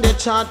girls on the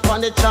chart,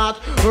 on the chart.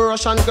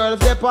 Russian girls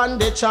dip on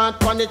the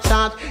chart, on the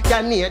chart.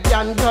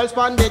 Canadian girls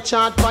on the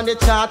chart, on the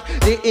chart.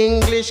 The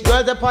English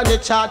girls dip on the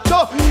chart.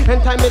 So,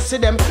 anytime I see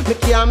them, me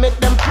can't make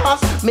them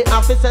pass. Me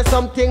have to say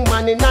something,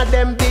 man, inna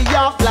them be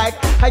off like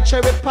I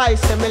cherry pie.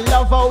 Say me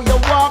love how you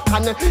walk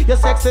and your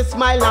sexy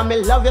smile and me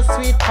love your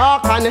sweet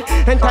talk. And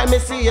anytime I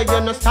see you,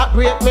 you no stop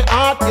break me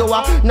heart. You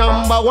are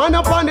number one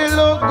up on the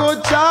look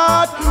good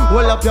chart.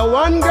 Well up your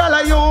one girl,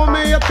 and you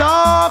me a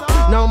talk.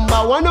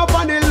 Number one up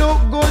on the look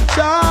good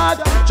chart.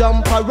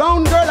 Jump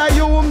around girl, and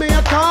you me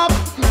a talk.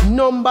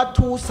 Number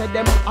two said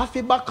them have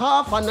to back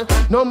off,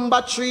 and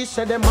number three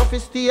said them have to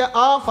stay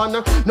off,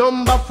 and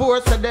number four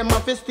said them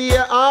have to stay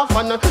off,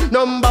 and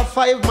number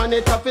five man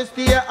it have to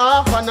stay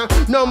off,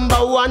 and number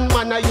one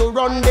man you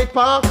run the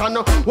park, and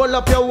hold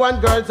up your one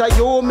girls and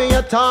you me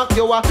a talk.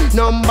 You are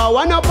number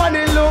one up on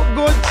the look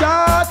good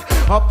chart.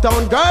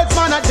 Uptown girls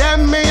man a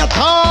them me a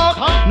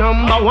talk.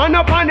 Number one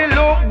up on the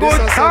look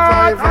good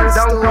chart.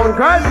 Downtown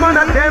girls man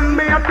a them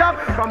me a talk.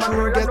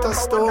 You get a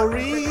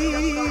story.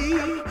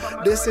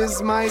 This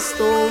is my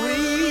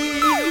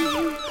story.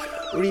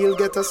 Real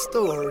get a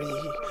story.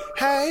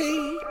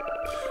 Hey,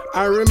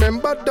 I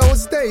remember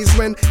those days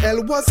when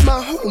hell was my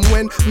home,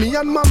 when me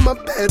and mama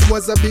bed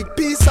was a big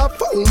piece of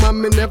foam,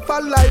 and me never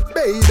life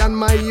bathe and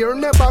my ear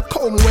never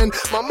come. When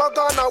mama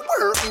gonna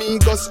work, me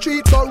go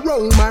street go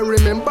roam. I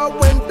remember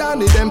when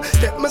Danny them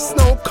get me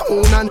snow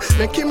cone and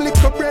make him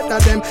lick a bread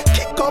of them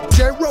kick up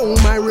Jerome.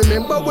 I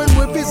remember when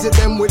we visit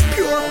them with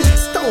pure big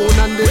stone,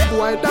 and the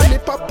boy Danny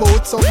pop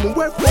out something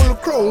with full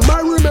chrome.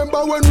 I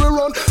remember when we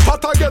run,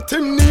 but I get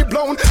him knee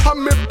blown,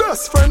 and my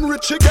best friend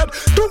Richie get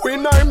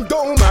doing I'm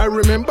down. I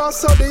remember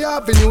so the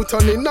avenue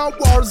turn in a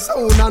war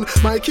zone, and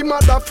Mikey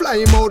mother fly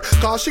him out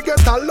cause she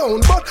get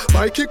alone. But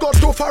Mikey got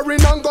too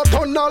foreign and got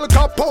on Al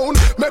Capone.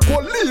 Make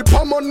one leap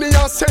of money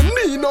and send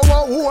me no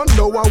one.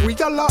 Now we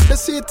a lot the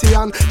city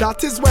and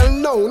that is well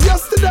known.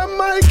 Yesterday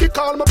Mikey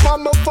called me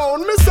on my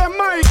phone. Me say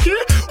Mikey,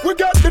 we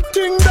got the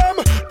thing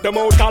them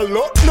out of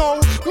luck now.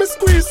 Me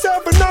squeeze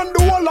 7 and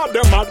the whole of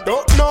them I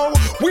don't know.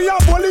 We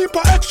have one leap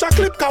of extra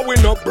clip cause we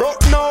no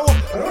broke now.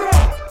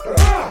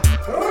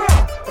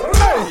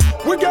 Hey,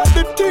 we got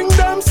the thing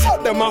them, so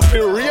them have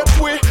to rate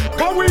we.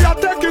 Cause we are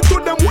taking to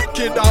them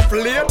wicked off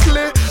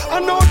lately.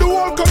 And now the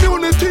whole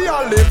community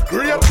I live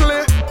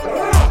greatly.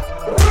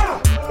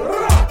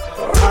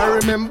 I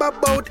remember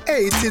about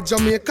 80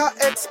 Jamaica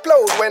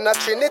explode when a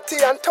Trinity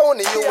and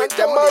Tony you with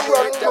them a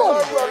run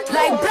home.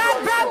 Like blah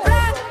blah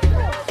blah,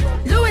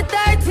 Louis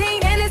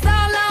 13 and it's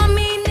all on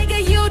me, nigga.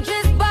 You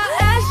just bought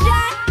a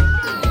shot.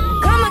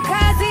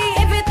 Kamikaze,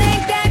 if you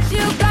think that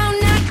you gon'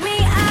 knock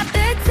me off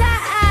the top.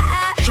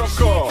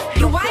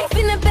 Your wife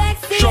in the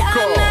backseat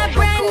of my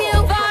brand new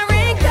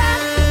foreign car.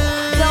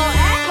 Don't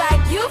act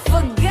like you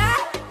forgot.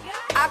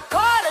 I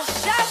called a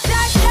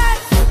shot.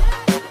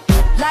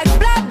 Like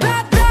blah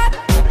blah blah.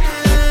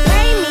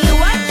 Pay me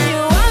what you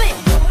want it.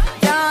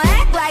 Don't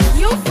act like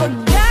you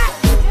forgot.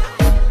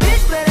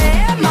 Bitch better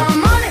have my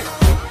money.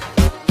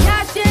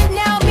 Y'all should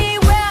know me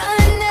well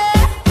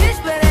enough. Bitch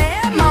better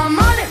have my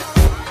money.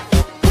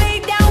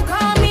 Please don't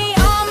call me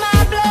on my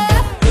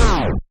bluff.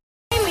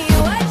 Pay me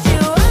what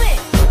you want it.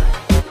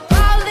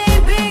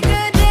 Ballin'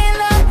 bigger than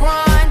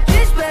LeBron.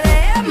 Bitch better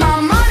have my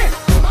money.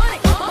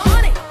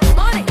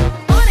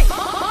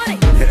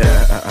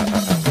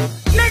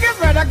 Niggas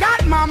better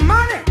got my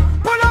money.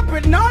 Pull up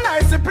with no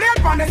license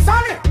plate on the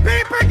sunny.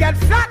 People get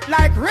flat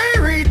like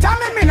Riri. Tell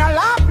me no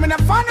laugh, me no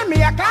funny.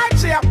 Me a like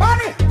she a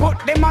bunny. Put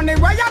the money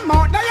where your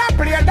mouth, they a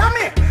play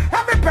dummy.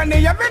 Every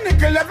penny, every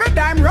nickel, every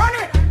dime run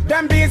it.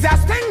 Them bees a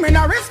sting, me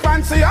no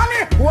response to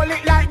honey. Hold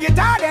it like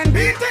guitar, then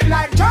beat it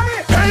like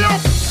Johnny. Hey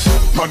up!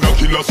 Man a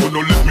killer, so no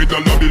let me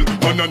dollar bill.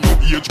 Man a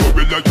new age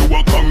gorilla, you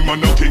a gang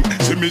man a king.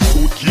 See me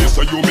suitcase,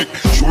 so you make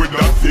sure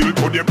that fill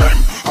to the brim.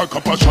 A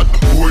cup of shot,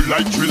 pour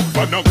like drill.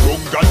 Man a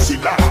gun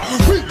Godzilla.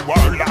 Real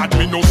warlord,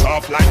 me no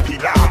soft like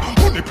pillar.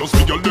 Money plus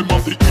me, y'all them a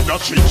fit in a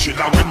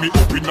chinchilla. When me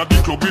up in a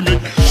the club, we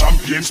make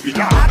champagne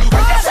spiller.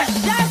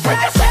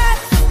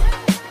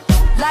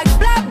 Like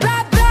blah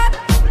blah blah.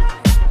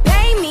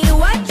 Pay me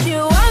what you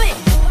want it.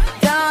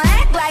 Don't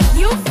act like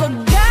you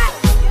forgot.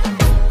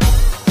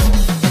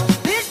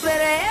 Bitch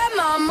better have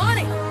my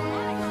money.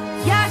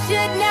 Y'all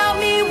should know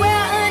me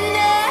well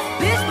enough.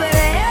 Bitch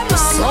better have my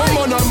money.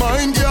 Someone a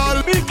mine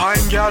girl, big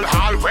pine girl,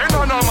 all when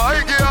on a my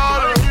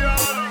girl.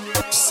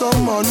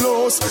 Someone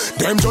lost,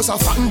 them just a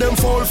fan, them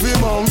fall for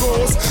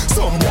mangos.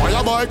 Some boy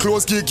a buy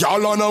clothes, kick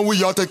y'all and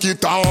we a take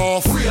it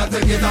off. We a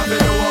take it off, we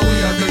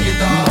a take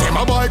it off. Them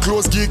a buy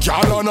clothes, kick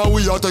y'all and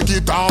we a take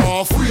it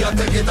off. We a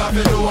take it off,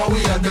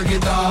 we a take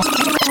it off.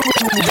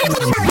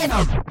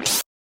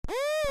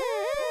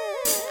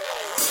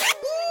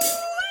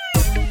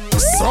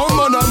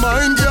 Someone a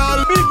mine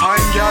girl, big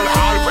pine girl,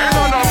 all when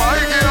on a my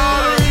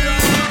girl.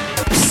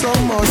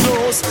 Someone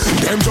lost.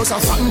 Them just a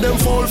fan, them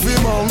fall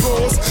for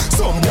mangoes.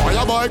 Some boy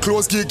a buy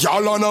clothes, geek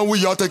y'all and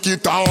we a take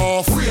it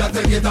off. We a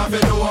take it off,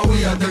 you know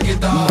we a take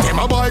it off. Them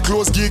a buy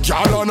clothes, geek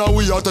y'all and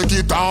we a take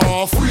it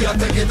off. We a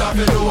take it off,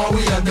 you know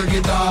we a take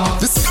it off.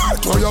 The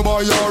skirt where you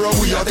buy your,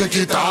 we a take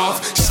it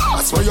off.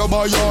 Shots where you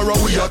buy your,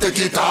 we a take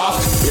it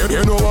off. You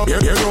know what, we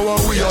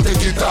a take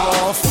it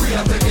off. We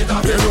a take it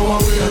off, you know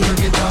what, we a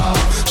take it off.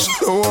 She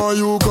know why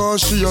you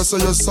cause she a say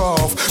you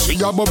soft. She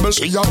a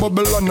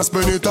bubble and a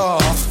spin it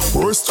off.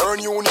 Western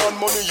Union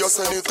money you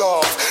send it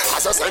off.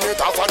 As I send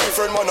it off a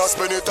different man a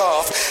spin it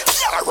off.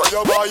 Yeah, where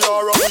you buy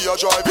your, we a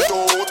drive it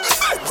out.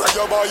 Where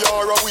you buy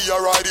your, we a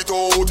ride it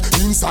out.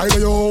 Inside of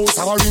your house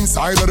or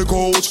inside of the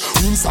coach.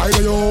 Inside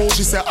of your house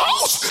she say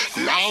ouch.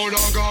 Loud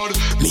oh God.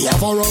 Me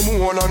have a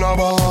Ramon and a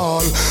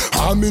ball.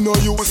 And me no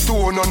use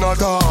stone and a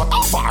dog.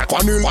 Back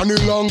on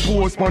the long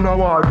post on a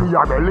wall. Me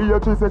a belly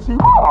she say she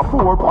a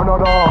 4 on a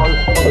doll.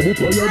 Them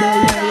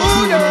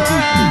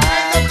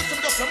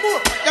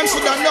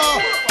shoulda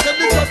know. Them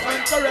be just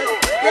red.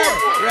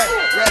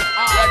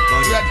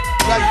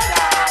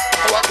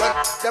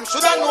 Them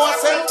shoulda know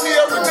St.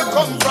 Mary me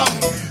come from.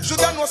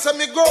 Shoulda know say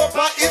me grow up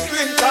at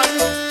Islington.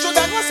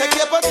 Shoulda know say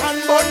Cape Town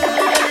bun.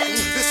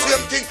 The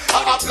same thing I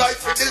apply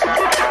for the.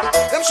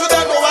 Them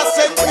shoulda know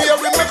St.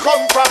 Mary me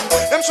come from.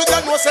 Them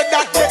shoulda know say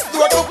that next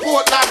door to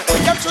Portland.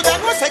 Them shoulda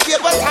know say Cape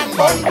Town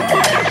bun.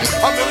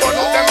 And me run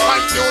out them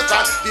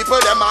confusion.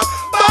 People them a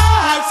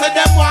ball say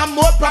them want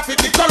more profit.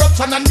 The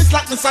corruption and the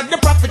slackness and the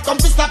profit come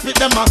to stop it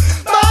them a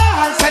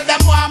ball say them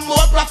want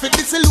more profit.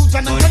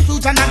 Disillusion and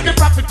confusion and the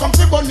profit come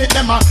to burn it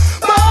them a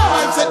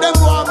ball say them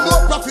want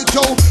more profit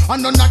yo.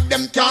 And none of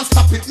them can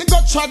stop it. Me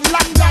go trod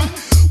London.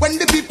 When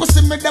the people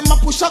see me, them a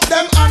push up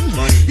them hand.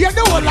 Hear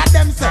the whole of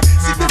them say,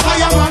 see the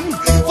fireman.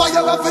 Fire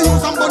have to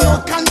use and burn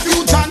out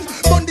confusion.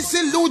 Burn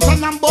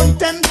disillusion and burn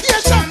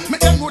temptation. Make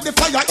them know the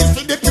fire is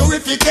for the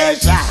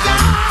purification.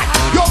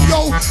 Yo,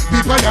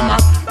 people them a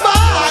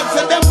ball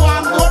say them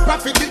want more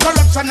profit. The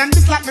corruption and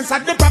the slackness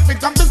and the profit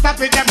come to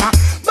stop it them a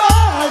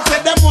ball say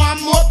them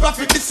want more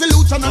profit.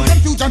 Disillusion and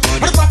confusion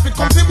and the profit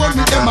come to burn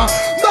it them a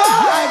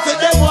ball say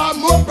them want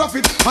more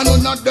profit. And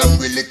none of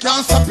them really can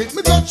stop it.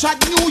 Me go chat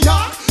New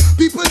York.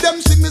 People them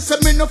see me say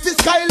me no fi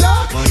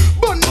skylark.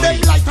 Burn them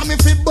light and me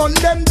fi burn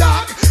them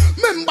dark.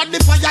 Remember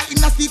the fire in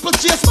a steeple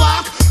chase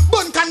back.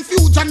 Burn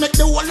confusion make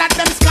the whole of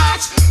them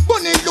scotch.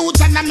 Burn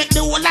illusion and make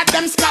the whole of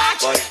them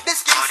scotch.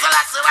 This king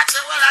Selassie watch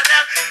the whole of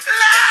them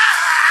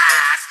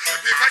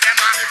last. Because them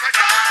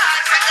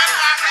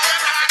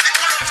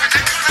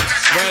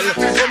Well,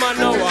 woman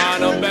no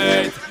wanna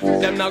bait.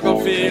 Them not gon'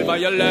 feel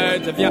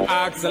violate if you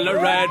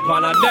accelerate.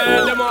 Pan a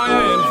day, them more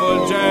you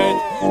infiltrate.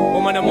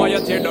 Woman, them more you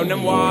tear down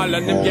them wall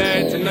and them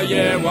gates. In the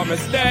year, what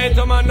mistake?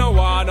 Woman no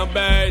wanna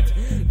bait.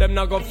 Them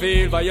not gon'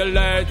 feel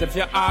violate if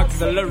you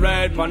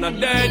accelerate. Pan a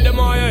day, them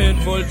more you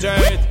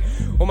infiltrate.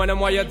 Woman, them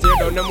why you tear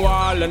down them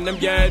wall and them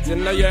gates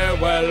in the year.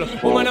 Well,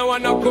 woman, I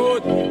want no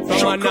good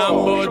from an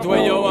ambush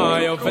where you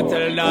are. You fi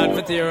tell that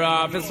fi tear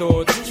off his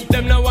suit.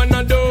 Them no want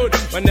no dude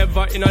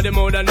whenever in the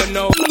mood and them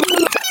know.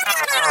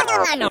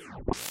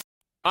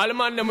 All the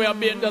man them we are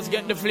beat just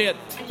get deflate.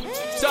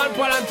 Sean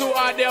Paul and 2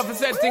 hard there for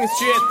set things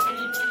straight.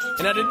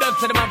 You know the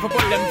dubs of the man for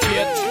put them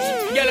straight.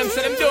 Get them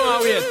say them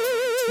don't wait.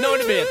 No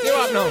debate, you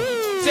up now.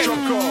 Check.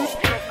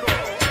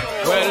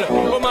 Well,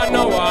 woman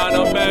no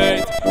wanna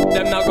bait.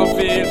 Them not gon'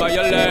 feel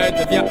violate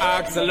if you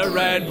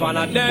accelerate. Pan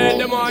a day,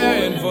 them why you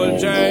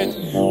infiltrate.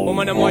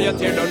 Woman, them why you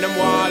tear down them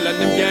wall and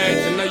them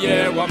gates in the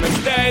year. What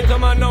mistake?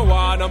 Woman no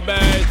wanna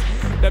bait.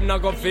 Them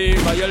not gon' feel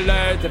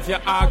violate if you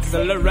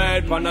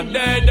accelerate. Pan a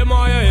day, them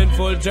why you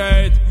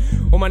infiltrate.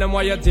 Woman, them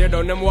why you tear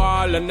down them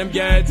wall and them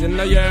gates in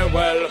the year.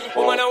 Well,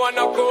 woman, I want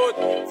no good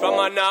from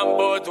an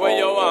ambush where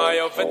you are.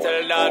 You fi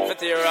tell that fi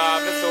tear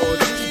off his suit.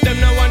 Them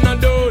no want no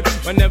dude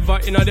whenever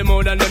in the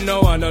mood and them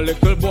no want a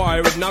little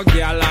boy with no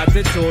girl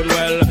attitude.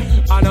 Well,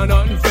 I know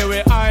nothing for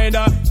we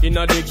either. You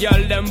know the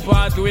girl them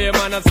pathway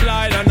man a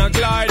slide and a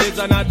glide. It's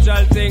a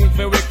natural thing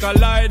for we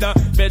collider.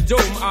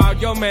 Bedroom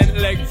argument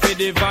leg for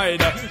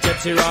divider.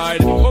 Get you right.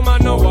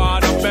 Woman no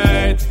want a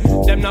bait.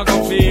 Them not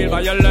gon' feel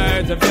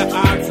violate if you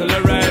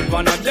accelerate.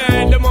 On a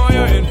day, the more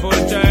you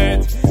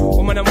infiltrate.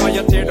 Woman, the more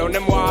you tear down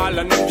them wall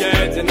and them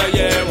gates in the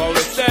year. What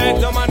we say,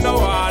 them man no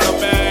wanna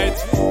bait.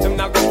 Them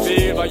not gon'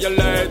 feel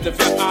violate if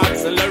you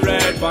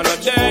accelerate. On a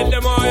day,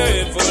 the more you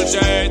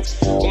infiltrate.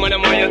 Woman, the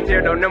more you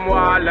tear down them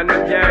wall and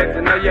them gates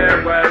in the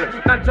year. Well,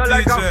 not so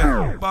like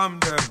a bomb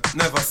them,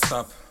 never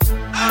stop.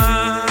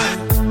 I'm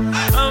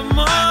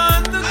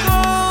on the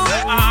go.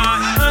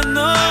 I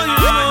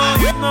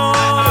know you know.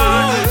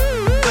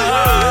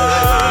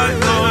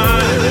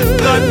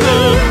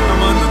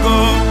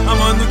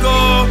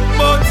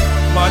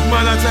 Bad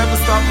man, I try to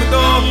stop me though.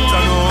 I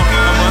know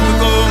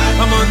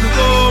I'm on the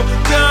go,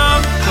 yeah.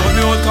 Told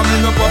me all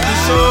coming up off the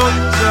show,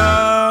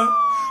 yeah.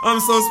 I'm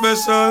so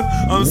special.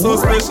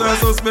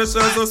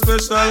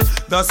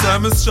 That's why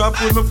I'm strapped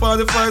with my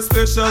 45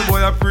 special.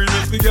 Boy, I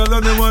pre-mix the girl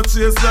and they want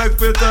chase like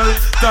petal.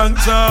 Thank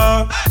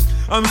ya.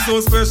 I'm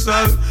so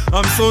special.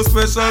 I'm so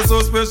special,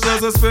 so special,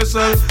 so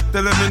special.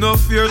 Tell them me no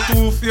fear,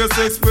 two-face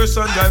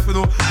expression. Guy for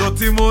no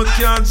dirty mouth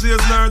can't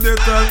chase nor they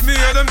tell me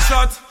hear them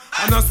shot.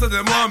 And I say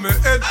them want me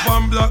head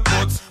pan black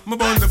nuts. Me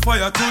burn the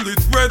fire till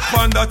it red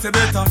pan that you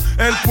better.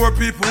 Help poor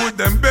people with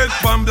them bed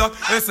pan black.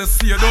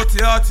 SSC a dirty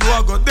heart you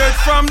a go dead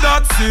from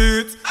that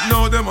seat.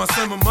 Now them a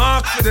say me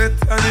mark for that.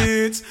 And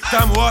each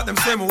time I walk them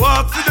say me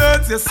walk for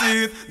that. You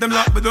see it, them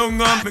lock me down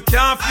and me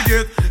can't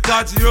forget.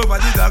 God Jehovah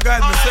did a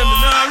guide me say me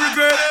nah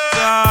regret.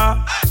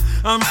 Yeah.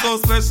 I'm so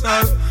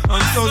special,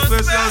 I'm so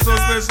special, so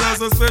special,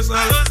 so special.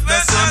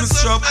 That's why I'm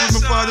strapped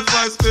with my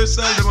 45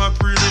 special. Them a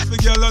pre for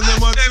girl and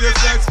them a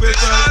taste like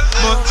special.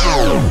 But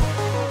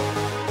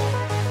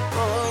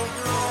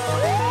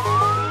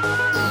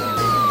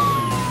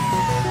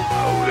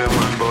how them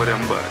man bout them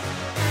bad?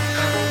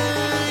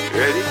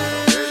 Ready?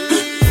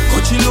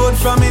 Coachy load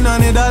from in a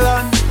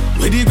Netherland.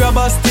 Where the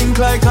grabbers think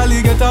like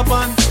Ali get up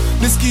on.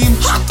 The scheme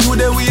hot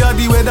today we are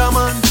the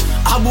weatherman.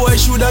 A boy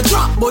shoulda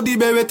drop but the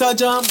beretta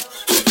jam.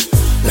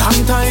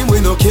 Long time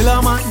we no kill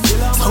a man.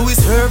 So we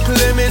circle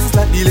lemons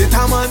like the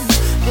little man.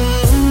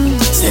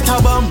 Set a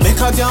bomb, make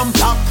a damn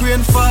black rain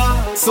fall.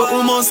 So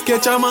we must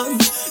catch a man.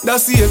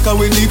 That's the echo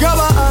when the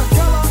grabber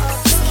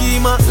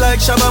schema like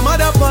Shabba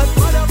Motherpot.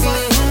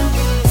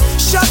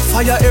 Shot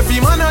fire,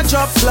 every man a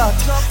drop flat.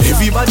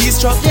 Everybody's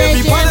trapped,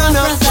 every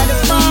banana.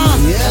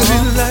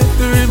 Feel like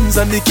the rims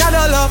and the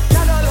Cadillac.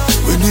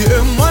 When the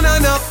M1 a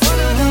nap.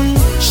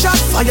 Shot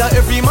fire,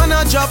 every man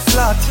a drop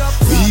flat.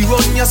 We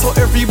run ya so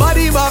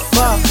everybody back.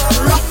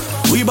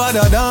 We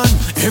badder than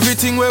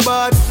everything we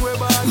bad.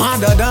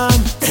 Madder than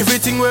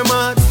everything we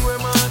mad.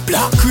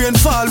 Black rain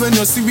fall when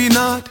you see we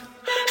not.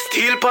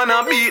 Steel pan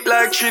a beat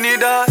like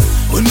Trinidad.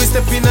 When we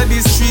step in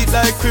the street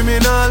like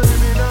criminal.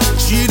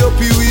 Cheat up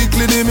you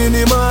weekly the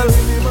minimal.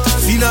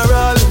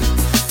 Funeral,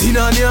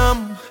 dinner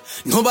yam.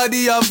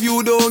 Nobody have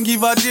you, don't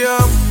give a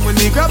damn. When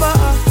they grab a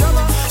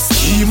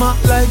schema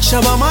like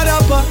Shabba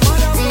Motherpot.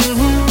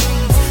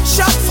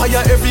 Shot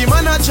fire, every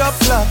man a drop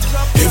flat.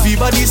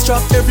 Everybody's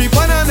trapped, every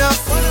banana.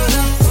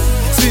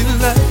 Feel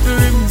like the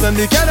rims and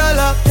the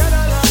Cadillac.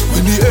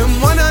 When the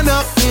M1 a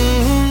nap.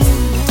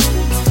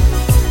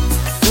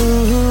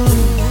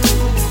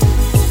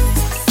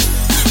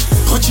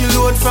 Coachy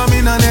load from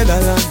in a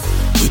Netherland.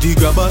 With the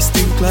grabbers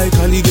think like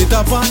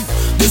alligator pan.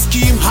 The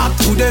scheme hot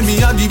to them,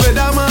 me a the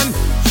weatherman.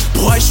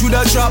 Boy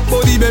shoulda drop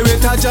but the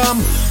beretta jam.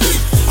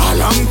 A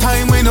long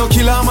time we no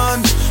kill a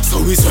man.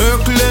 So we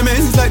circle them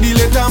ends like the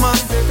letter man.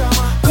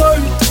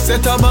 Come,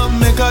 set a bomb,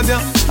 make a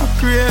damn a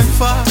crane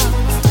fall.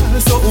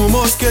 So we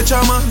must catch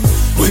a man.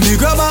 When the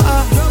grabber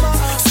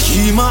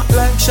schema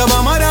like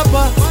Shabba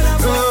Motherpot.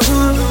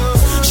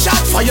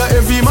 Shot fire,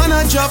 every man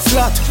a drop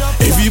flat.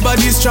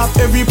 Everybody's trapped,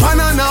 every pan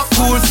a nap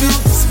cool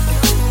fits.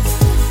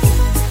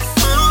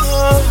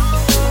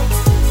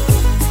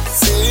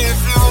 See if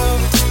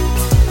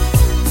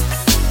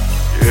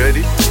you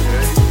ready?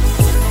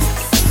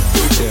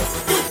 Yeah.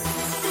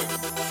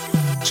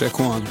 Check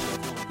one.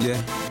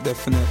 Yeah,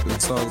 definitely.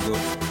 It's all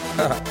good.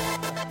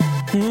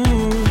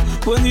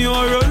 When you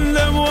run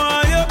them,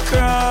 why you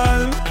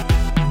crawl?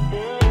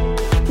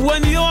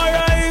 When you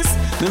rise,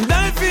 them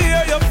die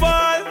fear you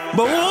fall.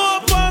 But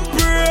hope and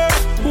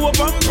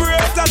pray,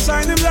 that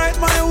shine him light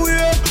my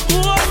way.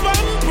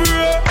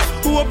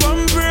 Hope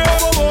and pray,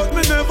 but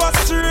me never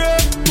stray.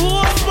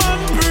 Hope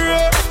and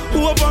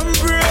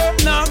pray,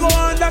 now go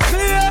on the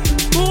clear.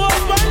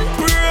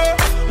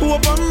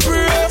 Hope and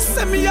pray,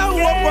 send me a hope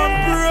and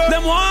pray.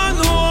 Them want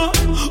know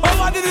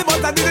how I did it,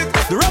 but I did it.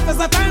 The roughest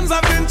of times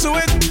I've been to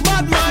it.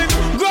 Bad mind,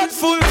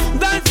 grateful,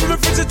 dying for me,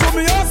 fridge to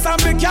me house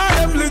and me car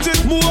them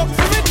legit. Move up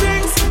for me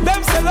things,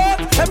 them sell out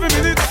every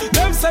minute.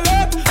 Them sell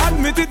out,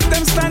 admit it,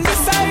 them stand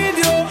beside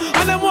you.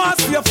 And them want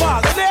to see your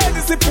father, they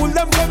just pull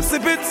them come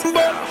sip it.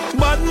 But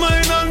bad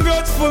mind and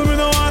grateful, me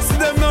no want to see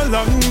them no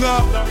longer.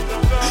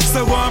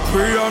 So go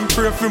and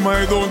pray for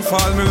my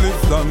downfall, me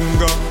live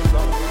longer.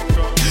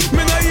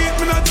 Me no eat,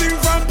 me no think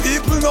from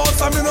people, no,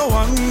 so me no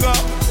hunger.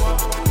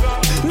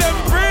 Them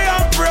pray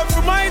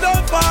for my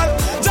downfall.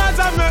 Judge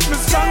and make me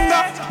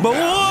stronger. But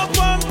hope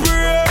and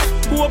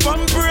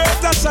pray,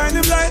 that shine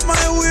him light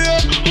my way.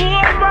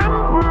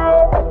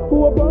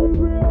 Hope and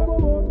pray,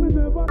 but me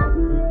never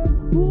stray.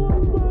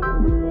 Hope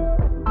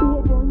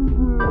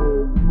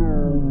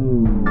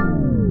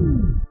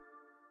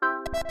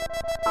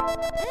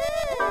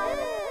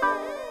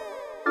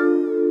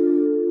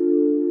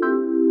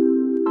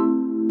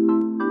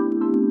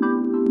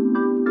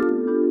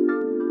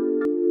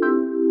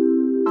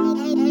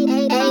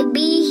AB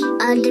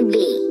on the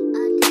beat.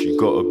 She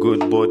got a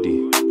good body,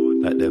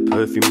 like their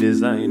perfume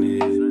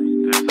designing.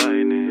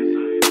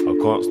 I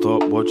can't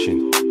stop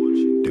watching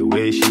the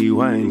way she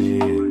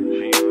whining.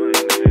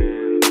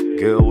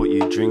 Girl, what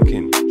you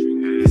drinking?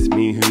 It's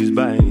me who's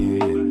buying.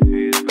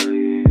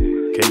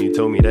 Can you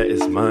tell me that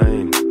it's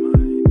mine?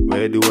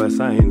 Where do I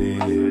sign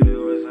it?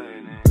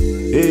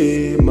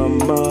 Hey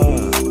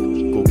mama,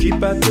 go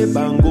keep at the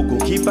bango, go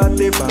keep at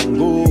the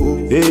bango.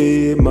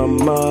 Hey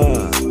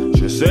mama,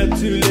 je sais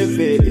tu les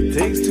fais, it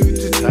takes two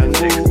to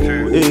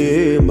tango.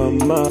 Hey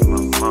mama,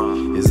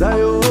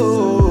 Zion.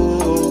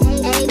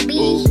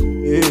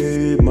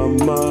 Hey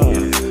mama,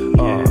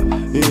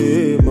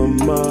 hey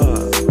mama.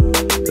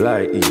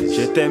 Like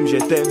je t'aime, je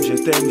t'aime, je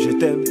t'aime, je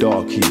t'aime.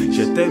 Darky,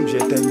 je t'aime, je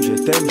t'aime, je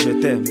t'aime, je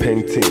t'aime.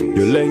 Painting,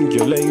 you leng,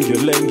 you leng, you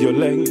leng, you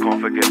leng.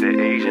 Can't forget the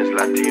Asians,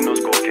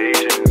 Latinos,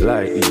 Caucasians.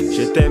 Like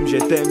je t'aime, je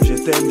t'aime, je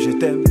t'aime, je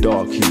t'aime.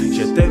 Darky,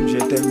 je t'aime, je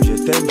t'aime,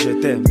 je t'aime, je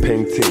t'aime.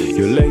 Painting,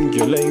 you leng,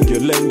 you leng, you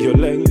leng, you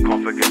leng.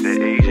 Can't forget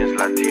the Asians,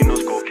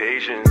 Latinos,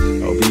 Caucasians.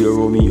 I'll be your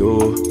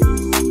Romeo,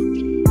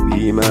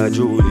 be my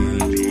Julie,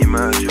 be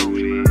my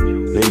Julie.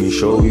 Let me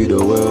show you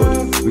the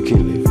world. We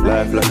can live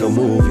life like a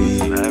movie.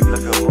 Life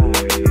like a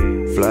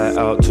movie. Fly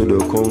out to the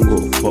Congo,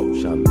 pop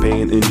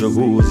champagne in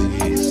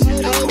jacuzzis.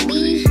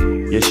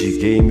 Yeah, she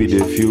gave me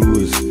the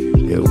fuse.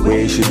 Yeah,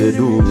 way she did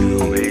do me.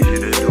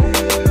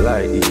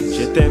 Like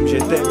je t'aime, je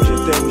t'aime, je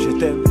t'aime, je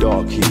t'aime.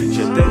 Darky,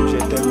 je t'aime, je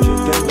t'aime, je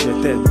t'aime, je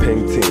t'aime.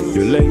 Painting,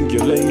 you leng,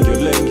 you leng, you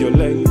leng, you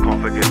leng. Can't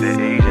forget the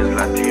Asians,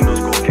 Latinos,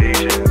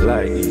 Caucasians.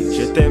 Like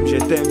je t'aime, je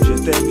t'aime, je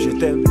t'aime, je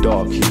t'aime.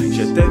 Darky,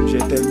 je t'aime, je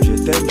t'aime, je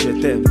t'aime, je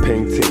t'aime.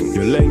 Painting,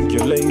 you leng, you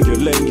leng, you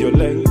leng, you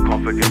leng.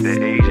 Can't forget the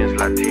Asians,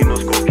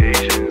 Latinos,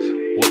 Caucasians.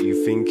 What you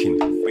thinking?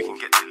 We can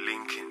get to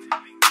linking.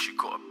 She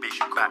got a big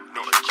back,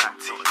 not a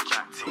chatty.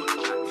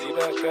 Be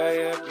that guy,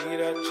 yeah, be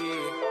that G.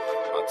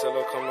 I'll tell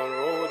her come and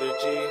roll the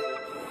G.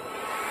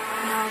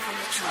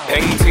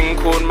 Painting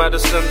called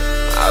Madison.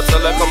 I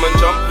tell her come and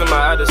jump in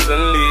my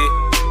Addison Lee.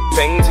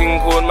 Painting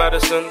called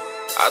Madison.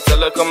 I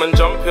tell her come and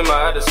jump in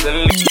my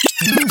Addison Lee.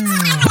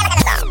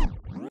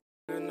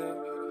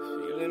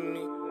 Feeling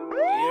me?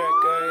 Yeah,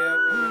 guy, yeah,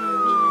 be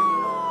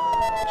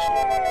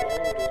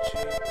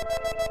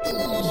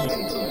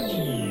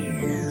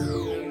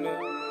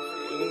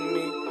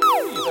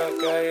that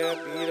guy, yeah,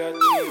 be that G.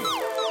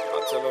 I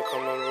tell her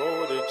come and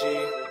roll the G.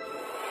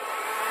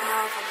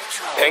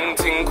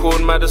 Painting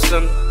called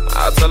Madison.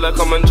 I tell her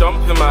come and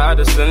jump in my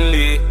Addison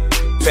Lee.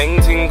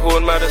 Painting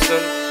called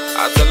Madison.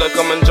 I tell her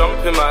come and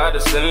jump in my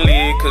Addison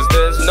Lee. Cause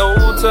there's no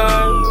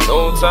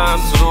time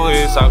to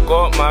waste. I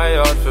got my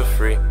yard for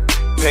free.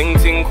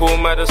 Painting called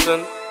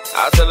Madison.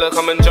 I tell her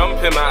come and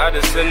jump in my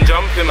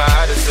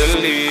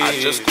Addison Lee. I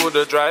just called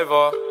the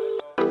driver.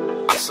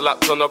 I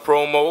slapped on a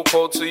promo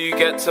code till you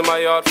get to my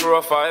yard for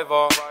a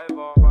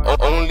 $5.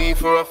 Only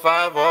for a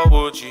 $5,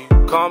 would you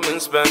come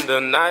and spend the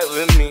night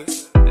with me?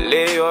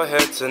 Lay your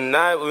head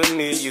tonight with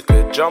me. You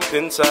could jump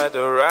inside,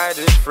 the ride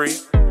is free.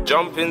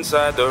 Jump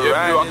inside, the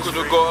ride is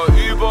free. I could've got an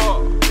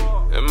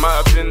Uber. It might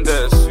have been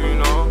there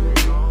sooner.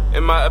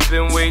 It might have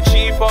been way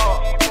cheaper,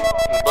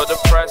 but the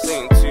price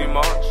ain't too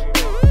much.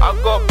 I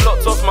got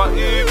blocked off my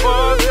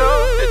Uber,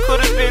 girl. It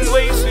could've been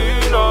way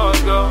sooner,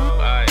 girl.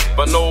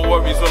 But no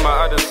worries with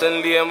my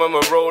Addison Lee. And when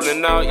we're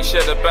rolling out, you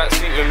share the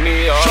backseat with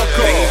me.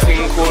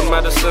 Painting called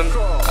Madison.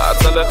 I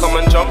tell her come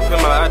and jump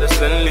in my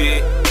Addison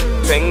Lee.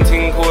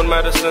 Painting called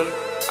Madison.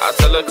 I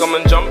tell her come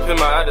and jump in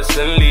my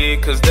Addison Lee.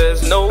 Cause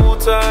there's no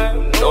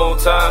time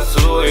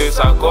to waste.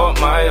 I got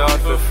my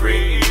yard for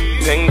free.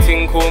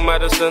 Painting called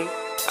Madison.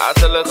 I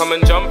tell her come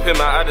and jump in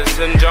my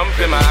Addison. Jump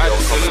in my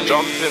Addison,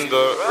 jump in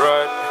the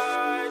ride.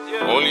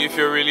 Only if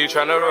you're really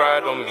tryna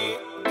ride on me.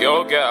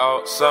 Girl, get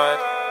outside.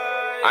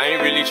 I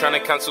ain't really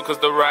tryna cancel cause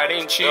the ride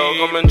ain't cheap. Girl,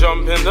 come and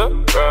jump in the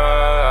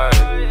ride.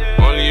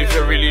 Only if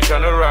you're really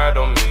tryna ride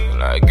on me.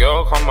 Like,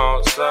 girl, come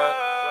outside.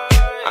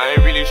 I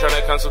ain't really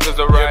tryna cancel cause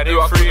the ride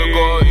ain't free. I could've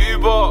got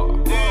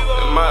Uber.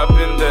 It might have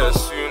been there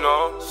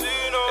sooner.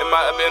 It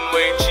might have been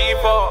way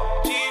cheaper,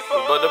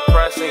 but the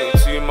price ain't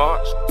too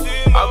much.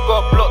 I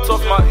got blocked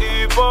off my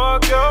Uber,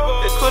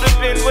 girl. It could've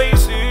been way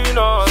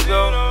sooner,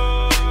 girl.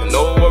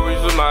 No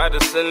worries with my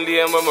Addison Lee.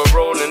 And when we're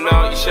rolling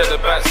out, you share the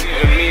backseat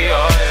with me.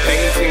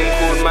 Painting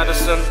called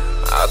Madison.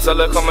 I tell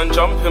her come and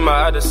jump in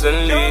my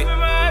Addison Lee.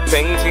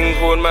 Painting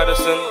called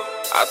Madison.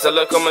 I tell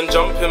her come and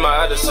jump in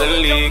my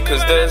Addison Lee.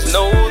 Cause there's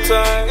no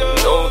time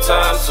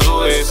to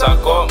waste. I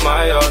got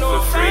my yard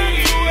for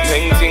free.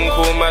 Painting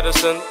called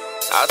Madison.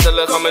 I tell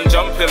her come and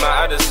jump in my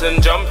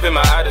Addison.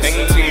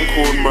 Painting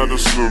called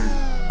Madison.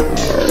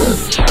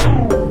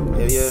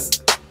 Yeah.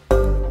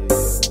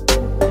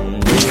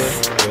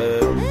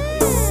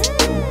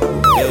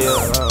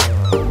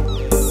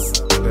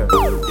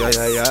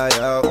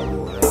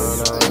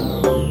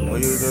 What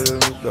you do to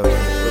me, girl?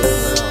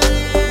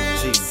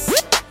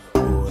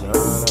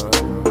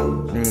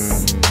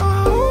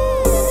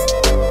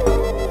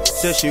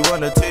 Said she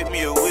wanna take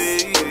me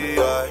away.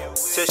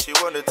 Said she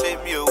wanna take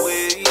me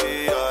away.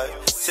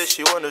 Said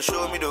she wanna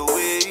show me the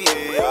way.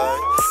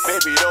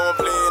 Baby, don't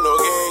play no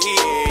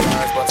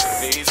games, but to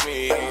please me.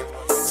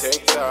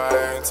 Take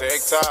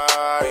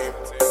time.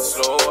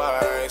 Slow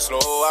wine.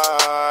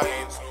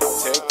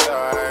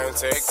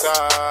 Take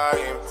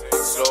time.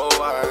 Slow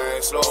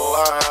wine.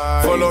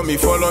 Follow me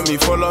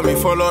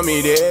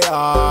there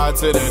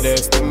to the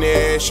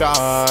destination.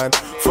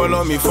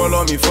 Follow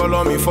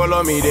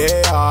me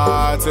there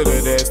to the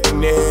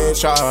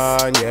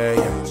destination. Yeah.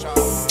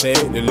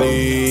 Take the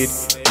lead.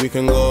 We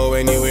can go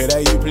anywhere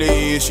that you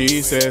please,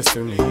 she says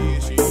to me.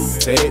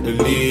 take the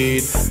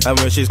lead. And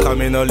when she's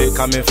coming, all it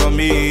coming from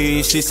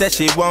me. She said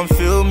she won't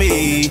feel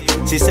me.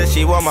 She said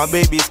she want my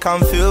babies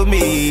come feel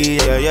me.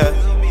 Yeah,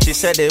 yeah. She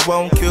said they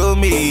won't kill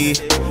me.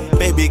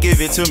 Baby, give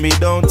it to me,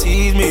 don't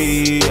tease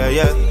me. Yeah,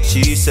 yeah.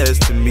 She says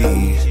to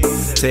me,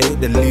 take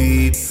the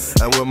lead.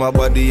 And with my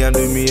body and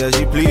do me as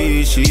you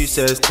please. She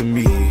says to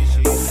me,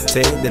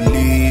 take the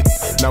lead.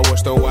 Now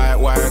watch the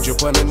white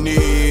drip on the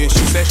knee. She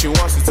said she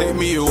wants to take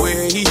me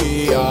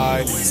away.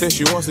 I said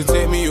she wants to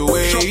take me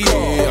away.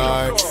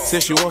 I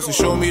said she wants to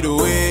show me the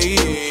way.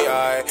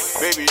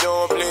 Baby,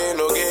 don't play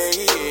no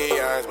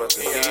games, but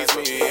please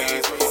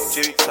me.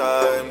 Take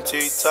time,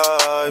 take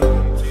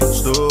time.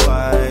 Slow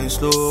wine,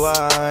 slow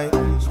wine.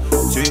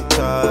 Take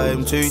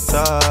time, take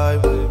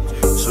time.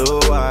 Slow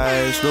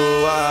wine,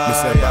 slow wine. Me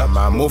say, bad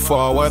man, move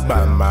forward,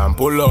 bad man,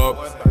 pull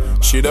up.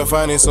 She the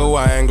finest, so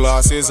wine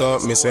glasses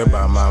up. Me say,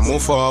 bad man,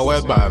 move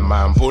forward, bad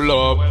man, pull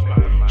up.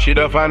 She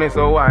the finest,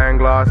 so wine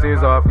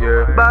glasses up,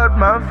 yeah. Bad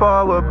man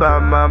forward, bad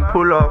man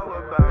pull up.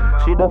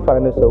 She the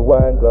finest, so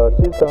wine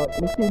glasses up.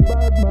 Me say,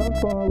 bad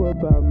man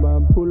forward, bad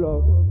man pull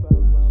up.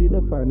 She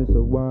the finest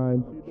of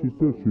wine. She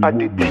said she at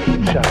the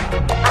teacher.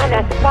 And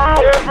a spy.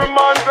 Every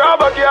man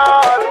grab a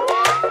girl.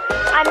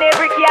 And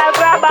every girl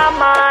grab a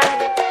man.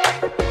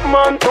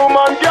 Man to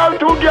man, girl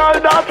to girl,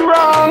 that's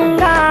wrong.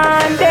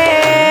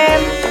 Tandem.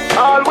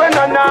 All when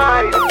a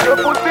night, your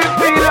pussy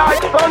feel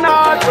like sun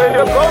hot when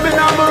you're coming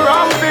on the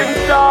ramping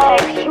star.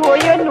 Make sure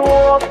you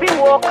know if you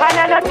walk on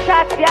and a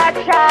chat, ya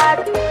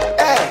chat.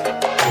 Hey.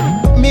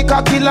 Me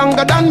cocky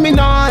longer than me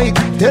Nike.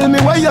 Tell me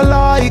what you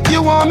like.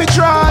 You want me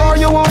try or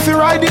you want to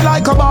ride it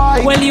like a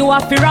bike? Well, you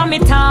have to ram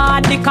it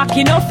hard. The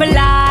cocky no for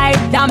life.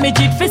 Damage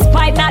it for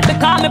spite, not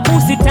because me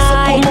pussy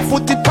tight. So put my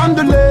foot it on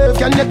the left,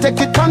 can you take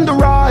it on the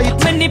right?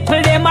 My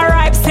nipple them a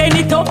ripe, send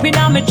it up in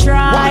a me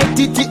try. White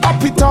titty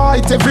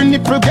appetite, every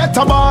nipple get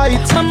a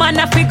bite. My man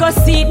a figure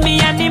seat me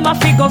and him a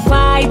figure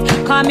fight.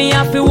 Call me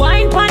a fi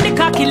wine pon the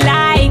cocky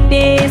like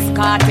this.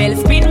 Cartel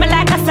spin me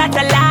like a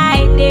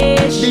satellite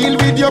dish. Deal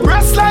with your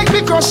breast like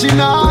me crushing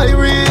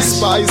iris.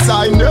 Spice,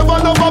 I never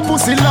love a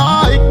pussy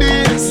like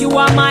this. You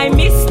are my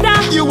mister.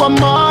 You are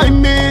my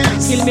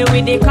miss. Kill me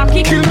with the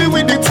cocky. Kill me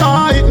with the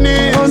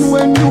tightness. And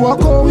when you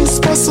walk out,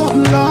 whisper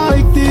something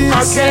like this.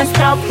 I can't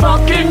stop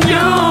fucking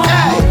you.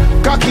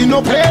 Hey, cocky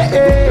no play.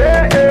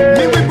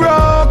 Me we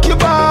broke your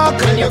back.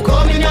 When you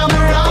coming, I'm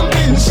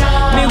ramping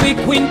shot. Me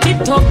we quint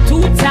it up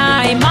 2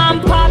 times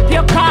and pop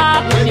your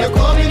cock. When you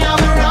coming,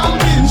 I'm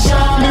ramping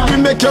shot. Me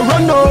we make you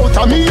run out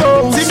of me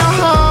house in a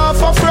half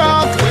a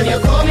frock. When you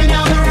coming,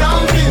 I'm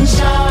ramping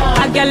shot.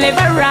 I can live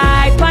a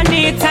ride on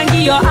it and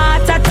give your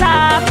heart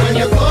attack. When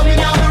you coming,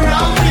 I'm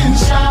ramping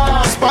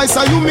shot. Spice,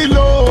 are you me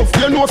love?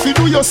 You know if you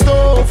do your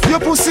stuff. Your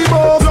pussy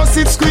bow, plus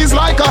it squeeze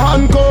like a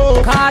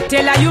handcuff.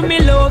 Cartel, are you me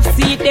love?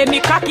 See them me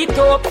cock it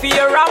up for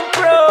your ramp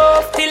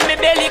proof till me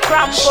belly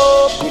cramp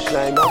up. The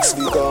climax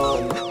be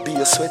gone. Be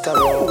a sweater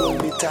roll,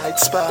 me tight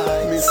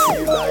spine. Me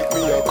feel like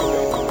me a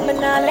go. Me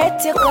nah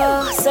let you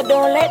go, so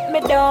don't let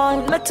me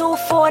down. My 2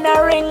 phone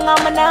a ring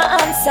and me nah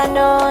answer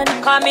none.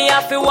 Call me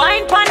off the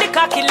wine pon the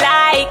cocky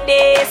like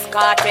this.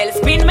 Cartel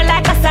spin me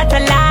like a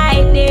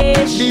satellite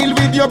dish. Deal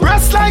with your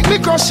breast like me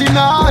crushing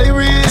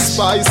iris.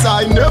 Spice,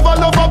 I never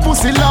love a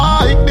pussy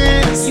like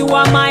this. You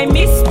are my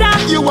mister.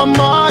 You are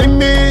my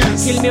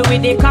miss. Kill me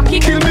with the cocky.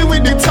 Kill me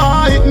with the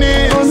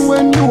tightness. And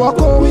when you walk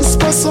out,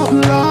 whisper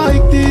something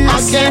like this.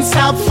 I can't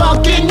stop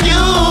fucking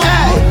you.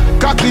 Hey,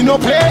 cocky no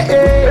play.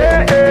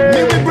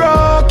 Me we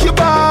broke your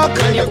back.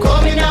 When you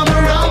coming, I'm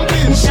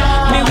ramping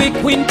shot. Me we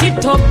quint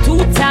it up 2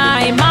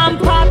 times and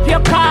pop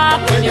your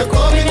cock. When you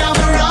coming, I'm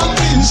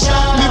ramping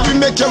shot. Me we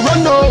make you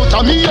run out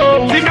of me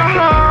house in a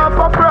half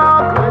a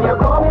frock. When you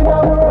coming,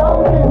 I'm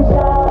ramping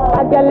shot.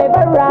 I can live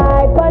a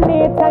ride on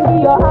it and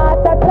give your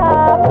heart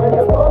attack. When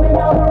you coming,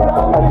 I'm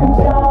ramping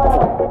shot.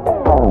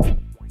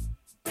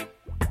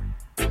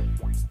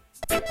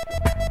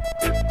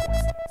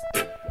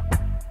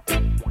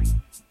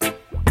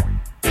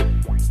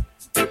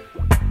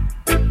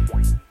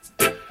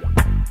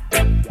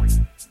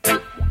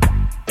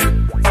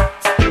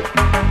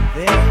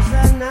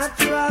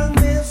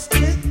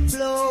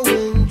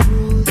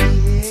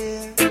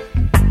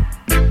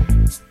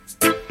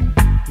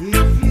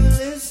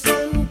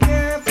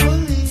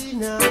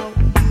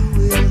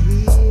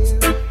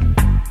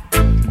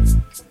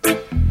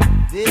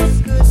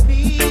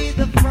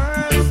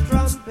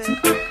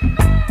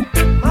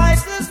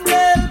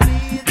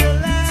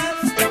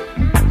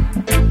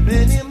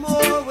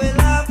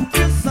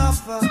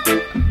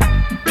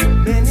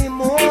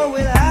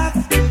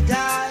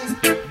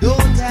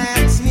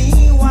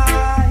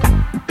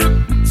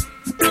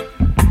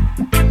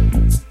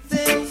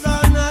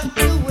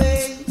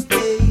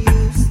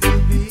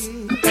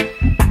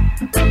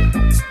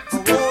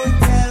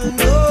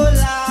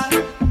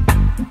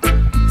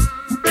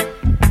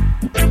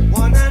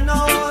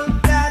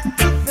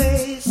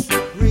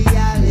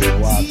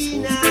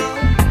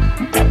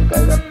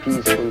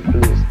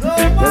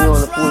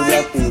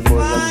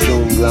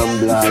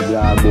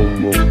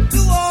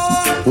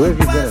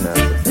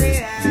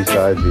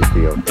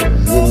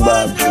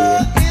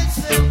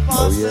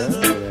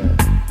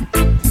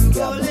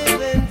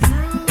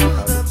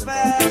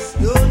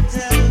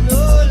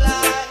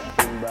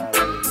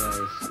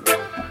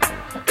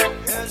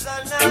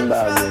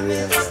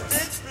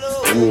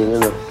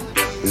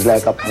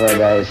 like a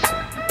paradise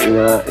in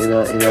a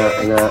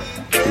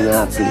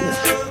place.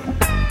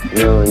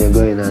 You know, when you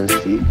go in and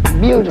see it.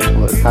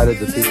 Beautiful. How did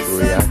the people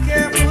react?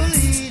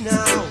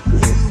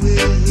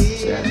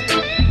 Yeah,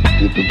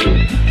 people do.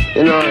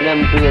 You know,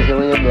 them places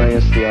when you go and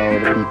you see how the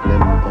people,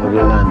 how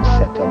the land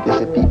set up, you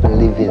see people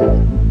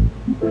living.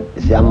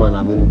 You see a man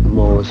having a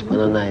mouse on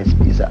a nice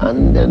piece.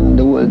 And then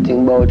the whole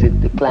thing about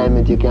it, the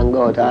climate, you can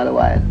go out all the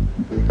while.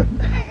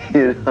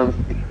 You know what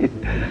I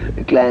mean?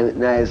 The climate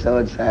nice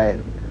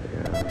outside.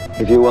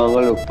 If you want to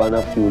look upon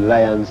a few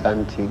lions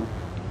and things,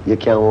 you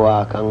can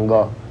walk and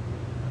go.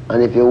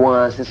 And if you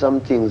want to see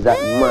some things that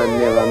man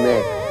never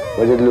make,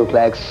 but it look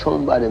like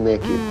somebody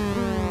make it,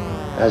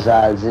 that's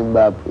all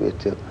Zimbabwe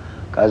too.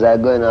 Because I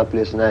go in a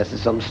place and I see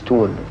some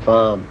stone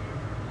farm,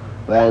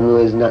 where I know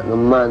it's not the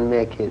man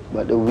make it,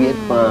 but the weight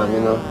farm,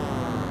 you know,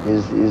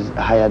 is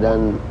higher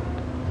than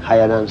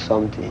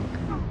something.